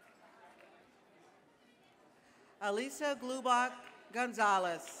 Alisa Glubach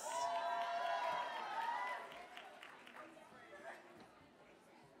Gonzalez.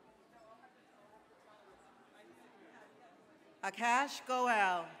 Akash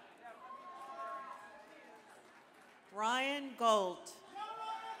Goel. Ryan Golt.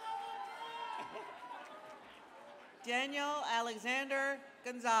 Daniel Alexander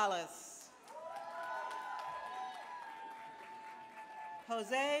Gonzalez.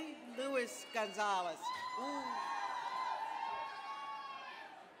 Jose Luis Gonzalez. Ooh.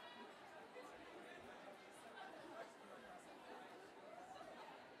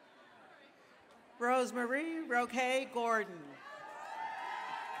 Rosemarie Roque Gordon.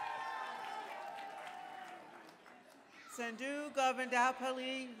 Sandhu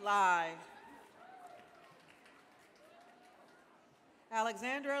Govindapalli Lai.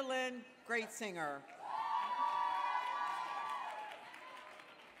 Alexandra Lynn Greatsinger.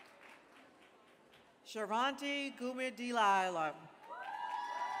 Shavanti Gumidilala.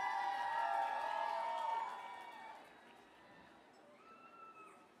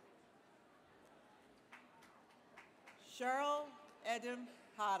 Cheryl Edem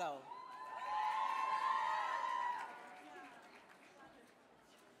Hado.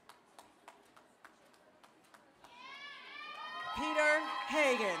 Peter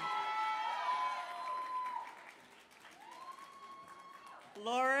Hagan.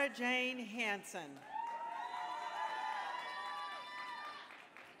 Laura Jane Hanson.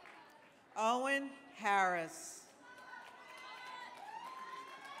 Owen Harris.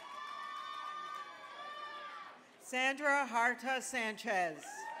 Sandra Harta Sanchez.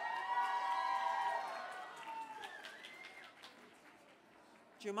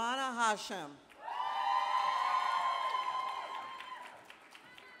 Jumana Hashem.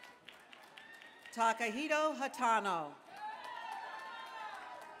 Takahito Hatano.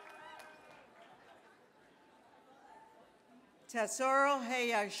 Tesoro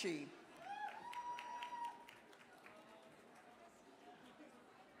Hayashi.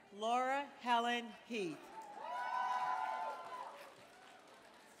 Laura Helen Heath.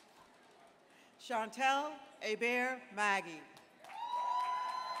 Chantel Hebert Maggie.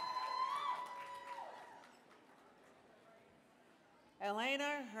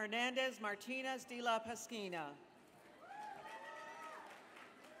 Elena Hernandez Martinez de la Pasquina.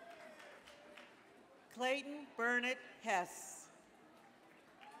 Clayton Burnett Hess.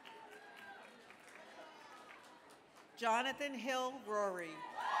 Jonathan Hill Rory.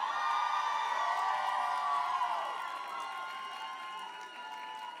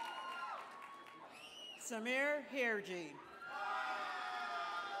 Samir Hirji.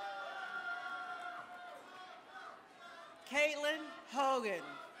 Caitlin Hogan.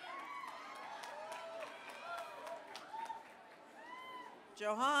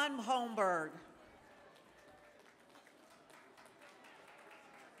 Johan Holmberg.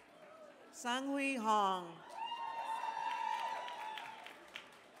 Sunghui Hong.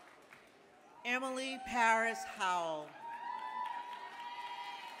 Emily Paris Howell.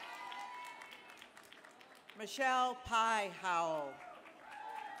 Michelle Pai Howell.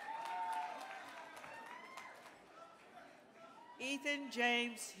 Ethan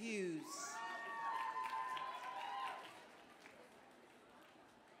James Hughes.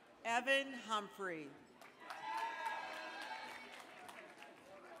 Evan Humphrey.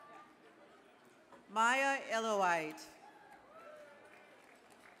 Maya Eloite.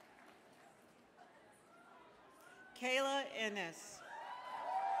 Kayla Ennis.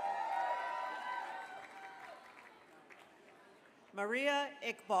 Maria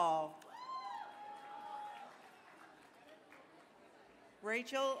Iqbal.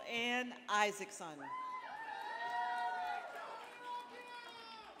 Rachel Ann Isaacson.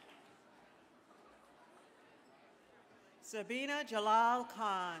 Sabina Jalal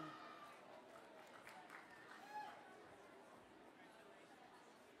Khan.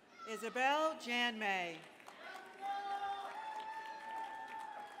 Isabel Janmay.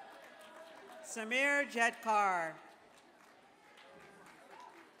 Samir Jetkar.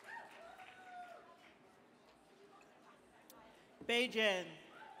 Beijing.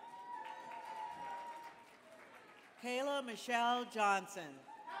 Kayla Michelle Johnson.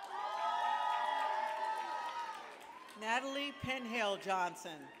 Natalie Penhill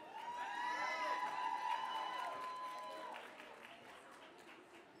Johnson.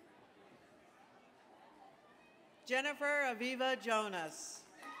 Jennifer Aviva Jonas.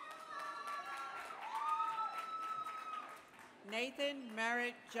 Nathan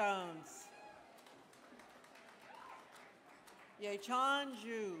Merritt Jones. Yechan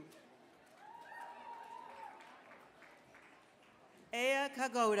Zhu. Aya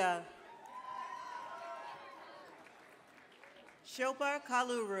Kagoda. Shilpa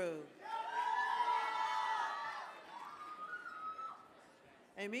Kaluru.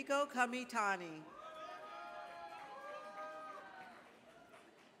 Emiko Kamitani.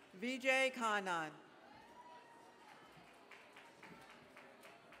 Vijay Kanan.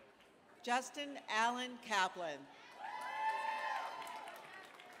 Justin Allen Kaplan.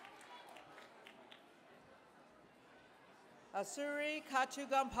 Asuri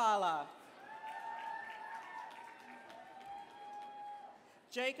Kachugampala.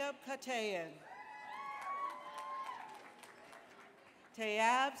 Jacob Katayan.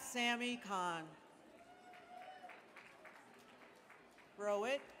 Tayab Sami Khan.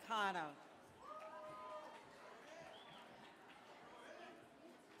 Rohit Khanna.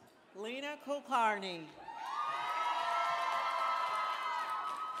 Lena Kulkarni.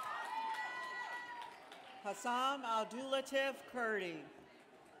 Hassam Abdulatif Kurdi.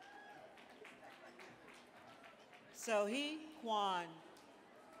 Sohee Kwan.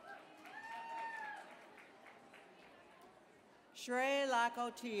 Shrey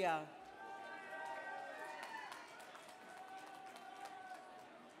Lakotia.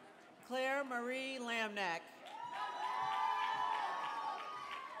 Claire Marie Lamneck.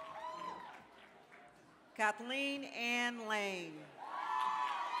 Kathleen Ann Lane.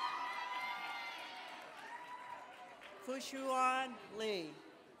 Fushuan Lee.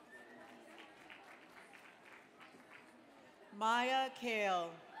 Maya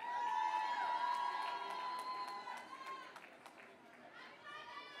Kale.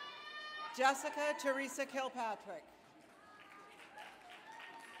 Jessica Teresa Kilpatrick.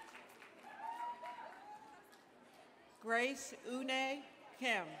 Grace Une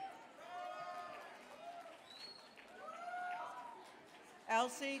Kim.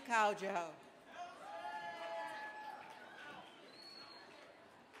 Elsie Kaujo.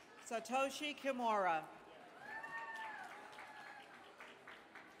 Satoshi Kimura.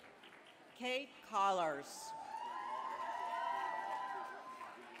 Kate Collars.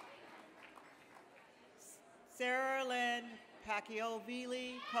 Sarah Lynn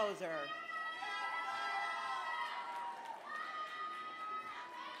Pacquiovili Kozer.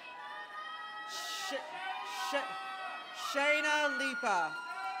 Shayna Lipa.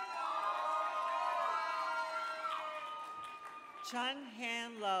 Chun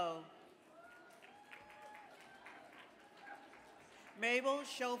Han Lo. Mabel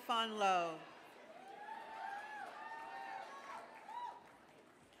Shofan Lo.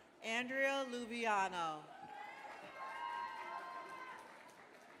 Andrea Luviano.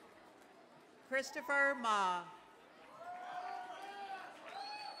 Christopher Ma.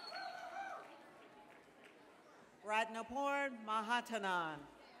 Ratnapur Mahatanan.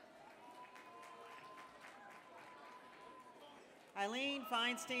 Eileen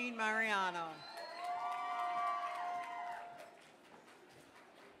Feinstein Mariano.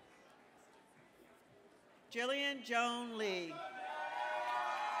 Jillian Joan Lee.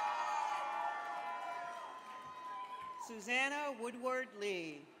 Susanna Woodward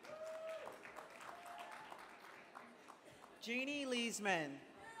Lee. Jeannie Leesman.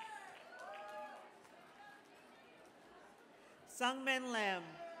 Sungmin Lim.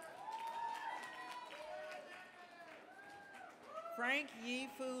 Frank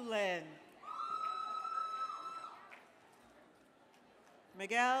Yi-Fu Lin.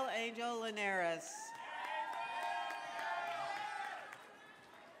 Miguel Angel Linares.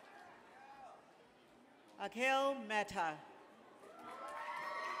 Akhil Mehta.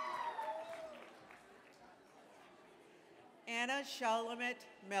 Anna Shulamit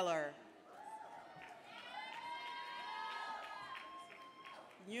Miller.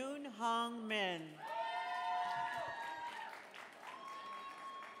 Yoon Hong Min.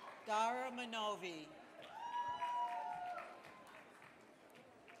 Dara Manovi.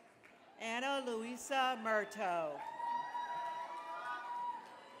 Anna Luisa Murto.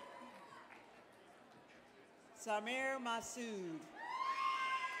 Samir Masood.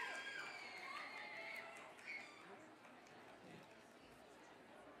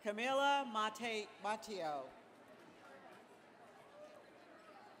 Camila Mateo.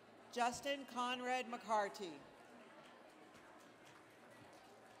 Justin Conrad McCarty.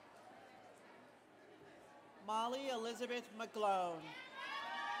 Molly Elizabeth McGlone.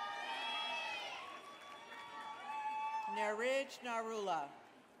 Nerij Narula.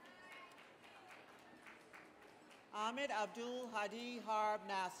 Ahmed Abdul Hadi Harb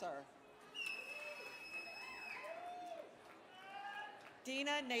Nasser.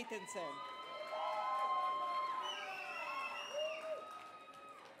 Dina Nathanson.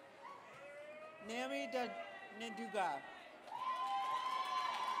 Naomi Nduga.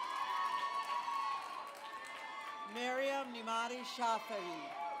 Miriam Nimadi Shafi.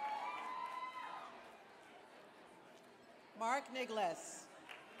 Mark Nigles.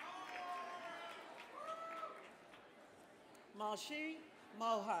 Malshi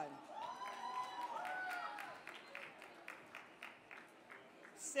Mohan.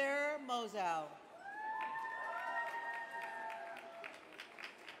 Sarah Mosel.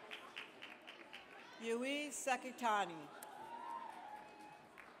 Yui Sekitani.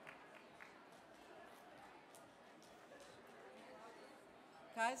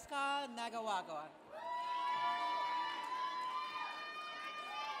 Kaiska Nagawagawa.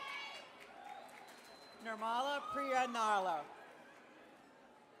 Nirmala Priya Narla.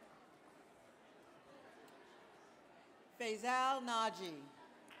 Faisal Naji.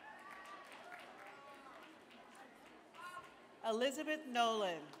 Elizabeth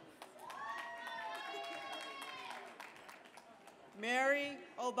Nolan. Mary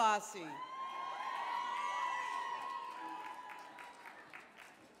Obasi.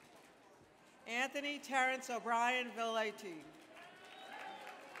 Anthony Terrence O'Brien Villati.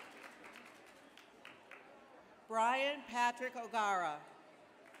 Brian Patrick O'Gara.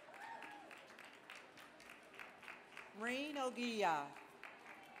 Reen Ogiya.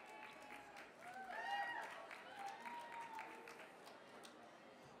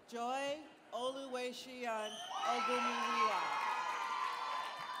 Joy Oluweshian Ogumuyiwa.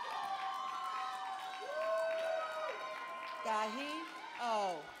 Gahi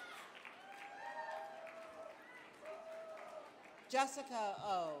O. Jessica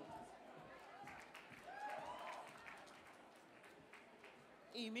O.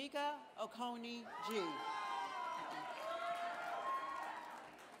 Emeka Okoni G.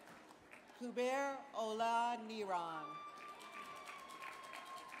 Kuber Ola Niran.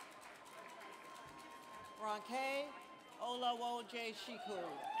 Ronke Olawoje Shiku.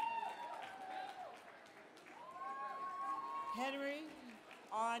 Henry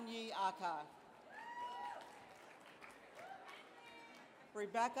Anyi Aka.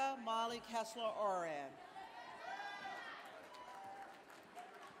 Rebecca Molly Kessler Oran.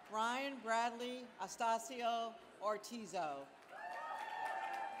 Ryan Bradley Astacio Ortizo.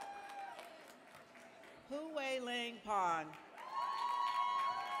 Hu Wei Ling Pon.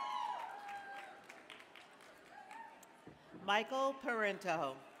 Michael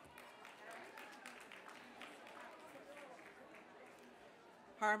Parento.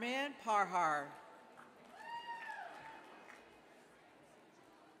 Harman Parhar.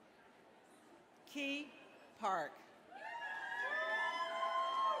 Key Park.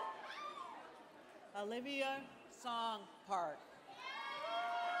 Olivia Song Park.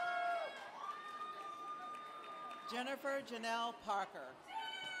 Jennifer Janelle Parker.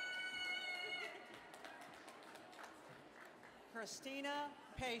 Christina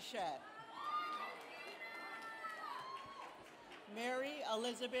Paychette. Mary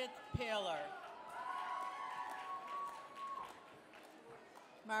Elizabeth Paler.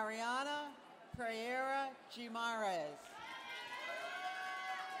 Mariana Pereira Gimares.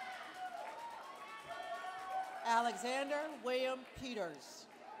 Alexander William Peters.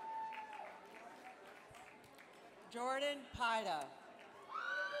 Jordan Pida.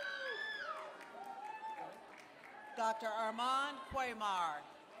 Dr. Armand Quaymar.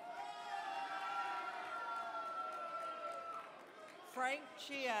 Frank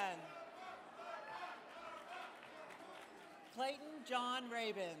Chien. Clayton John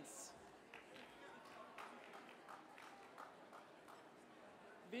Rabins.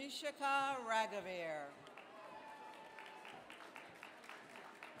 Vishaka Raghavir.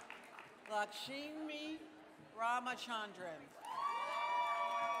 Lakshmi Ramachandran.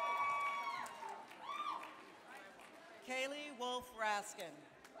 Kaylee Wolf Raskin.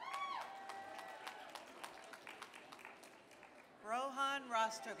 Rohan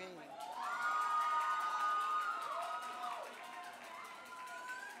Rastogi.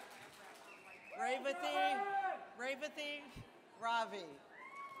 Revathi Ravi.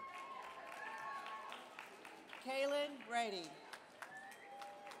 Kaylin Reddy.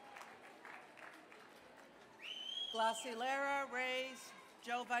 Glacilera Reyes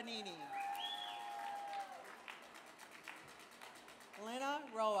Giovannini. Lena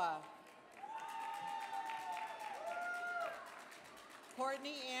Roa.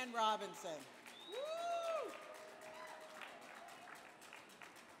 Courtney Ann Robinson.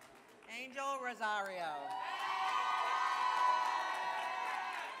 Angel Rosario.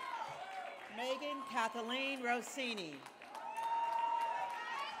 Megan Kathleen Rossini.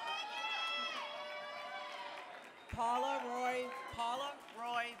 Paula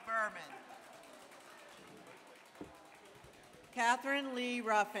Roy Berman. Catherine Lee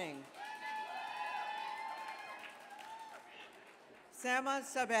Ruffing. Sama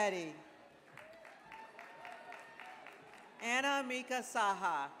Sabeti. Anna Mika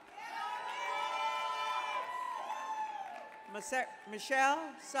Saha. Michelle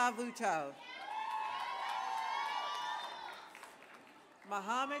Savuto.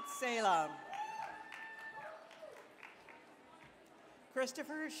 Mohammed Salem.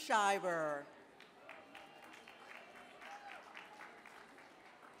 Christopher Schreiber.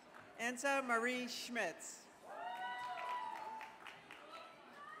 Enza Marie Schmitz.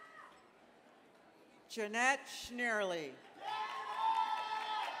 Jeanette Schneerly.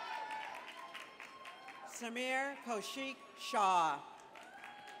 Samir Kaushik Shah.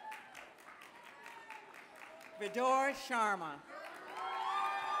 Vidor Sharma.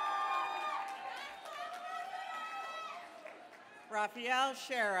 Raphael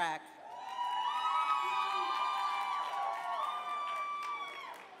Sharak.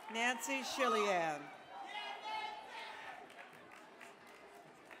 Nancy Shillian.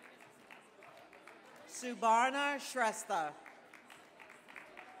 Subarna Shrestha.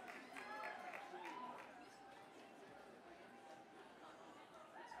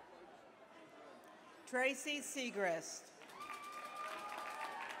 Tracy Segrist.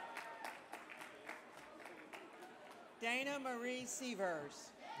 Dana Marie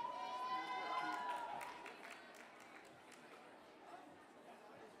Sievers.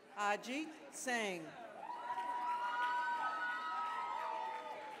 Ajit Singh.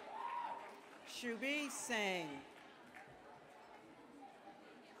 Shubhi Singh.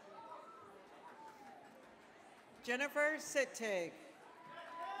 Jennifer Sittig.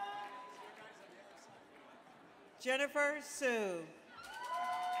 Jennifer Sue.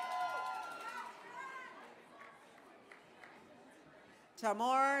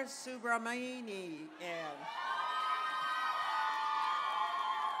 Tamar Subramani and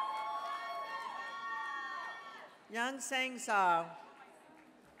Young Sang Sao.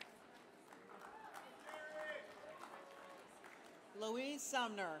 Louise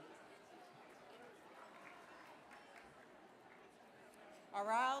Sumner.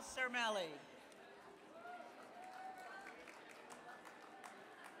 Aral Sermelli.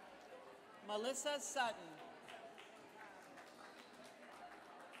 Melissa Sutton.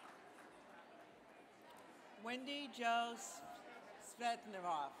 Wendy Jo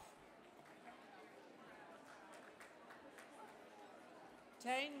Svetnov.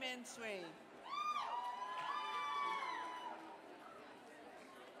 Tain Min Sui.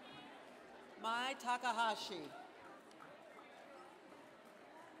 Mai Takahashi.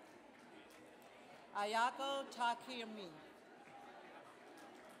 Ayako Takemi.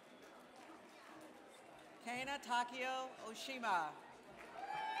 Kana Takio Oshima.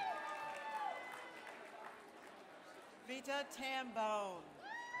 Vita Tambone.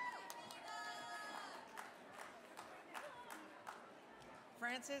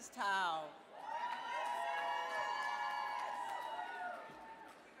 Francis Tao.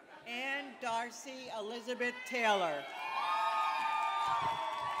 And Darcy Elizabeth Taylor.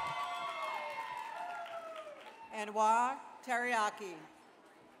 Anwar Teriyaki.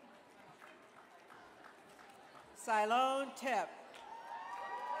 Cylone Tip.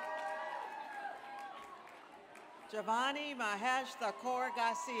 Giovanni Mahesh Thakur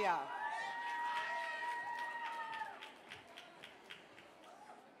Garcia.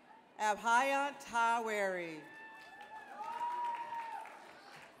 Abhaya Taweri.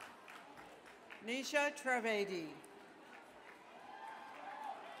 Nisha Trivedi.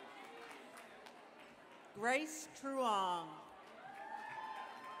 Grace Truong.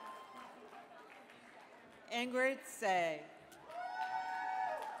 Ingrid Say.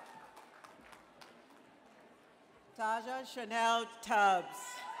 Taja Chanel Tubbs.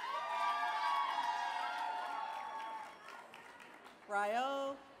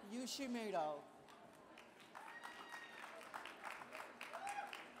 Ryo Yoshimoto.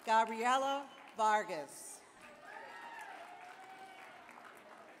 Gabriela Vargas.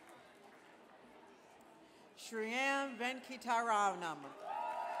 Shriyam Venkataramanam.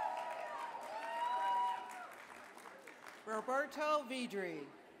 Roberto Vidri.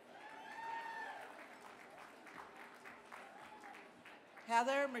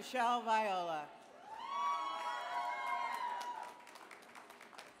 Heather Michelle Viola.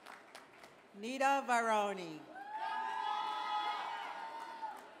 Nita Varoni.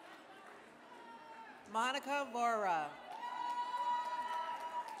 Monica Vora.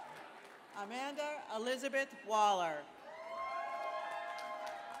 Amanda Elizabeth Waller.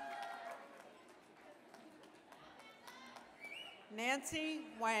 Nancy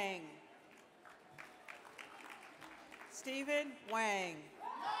Wang. Stephen Wang.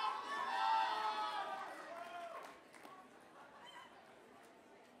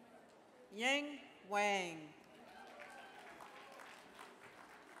 Ying Wang.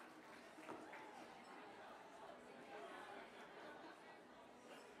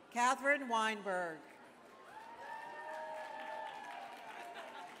 Catherine Weinberg.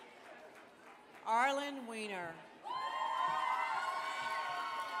 Arlen Weiner.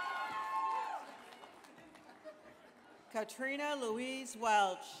 Katrina Louise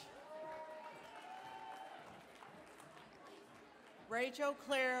Welch. Rachel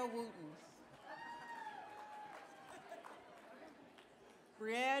Claire Wooten.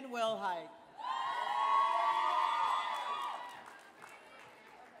 Brianne Wilhite.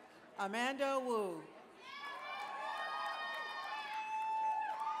 Amanda Wu.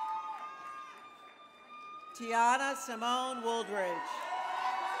 Tiana Simone Wooldridge.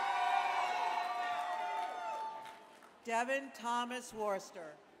 Devin Thomas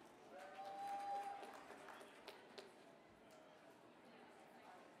Worcester.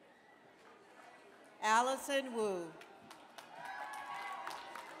 Allison Wu.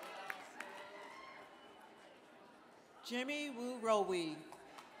 Jimmy Wu Rowe.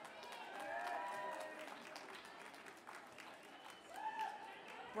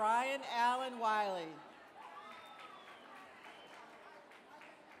 Brian Allen Wiley.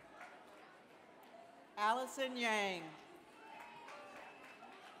 Allison Yang.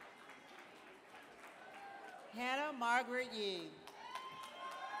 Hannah Margaret Yee.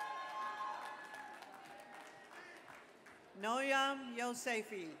 Noyam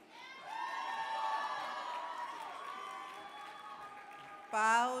Yosefi.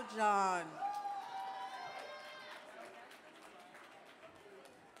 Bao John.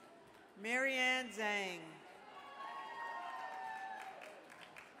 Marianne Zhang.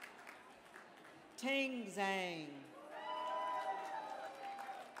 Ting Zhang.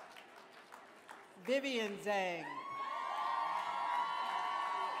 Vivian Zhang.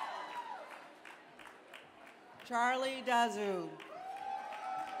 Charlie Dazu.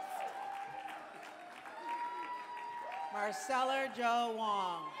 Marcella Jo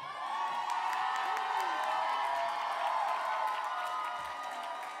Wong.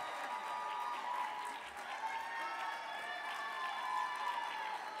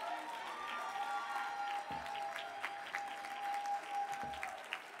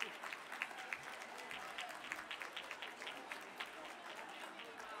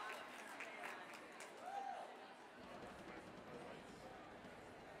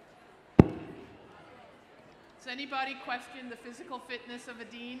 Does anybody question the physical fitness of a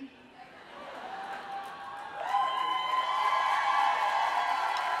dean?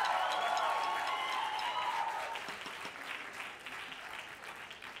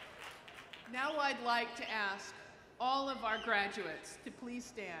 Now I'd like to ask all of our graduates to please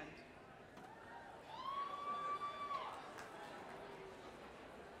stand.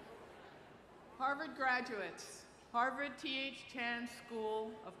 Harvard graduates, Harvard T.H. Chan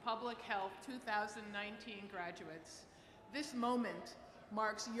School of Public Health 2019 graduates, this moment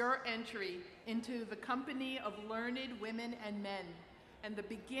marks your entry into the company of learned women and men and the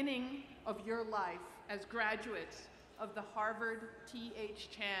beginning of your life as graduates of the Harvard T.H.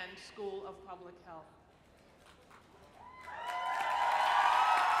 Chan School of Public Health.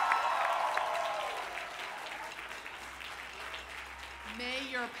 May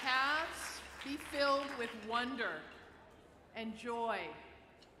your paths be filled with wonder and joy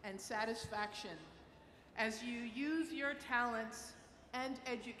and satisfaction as you use your talents and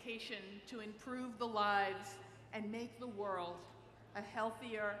education to improve the lives and make the world a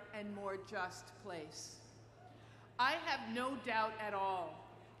healthier and more just place. I have no doubt at all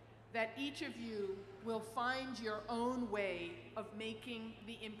that each of you will find your own way of making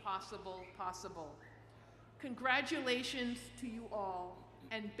the impossible possible. Congratulations to you all,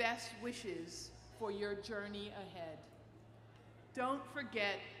 and best wishes for your journey ahead. Don't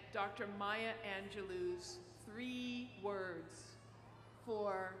forget Dr. Maya Angelou's 3 words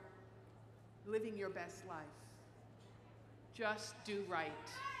for living your best life. Just do right.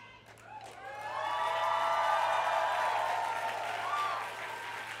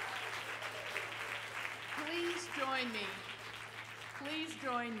 Please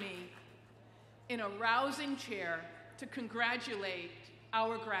join me in a rousing cheer to congratulate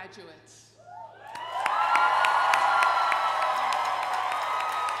our graduates.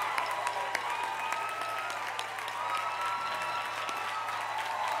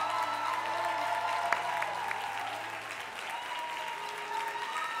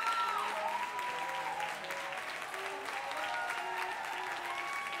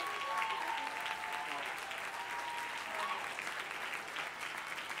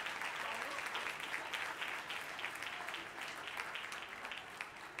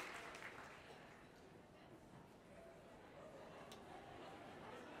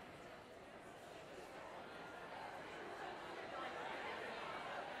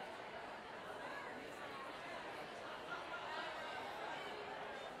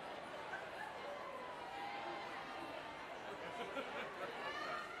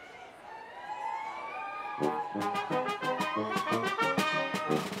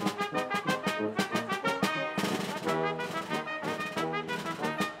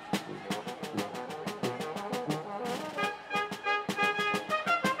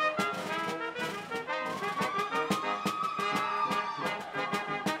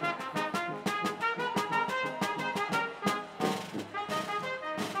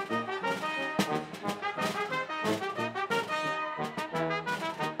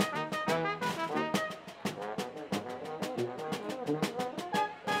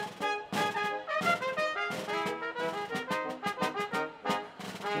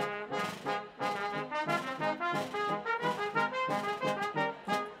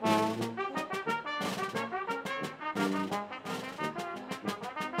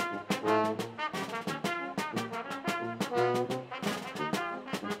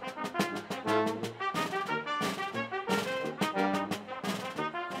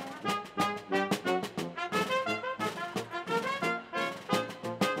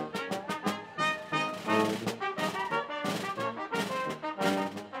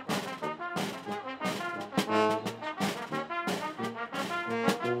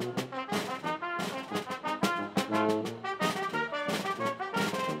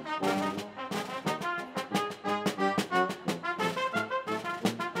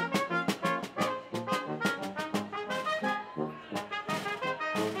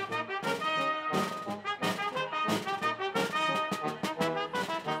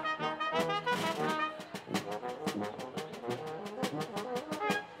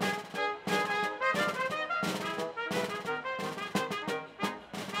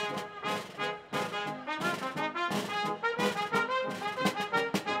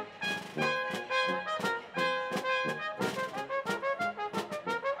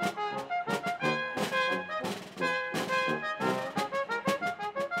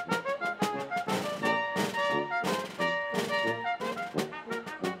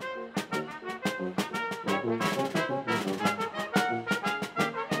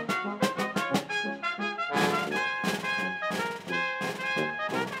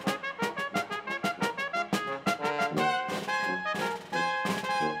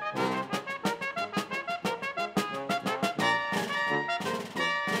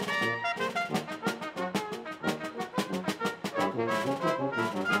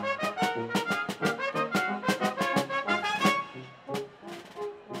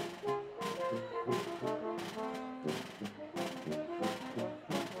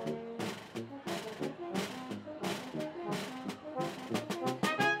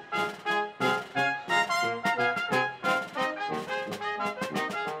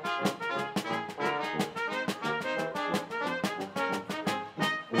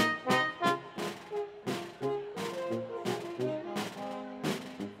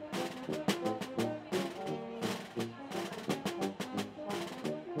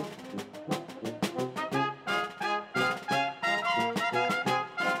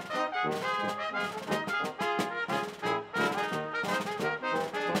 Thank you.